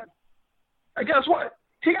that hard. And guess what?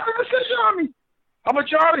 He got a decision on me. A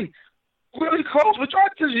majority. Really close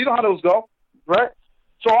majority decision. You know how those go. Right?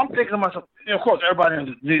 So I'm thinking to myself, of course, everybody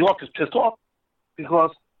in New York is pissed off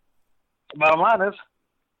because the bottom line is,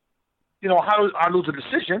 how do I lose a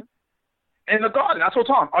decision in the Garden? I told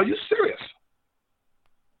Tom, are you serious?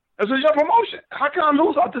 This is your promotion. How can I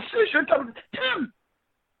lose a decision to him?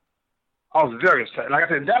 I was very upset. Like I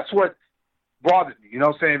said, that's what bothered me, you know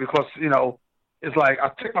what I'm saying? Because, it's like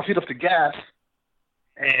I take my feet off the gas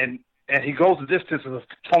and he goes the distance as a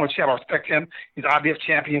former champ. I respect him. He's an IBF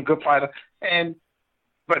champion, good fighter.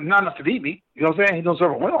 But not enough to beat me. You know what I'm saying? He don't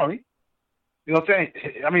deserve a win on me. You know what I'm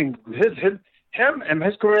saying? I mean, him and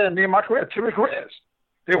his career and me and my career, different careers.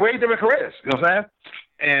 They're way different careers. You know what I'm saying?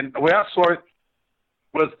 And the way I saw it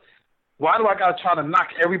was, why do I got to try to knock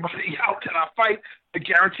everybody out and I fight to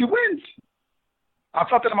guarantee wins? I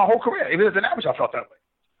felt that in my whole career. Even as an amateur, I felt that way.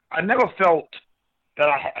 I never felt that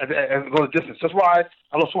I had to go the distance. That's why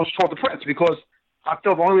I lost so much toward the Prince, because I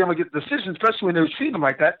felt the only way I'm going to get the decision, especially when they were treating him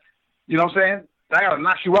like that, you know what I'm saying? I got to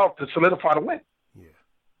knock you out to solidify the win. Yeah.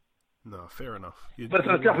 No, fair enough. But it's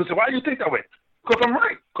understandable. So why do you think that way? Because I'm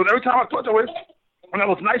right. Because every time I thought that way, when I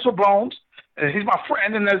was nice with Bones, and he's my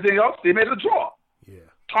friend and everything else, they made it a draw. Yeah.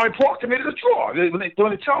 Tommy Park, they made it a draw. When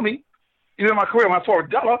they tell me, even in my career, when I fought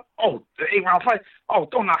Della, the 8-round fight,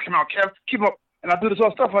 don't knock him out, Kev. Keep him up. And I do this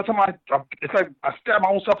other stuff. By the time it's like I stab my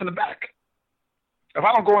own self in the back. If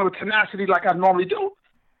I don't go in with tenacity like I normally do,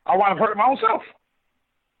 I wind up hurting my own self.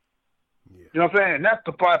 Yeah. You know what I'm saying? And that's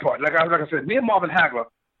the bad part. Like I said, me and Marvin Hagler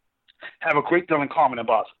have a great deal in common in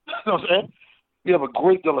boxing. You know what I'm saying? We have a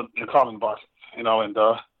great deal in common in boxing. And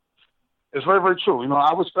it's very, very true. I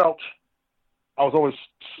always felt I was always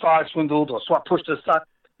side swindled or pushed to the side,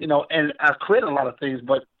 and I've created a lot of things,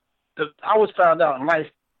 but I always found out in life,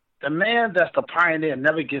 the man that's the pioneer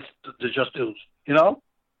never gets the just dues,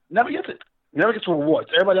 Never gets it. Never gets rewards.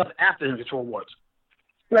 Everybody else after him gets rewards.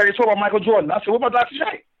 Like they talk about Michael Jordan. I said, what about Dr.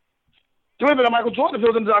 J? There would have been a Michael Jordan if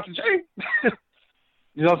it was in Dr. J.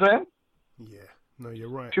 You know what I'm saying? Yeah. No, you're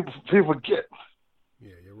right. People forget. Yeah,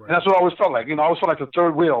 you're right. And that's what I always felt like. I always felt like the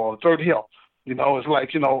third wheel or the third heel. It's like,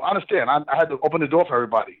 I understand. I had to open the door for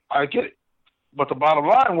everybody. I get it. But the bottom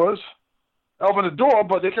line was, I opened the door,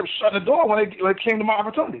 but they kept shutting the door when it came to my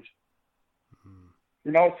opportunities.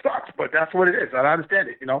 Mm-hmm. It sucks, but that's what it is. And I understand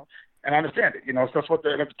it, and I understand it. So that's what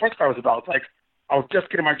the Prince fight was about. It's like, I was just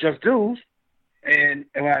getting my just dues, and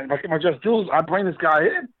when I get my just dues, I bring this guy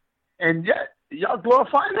in, and yet, y'all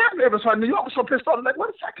glorifying him. So New York was so pissed off. I was like, wait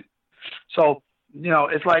a second. So,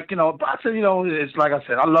 it's like, boxing, it's like I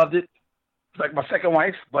said, I loved it. It's like my second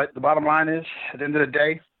wife, but the bottom line is, at the end of the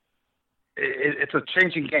day, it's a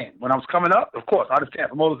changing game. When I was coming up, of course, I understand.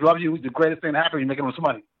 Promoters love you. The greatest thing that happens, you're making them some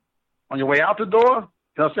money. On your way out the door,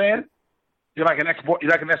 you know what I'm saying? You're like an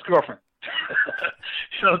ex-girlfriend.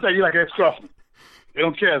 You know what I'm saying? You're like an ex-girlfriend. They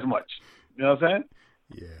don't care as much. You know what I'm saying?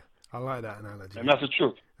 Yeah, I like that analogy. And that's the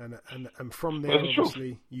truth. And from there,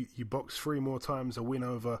 obviously, you boxed 3 more times, a win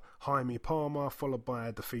over Jaime Palmer, followed by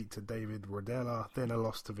a defeat to David Rodella, then a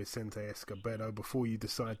loss to Vicente Escobedo, before you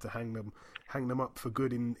decide to hang them up for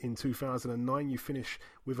good in 2009. You finish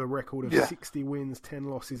with a record of 60 wins, 10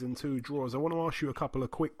 losses, and 2 draws. I want to ask you a couple of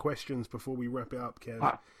quick questions before we wrap it up,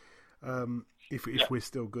 Kev, if we're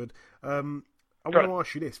still good. I want to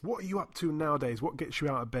ask you this. What are you up to nowadays? What gets you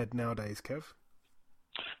out of bed nowadays, Kev?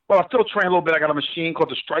 Well, I still train a little bit. I got a machine called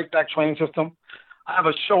the Strike Back Training System. I have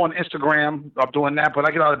a show on Instagram of doing that, but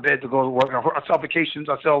I get out of bed to go to work. I sell vacations.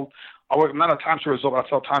 I work not a timeshare resort, but I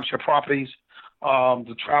sell timeshare properties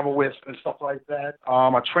to travel with and stuff like that.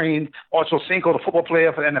 I trained Ocho Cinco, the football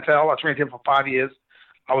player for the NFL. I trained him for 5 years.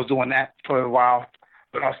 I was doing that for a while.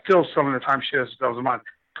 but I was still selling the timeshares. That was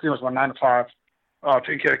pretty much my 9 to 5,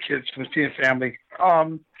 taking care of kids, feeding family.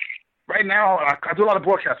 Right now, I do a lot of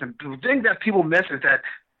broadcasting. The thing that people miss is that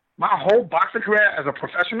my whole boxing career as a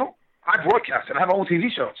professional, I broadcasted. I have my own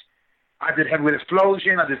TV shows. I did Heavyweight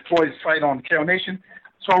Explosion. I did Floyd's fight on KO Nation.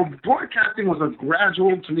 So broadcasting was a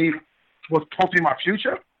gradual, to me, was supposed to be my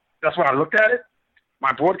future. That's when I looked at it.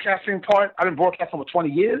 My broadcasting part, I've been broadcasting for 20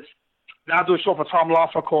 years. Now I do a show for Tom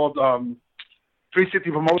Loffer called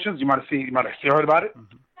 360 Promotions. You might have heard about it.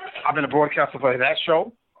 Mm-hmm. I've been a broadcaster for that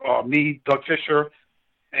show. Me, Doug Fisher,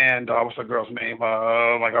 and what's the girl's name?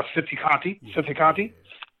 Cynthia Conti.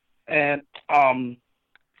 And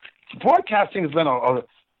broadcasting has been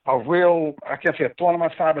a real, I can't say a thorn on my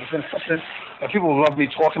side, but it's been something that people love me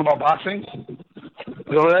talking about boxing.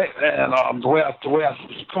 You know, and the way I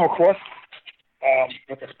come across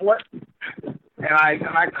with the sport, and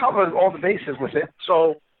I cover all the bases with it.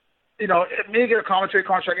 So, you know, me get a commentary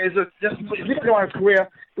contract is just if you look at my career,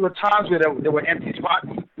 there were times where there were empty spots.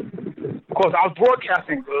 Of course, I was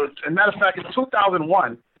broadcasting. As a matter of fact, in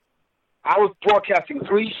 2001, I was broadcasting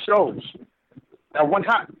 3 shows at one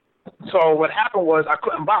time. So what happened was I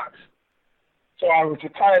couldn't box. So I was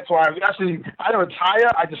retired. So I didn't retire.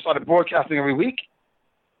 I just started broadcasting every week.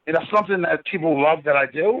 And that's something that people love that I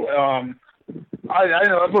do. I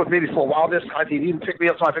was maybe for a while. Sky TV picked me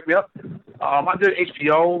up, so I picked me up. I did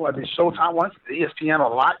HBO. I did Showtime once, ESPN a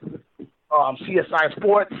lot. CSI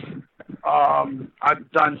Sports.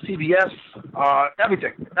 I've done CBS.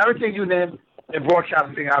 Everything. Everything you name in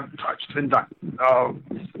broadcasting I've touched and done.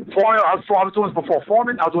 Foreman, I was doing this before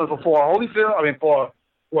Foreman. I was doing it before Holyfield. For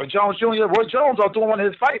Roy Jones Jr. Roy Jones, I was doing one of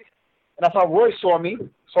his fights. And that's how Roy saw me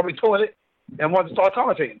doing it, and wanted to start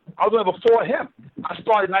commentating. I was doing it before him. I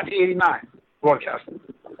started in 1989 broadcasting.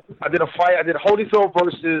 I did a fight. I did Holyfield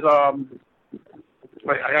versus, I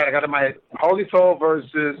got it in my head. Holyfield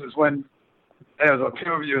versus is when it was a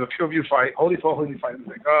pure view fight. Holyfield fight.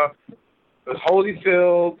 It was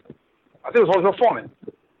Holyfield. I think it was Holyfield Foreman.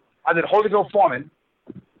 I did Holyfield Foreman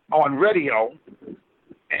on radio,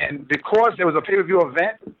 and because there was a pay-per-view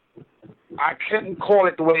event, I couldn't call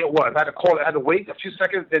it the way it was. I had to wait a few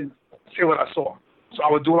seconds and see what I saw. So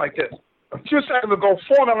I would do it like this. A few seconds ago,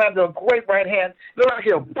 Foreman landed a great right hand. Looked like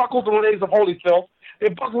he buckled the legs of Holyfield.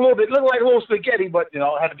 It buckled a little bit. Looked like a little spaghetti, but, you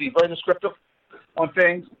know, I had to be very descriptive on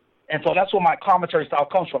things. And so that's where my commentary style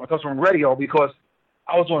comes from. It comes from radio because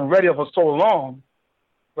I was doing radio for so long,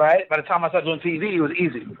 right? By the time I started doing TV, it was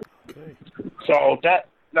easy. Okay. So that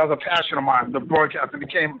was a passion of mine. The broadcasting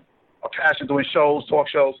became a passion, doing shows, talk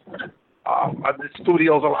shows. I did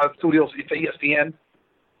studios, a lot of studios for ESPN.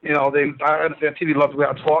 You know, I understand TV loves the way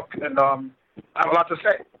I talk, and I have a lot to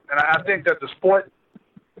say. And I think that the sport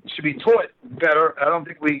should be taught better. I don't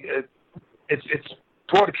think it's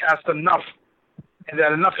broadcast enough, and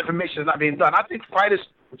that enough information is not being done. I think fighters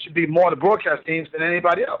should be more the broadcast teams than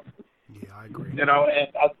anybody else. Yeah, I agree. You know,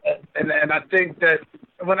 and I think that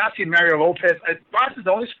when I see Mario Lopez, boxing is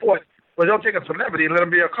the only sport where they'll take a celebrity and let him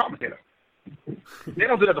be a commentator. They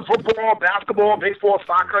don't do that to football, basketball, baseball,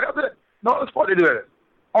 soccer. They don't do it. No other sport they do it.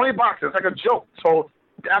 Only boxing. It's like a joke. So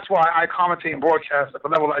that's why I commentate and broadcast at the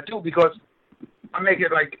level I do, because I make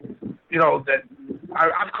it like, you know, that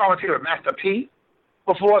I've commentated with Master P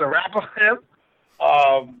before, the rapper him.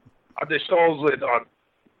 I did shows with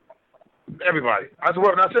everybody. I was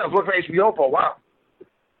working for HBO for a while.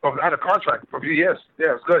 So I had a contract for a few years.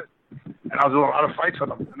 Yeah, it was good. And I was doing a lot of fights for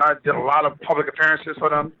them. And I did a lot of public appearances for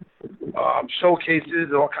them, showcases,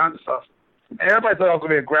 and all kinds of stuff. And everybody thought I was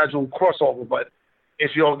going to be a gradual crossover, but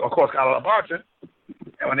HBO, of course, got a lot of boxing.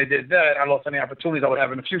 And when they did that, I lost any opportunities I would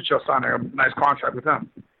have in the future signing a nice contract with them.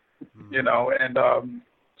 Mm-hmm. You know, and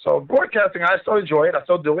so broadcasting, I still enjoy it. I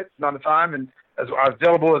still do it all the time. And as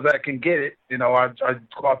available as I can get it, you know, I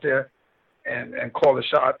go out there and call the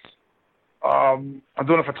shots. I'm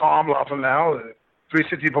doing it for Tom Laughlin now,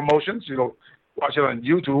 360 Promotions. You know, watch it on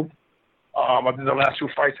YouTube. I did the last 2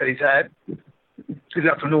 fights that he's had. He's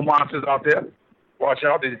got some new monsters out there. Watch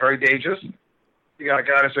out. They're very dangerous. You got a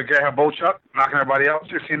guy that's a Gerhard Bochuk, knocking everybody out,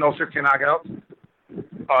 16-0, 16 knockouts.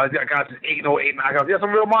 You got guys that's 8-0, 8 knockouts. There's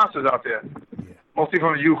some real monsters out there. Yeah. Mostly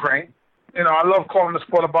from the Ukraine. You know, I love calling the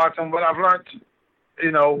sport of boxing. What I've learned,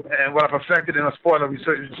 you know, and what I've perfected in the sport of in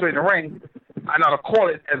the ring, I know how to call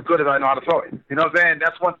it as good as I know how to throw it. You know what I'm saying?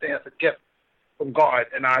 That's one thing. That's a gift from God.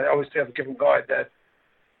 And I always say it's a gift from God that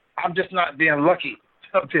I'm just not being lucky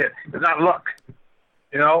up there. It's not luck.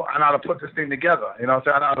 You know, I know how to put this thing together. You know what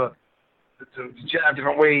I'm saying? I know how to jab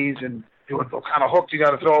different ways and what kind of hook you got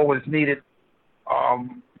to throw when it's needed,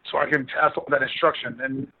 so I can pass on that instruction.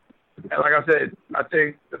 And like I said, I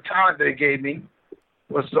think the talent they gave me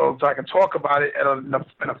was so I can talk about it in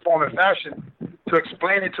a form and fashion to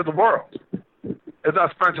explain it to the world. It's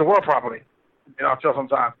not explained to the world properly. I feel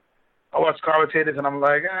sometimes. I watch commentators and I'm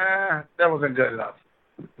like, that wasn't good enough.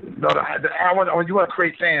 No, when you want to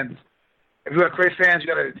create fans, if you want to create fans, you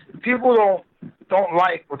got to. People don't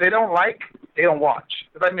like what they don't like. They don't watch.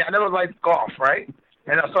 I mean, I never liked golf, right?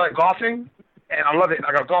 And I started golfing, and I love it.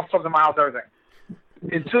 I got golf clubs in my house, everything.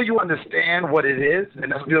 Until you understand what it is,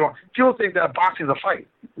 and that's what people think that boxing is a fight.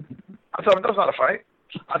 I tell them that's not a fight.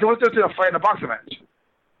 I said, what's the difference between a fight and a boxing match?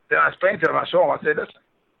 Then I explained to them. I show them. I said, listen,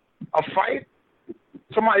 a fight,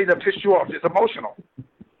 somebody that pissed you off. It's emotional.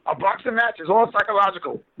 A boxing match is all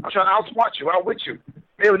psychological. I'm trying to outsmart you, outwit you.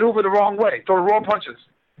 Maybe maneuver the wrong way, throw the wrong punches.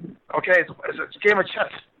 Okay, it's a game of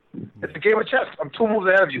chess. It's a game of chess. I'm 2 moves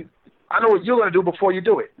ahead of you. I know what you're going to do before you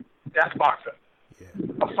do it. That's boxing. Yeah.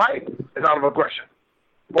 A fight is out of aggression.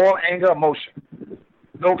 All anger, emotion.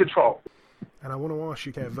 No control. And I want to ask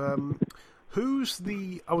you, Kev,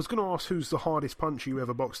 I was going to ask who's the hardest puncher you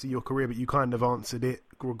ever boxed in your career, but you kind of answered it,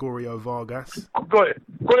 Gregorio Vargas. Good.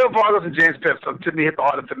 Gregorio Vargas and James Pitts, to me, hit the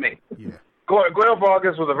hardest to me. Yeah. Gregorio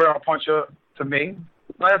Vargas was a very hard puncher to me.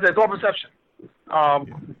 Like I said, it's all perception.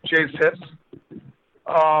 James Pitts.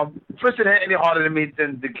 Prince didn't hit any harder than me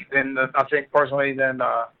than I think, personally, than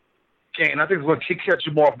Kane. I think it's what he catch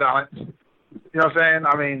you more off balance. You know what I'm saying?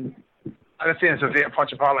 I mean, I didn't see a severe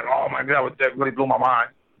punch power like, oh my God, that really blew my mind.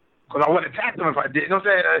 Because I wouldn't attack him if I did. You know what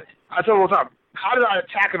I'm saying? I tell him all the time, how did I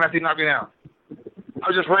attack him after he knocked me down?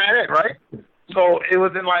 I just ran in, right? So it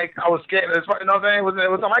wasn't like I was scared. You know what I'm saying?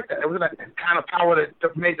 It wasn't like that. It wasn't a kind of power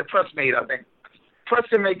that made the press made, I think. Press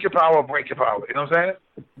can make your power or break your power. You know what I'm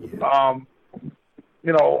saying?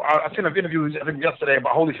 I seen an interview, I think yesterday,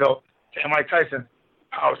 about Holyfield and Mike Tyson.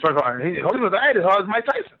 I was talking about Holyfield. I hit as hard as Mike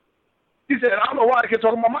Tyson. He said, I don't know why I kept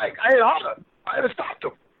talking about Mike. I hit harder. I had to stop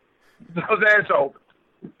him. You know what I'm saying? So,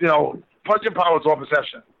 punching power is all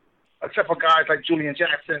perception. Except for guys like Julian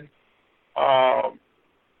Jackson, guys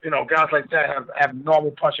like that have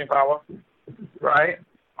normal punching power, right?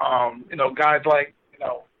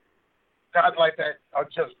 Guys like that are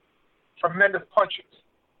just tremendous punchers.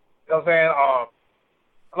 You know what I'm saying?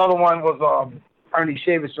 Another one was Ernie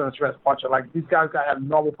Shavers, a tremendous puncher. Like, these guys got to have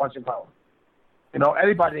normal punching power.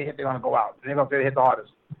 Anybody they hit, they're going to go out. They're going to hit the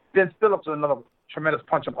hardest. Vince Phillips is another tremendous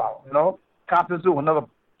punching power. Compton Zoo, another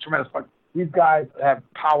tremendous puncher. These guys have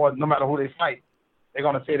power no matter who they fight. They're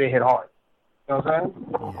going to say they hit hard. You know what I'm saying?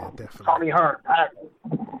 Yeah, definitely. Tommy Hearn,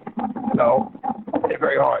 they're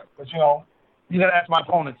very hard. But, you got to ask my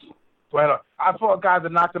opponents. I fought guys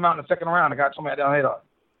that knocked him out in the second round. The guy told me I didn't hit hard.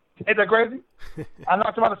 Ain't that crazy? I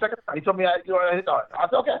knocked him out in the second round. He told me I hit hard. I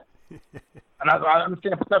said, okay. And I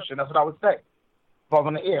understand perception. That's what I would say. If I was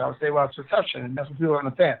on the air, I would say, well, it's perception, and that's what people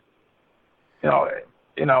understand.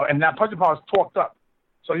 And that punching power is talked up.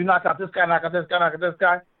 So you knock out this guy, knock out this guy, knock out this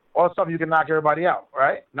guy, all of a sudden you can knock everybody out,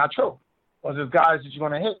 right? Not true. Because there's guys that you're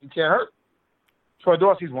going to hit, you can't hurt. Troy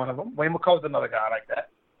Dorsey's one of them. Wayne McCullough's another guy like that.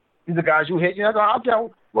 These are guys you hit, you're not going to,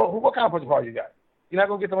 okay, well, what kind of punching power you got? You're not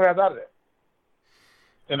going to get them guys out of there.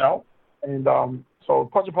 And so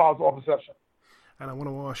punching power is all perception. And I want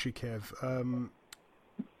to ask you, Kev,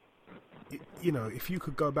 if you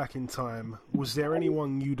could go back in time, was there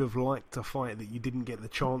anyone you'd have liked to fight that you didn't get the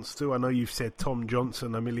chance to? I know you've said Tom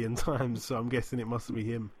Johnson a million times, so I'm guessing it must be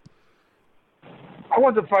him. I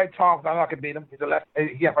wanted to fight Tom because I know I could beat him. He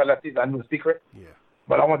can't fight lefties. I knew the secret. Yeah.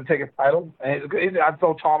 But I wanted to take his title. And I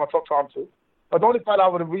told Tom too. But the only fight I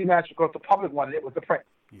would have rematched because the public wanted it was the Prince.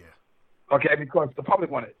 Yeah. Okay, because the public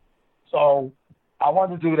wanted it. So I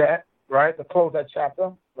wanted to do that, right, to close that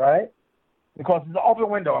chapter, right? Because it's an open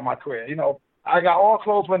window in my career. I got all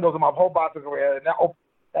closed windows in my whole boxing career, and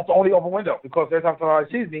that's the only open window. Because every time somebody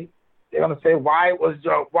sees me, they're going to say, why?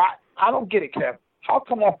 I don't get it, Kev. How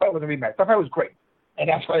come that fight was a rematch? That fight was great. And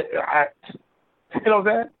that's why you know what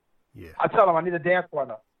I'm saying? Yeah. I tell them I need a dance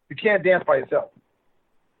partner. You can't dance by yourself.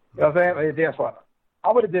 You know what I'm saying? I need a dance partner.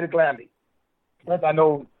 I would have did it gladly. But I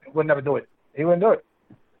know he would never do it. He wouldn't do it.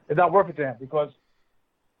 It's not worth it to him because,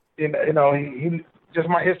 he just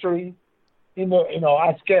my history,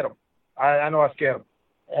 I scared him. I know I scared him.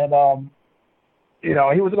 And, he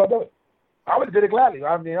wasn't going to do it. I would have did it gladly.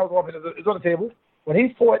 I mean, it was on the table. When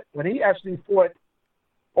he actually fought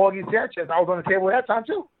Augie Sanchez, I was on the table at that time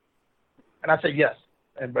too. And I said yes.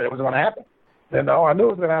 But it wasn't going to happen. I knew it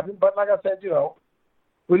was going to happen. But like I said,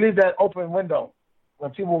 we leave that open window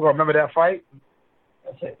when people will remember that fight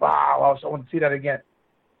and say, wow, I want to see that again.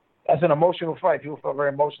 That's an emotional fight. People felt very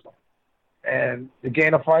emotional. And the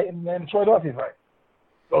Gainer fight and then the Troy Dorsey fight.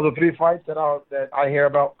 Those are 3 fights that I hear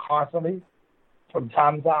about constantly from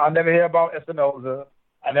time to time. I never hear about Espinoza.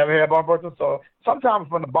 I never hear about Humberto Soto. Sometimes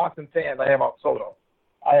from the boxing fans, I hear about Soto.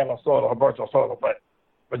 I hear about Soto, Humberto Soto, but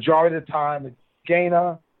majority of the time it's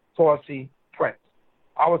Gainer, Torcy, Prince.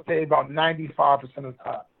 I would say about 95% of the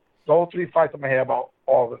time. Those three fights I'm going to hear about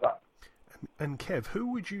all the time. And Kev,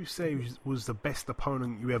 who would you say was the best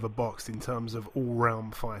opponent you ever boxed in terms of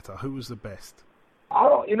all-round fighter? Who was the best?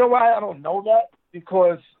 You know why I don't know that?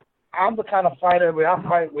 Because I'm the kind of fighter where I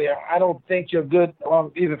fight where I don't think you're good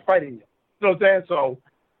even fighting you. You know what I'm saying? So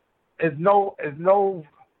there's no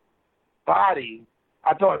body.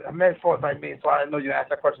 I thought a man fought like me, so I didn't know you asked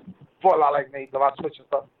that question. Fought a lot like me, a lot of switching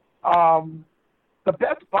stuff. The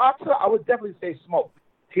best boxer, I would definitely say Smoke.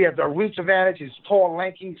 He has a reach advantage. He's tall,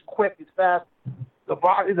 lanky, he's quick, he's fast. He's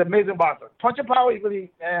an amazing boxer. Punching power, he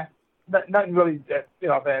really, nothing really that, you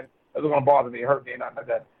know what I'm saying, that's going to bother me, hurt me, nothing like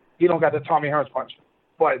that. He don't got the Tommy Hearns punch.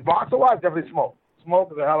 But boxer-wise, definitely Smoke.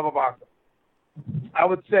 Smoke is a hell of a boxer. I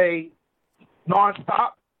would say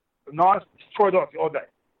non-stop, Troy Dorsey all day.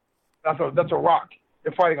 That's a rock.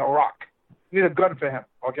 You're fighting a rock. You need a gun for him,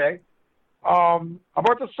 okay?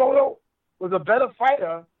 Humberto Soto was a better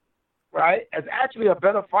fighter, right? As actually a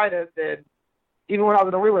better fighter than even when I was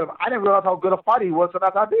in the ring with him. I didn't realize how good a fighter he was until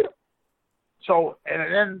after I beat him. So, and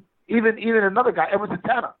then even another guy, Emerson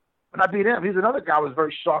Tanner, when I beat him, he's another guy who was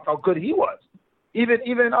very shocked how good he was. Even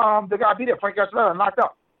the guy I beat him, Frank Castelletta, knocked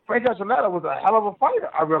out. Frank Castelletta was a hell of a fighter,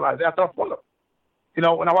 I realized, after I fought him. You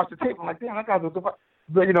know, when I watched the tape, I'm like, damn, that guy's a good fighter.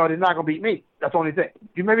 But, you know, they're not going to beat me. That's the only thing.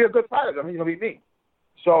 You may be a good fighter, I mean, you're going to beat me.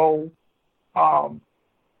 So,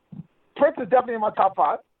 Prince is definitely in my top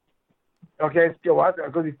 5. Okay, skill-wise,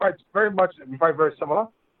 because we fight very similar.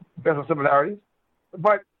 There's some similarities.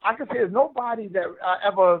 But I can say there's nobody that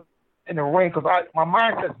ever in the ring, because my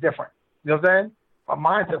mindset's different. You know what I'm saying? My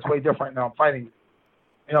mindset's way different now I'm fighting you.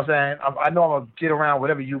 You know what I'm saying? I know I'm going to get around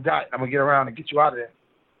whatever you got. I'm going to get around and get you out of there.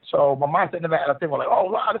 So my mindset never had a thing where like, oh,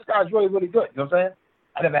 wow, this guy's really, really good. You know what I'm saying?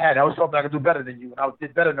 I never had it. I always felt like I could do better than you. And I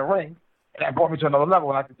did better in the ring. And that brought me to another level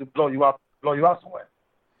and I could blow you out somewhere.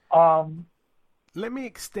 Let me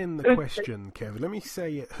extend the question, Kevin. Let me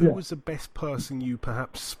say, who was the best person you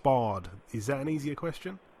perhaps sparred? Is that an easier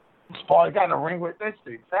question? Sparred, got in the ring with this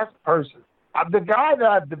thing. That's the person. The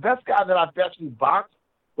best guy that I've actually boxed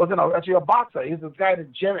wasn't actually a boxer. He's this guy in the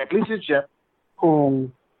gym, at least his gym,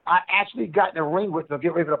 who I actually got in the ring with to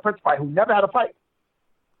get ready for the Prince fight, who never had a fight.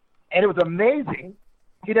 And it was amazing.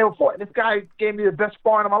 He never fought. And this guy gave me the best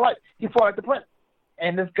sparring of my life. He fought at the Prince.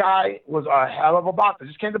 And this guy was a hell of a boxer.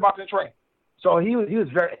 Just came to boxing and train. So he's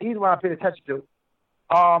the one I paid attention to.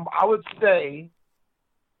 I would say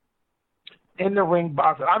in the ring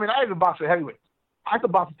boxer. I mean, I even boxed with heavyweights. I used to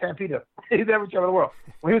box with Stampede. He's every champ in the world.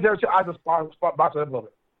 When he was every champ, I just boxed with him a little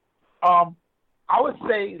bit. I would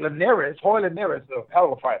say Linares, Jorge Linares, is a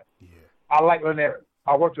hell of a fighter. Yeah. I like Linares.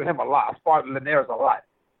 I worked with him a lot. I sparred with Linares a lot.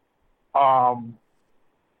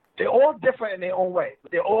 They're all different in their own way.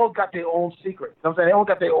 But they all got their own secrets. You know what I'm saying? They all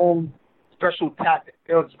got their own special tactic.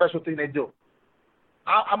 They have a special thing they do.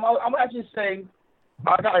 I'm actually saying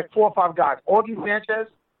I got like 4 or 5 guys. Augie Sanchez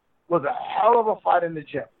was a hell of a fighter in the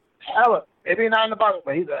gym. Maybe not in the boxing,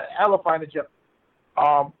 but he's a hell of a fighter in the gym.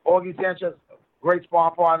 Augie Sanchez, great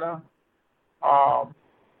sparring partner.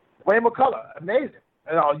 Wayne McCullough, amazing.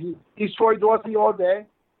 You know, he's Troy Dorsey all day.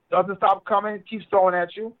 Doesn't stop coming, keeps throwing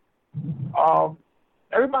at you.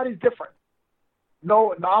 Everybody's different.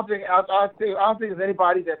 No, I don't think there's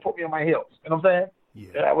anybody that put me on my heels. You know what I'm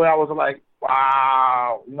saying? Yeah. Where I was like,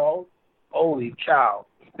 wow, you know, holy cow.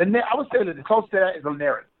 I would say that the closest to that is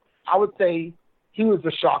Linares. I would say he was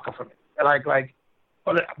the shocker for me. But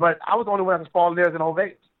I was the only one that could spar Linares in the whole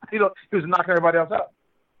Vegas. You know, he was knocking everybody else out.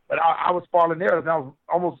 But I was sparring Linares and I was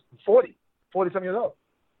almost 40-some years old.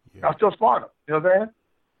 Yeah. I was still sparring him. You know what I'm saying?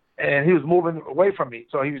 And he was moving away from me,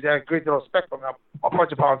 so he was at a great deal of respect from me. My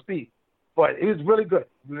punch and power and speed. But he was really good.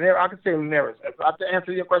 I can say Linares. If I have to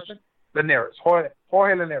answer your question, Linares. Jorge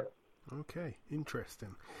Linares. Okay,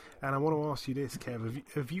 interesting. And I want to ask you this, Kev.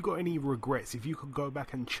 Have you got any regrets? If you could go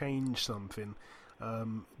back and change something,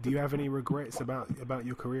 do you have any regrets about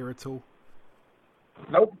your career at all?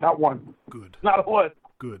 Nope, not one. Good. Not one.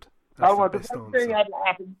 Good. That's the best answer. Everything had to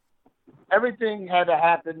happen. Everything had to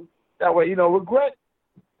happen that way. You know, regret,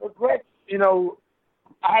 you know,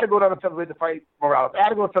 I had to go down to featherweight to fight Morales. I had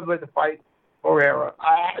to go to featherweight to fight Herrera.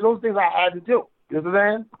 Those things I had to do. You know what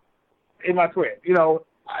I'm saying? In my career. You know,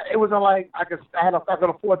 it wasn't like I could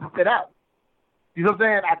afford to sit out. You know what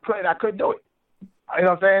I'm saying? I couldn't do it. You know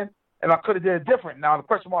what I'm saying? And I could have did it different. Now the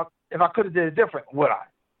question was, if I could have did it different, would I?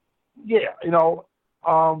 Yeah, you know,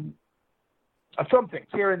 some things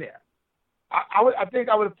here and there. I think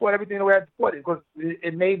I would have fought everything the way I fought it because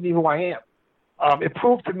it made me who I am. it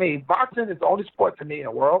proved to me, boxing is the only sport to me in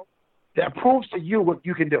the world that proves to you what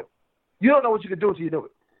you can do. You don't know what you can do until you do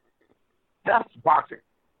it. That's boxing.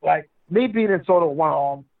 Like me beating Soto with one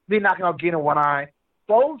arm, me knocking out Gina one eye,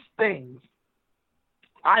 those things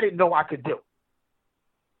I didn't know I could do.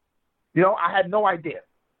 You know, I had no idea.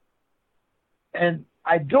 And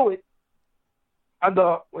I do it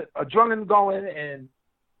with adrenaline going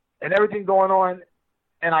and everything going on,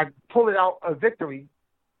 and I pull it out a victory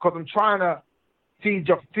because I'm trying to feed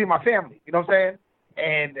my family. You know what I'm saying?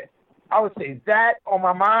 And I would say that on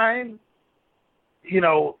my mind, you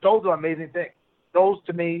know, those are amazing things. Those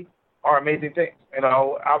to me are amazing things. You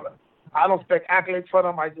know, I don't expect accolades for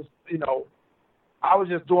them. I just, you know, I was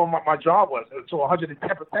just doing what my job was to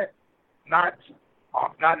 110%, not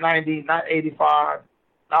 90, not 85,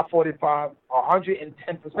 not 45,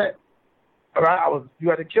 110%. All right, you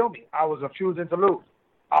had to kill me. I was refusing to lose.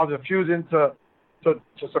 I was refusing to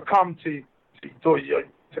succumb to you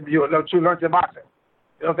learn to boxing.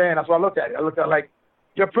 You know what I'm saying? That's what I looked at it. I looked at it like,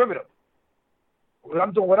 you're primitive. What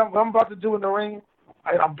I'm about to do in the ring,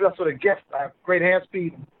 I'm blessed with a gift. I have great hand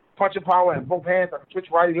speed, punching power in both hands. I can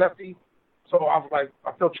switch righty, lefty. So I was like,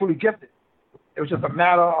 I feel truly gifted. It was just a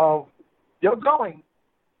matter of, you're going,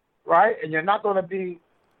 right? And you're not going to be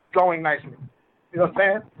going nicely. You know what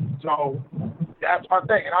I'm saying? So that's my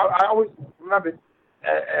thing. And I always remember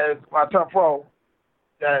as when I turned pro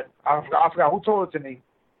that I forgot who told it to me,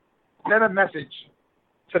 send a message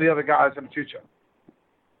to the other guys in the future.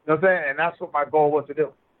 You know what I'm saying? And that's what my goal was to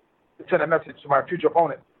do, to send a message to my future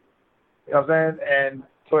opponent. You know what I'm saying? And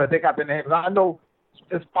so that they got their names. I know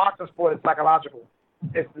this boxing sport is psychological.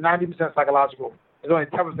 It's 90% psychological. It's only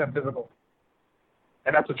 10% physical.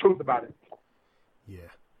 And that's the truth about it.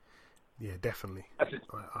 Yeah, definitely.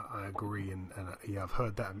 I agree, and yeah, I've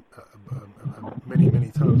heard that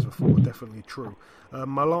many times before. Definitely true.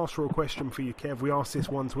 My last real question for you, Kev. We ask this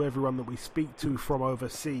one to everyone that we speak to from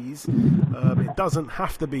overseas. It doesn't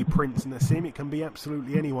have to be Prince Naseem. It can be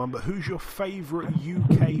absolutely anyone. But who's your favourite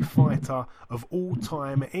UK fighter of all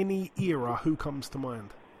time, any era? Who comes to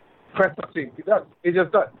mind? Prince Naseem. He does. He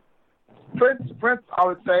just does. Prince, I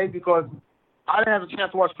would say, because I didn't have a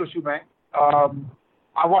chance to watch Chris Eubank.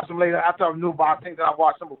 I watched him later after I knew boxing. Then I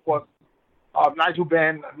watched him, of course. Nigel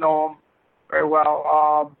Benn, I know him very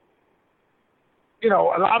well. You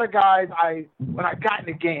know, a lot of guys, when I got in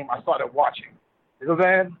the game, I started watching. You know what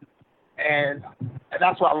I'm saying? And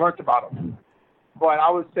that's what I learned about him. But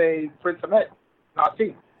I would say Prince Ahmed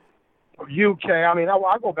Naseem. From UK, I mean,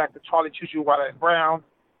 I go back to Charlie Choo-Choo, Wallace Brown,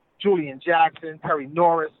 Julian Jackson, Terry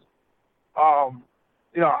Norris.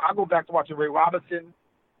 You know, I go back to watching Ray Robinson,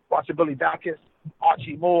 watching Billy Backus,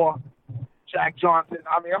 Archie Moore, Jack Johnson.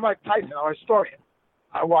 I mean, I'm like Tyson. I'm a historian.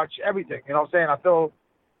 I watch everything. You know what I'm saying? I feel,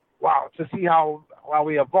 wow, to see how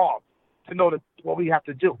we evolve, to know what we have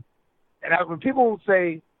to do. And when people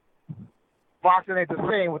say boxing ain't the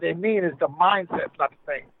same, what they mean is the mindset's not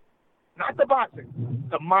the same. Not the boxing,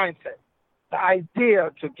 the mindset. The idea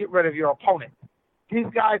to get rid of your opponent. These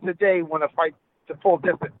guys today want to fight to full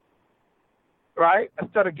distance, right?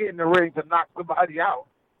 Instead of getting in the ring to knock somebody out,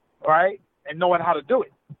 right? And knowing how to do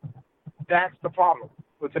it. That's the problem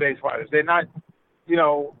with today's fighters. They're not, you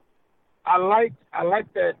know, I like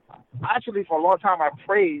that. Actually, for a long time, I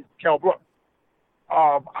praised Kell Brook.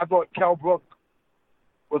 I thought Kell Brook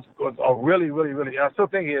was a really, really, really, I still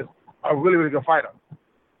think he is a really, really good fighter.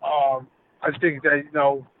 I just think that, you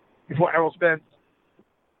know, before Errol Spence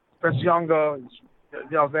Younger, you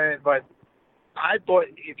know what I'm saying? But I thought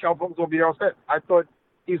Kell Brook was going to be Errol Spence. I thought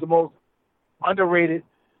he's the most underrated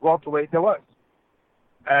welterweight there was.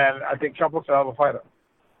 And I think Kell Brook's a hell of a fighter.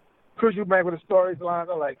 Chris Eubank with the stories lines,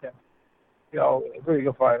 I like him. You know, a really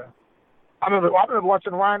good fighter. I remember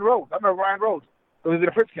watching Ryan Rhodes. I remember Ryan Rhodes. He was in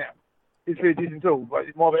the Fritz camp. He's pretty decent too, but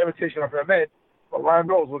he's more of an imitation of Ahmed. But Ryan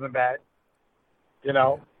Rhodes wasn't bad. You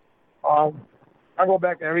know. I go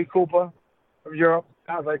back to Henry Cooper from Europe,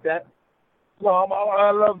 guys like that. So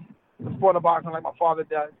I love the sport of boxing like my father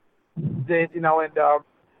did, you know, and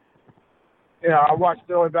you know, I watched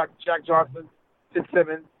all the way back to Jack Johnson, Sid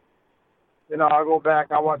Simmons. You know, I go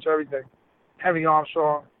back, I watch everything. Henry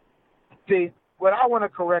Armstrong. See, what I want to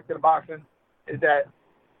correct in boxing is that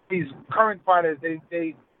these current fighters,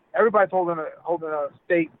 everybody's holding a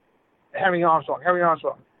stake. Henry Armstrong.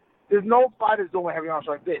 There's no fighters doing what Henry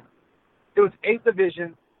Armstrong did. It was 8th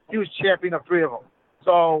division. He was champion of 3 of them.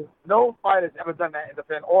 So no fighter's ever done that and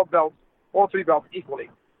defend all 3 belts equally.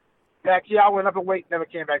 Pacquiao went up in weight, never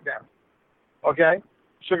came back down. Okay?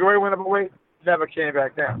 Sugar Ray went up in weight, never came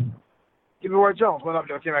back down. Even Roy Jones went up,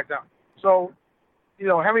 never came back down. So, you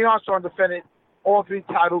know, Henry Armstrong defended all 3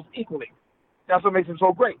 titles equally. That's what makes him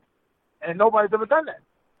so great. And nobody's ever done that.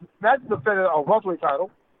 Imagine defending a welterweight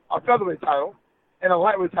title, a featherweight title, and a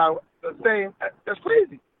lightweight title the same. That's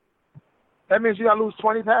crazy. That means you got to lose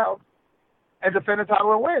 20 pounds and defend the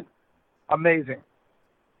title and win. Amazing.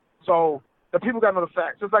 So the people got to know the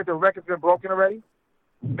facts. Just like the record's been broken already,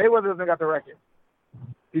 Mayweather doesn't got the record.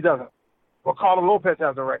 He doesn't. Well, Carlos Lopez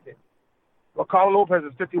has the record. Well, Carlos Lopez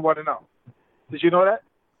is 51-0. Did you know that?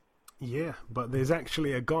 Yeah, but there's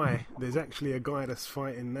actually a guy that's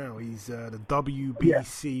fighting now. He's the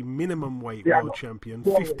WBC minimum weight world champion,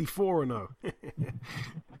 54-0.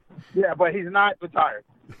 Yeah, but he's not retired.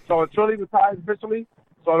 So until he retires officially,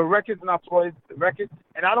 so the record's not towards the record.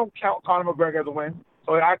 And I don't count Conor McGregor as a win,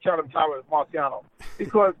 so I count him tied with Marciano.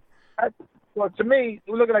 Because, to me,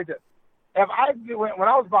 we look at it like this. When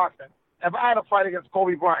I was boxing, if I had a fight against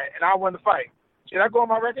Kobe Bryant and I won the fight, should I go on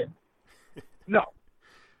my record? No.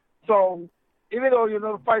 So even though you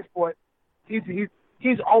know the fight sport, he's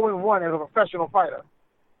 0-1 as a professional fighter,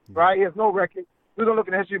 right? He has no record. We don't look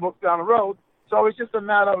in the history books down the road. So it's just a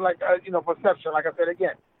matter of perception. Like I said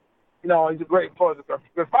again, he's a great fighter.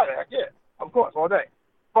 Heck yeah, of course, all day.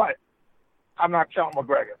 But I'm not counting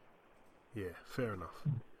McGregor. Yeah, fair enough.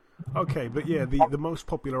 Okay, but yeah, the most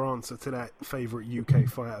popular answer to that favourite UK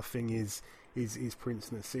fighter thing is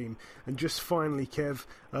Prince Naseem. And just finally, Kev,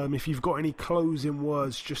 if you've got any closing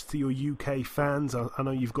words just to your UK fans, I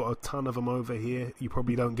know you've got a ton of them over here. You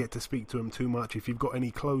probably don't get to speak to them too much. If you've got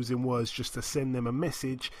any closing words just to send them a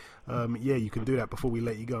message, you can do that before we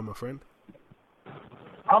let you go, my friend.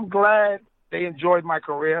 I'm glad they enjoyed my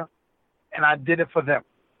career, and I did it for them.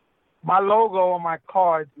 My logo on my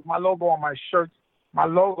cards, my logo on my shirts, my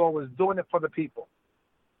logo was doing it for the people.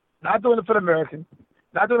 Not doing it for the Americans,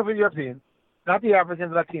 not doing it for the Europeans, not the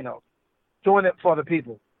Africans, Latinos. Doing it for the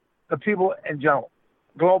people in general,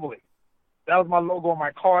 globally. That was my logo on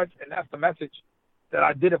my cards, and that's the message that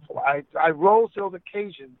I did it for. I rose to those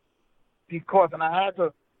occasions and I had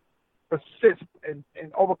to persist and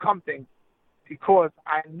overcome things because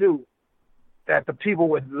I knew that the people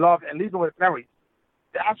would love and leave them with memories.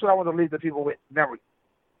 That's what I want to leave the people with, memories.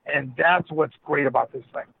 And that's what's great about this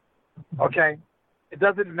thing, okay? It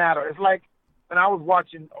doesn't matter. It's like when I was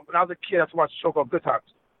a kid, I used to watch a show called Good Times.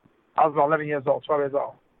 I was about 11 years old, 12 years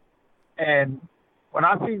old. And when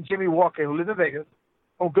I seen Jimmy Walker, who lives in Vegas,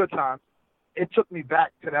 on Good Times, it took me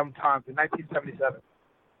back to them times in 1977.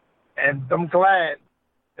 And I'm glad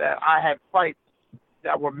that I had fights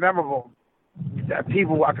that were memorable, that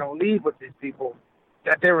I can leave with these people,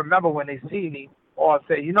 that they remember when they see me, or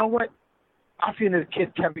say, you know what? I seen this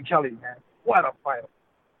kid, Kevin Kelly, man. What a fighter.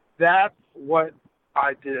 That's what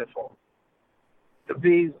I did it for. To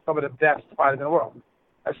be some of the best fighters in the world.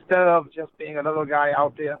 Instead of just being another guy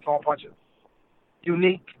out there throwing punches.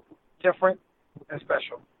 Unique, different, and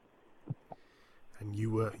special. And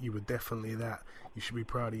you were definitely that. You should be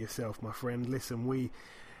proud of yourself, my friend. Listen,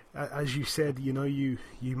 as you said, you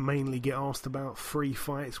mainly get asked about 3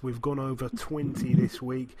 fights. We've gone over 20 this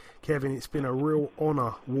week. Kevin, it's been a real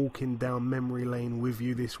honour walking down memory lane with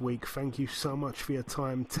you this week. Thank you so much for your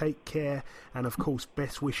time. Take care, and of course,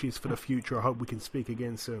 best wishes for the future. I hope we can speak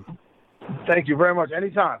again soon. Thank you very much.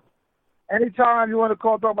 Anytime you want to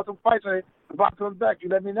call, talk about some fights, and the box comes back, you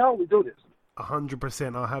let me know. We do this.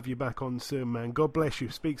 100%. I'll have you back on soon, man. God bless you.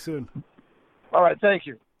 Speak soon. All right. Thank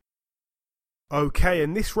you. Okay,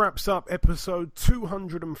 and this wraps up episode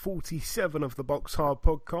 247 of the Box Hard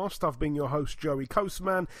Podcast. I've been your host, Joey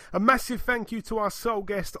Coastman. A massive thank you to our sole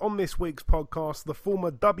guest on this week's podcast, the former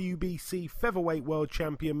WBC Featherweight World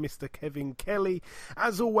Champion, Mr. Kevin Kelly.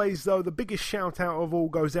 As always, though, the biggest shout-out of all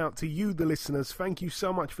goes out to you, the listeners. Thank you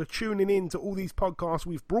so much for tuning in to all these podcasts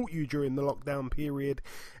we've brought you during the lockdown period.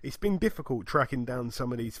 It's been difficult tracking down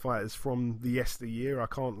some of these fighters from the yesteryear. I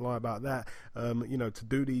can't lie about that, to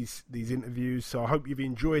do these interviews. So I hope you've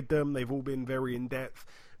enjoyed them. They've all been very in depth.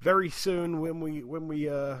 Very soon, when we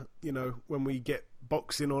get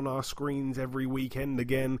boxing on our screens every weekend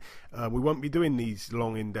again, we won't be doing these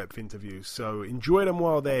long in-depth interviews. So enjoy them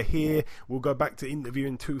while they're here. We'll go back to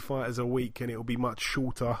interviewing 2 fighters a week, and it'll be much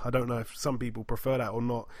shorter. I don't know if some people prefer that or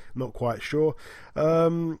not. Not quite sure.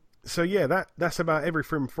 So yeah, that's about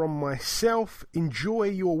everything from myself. Enjoy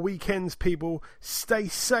your weekends, people. Stay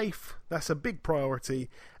safe. That's a big priority.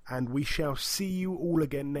 And we shall see you all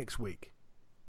again next week.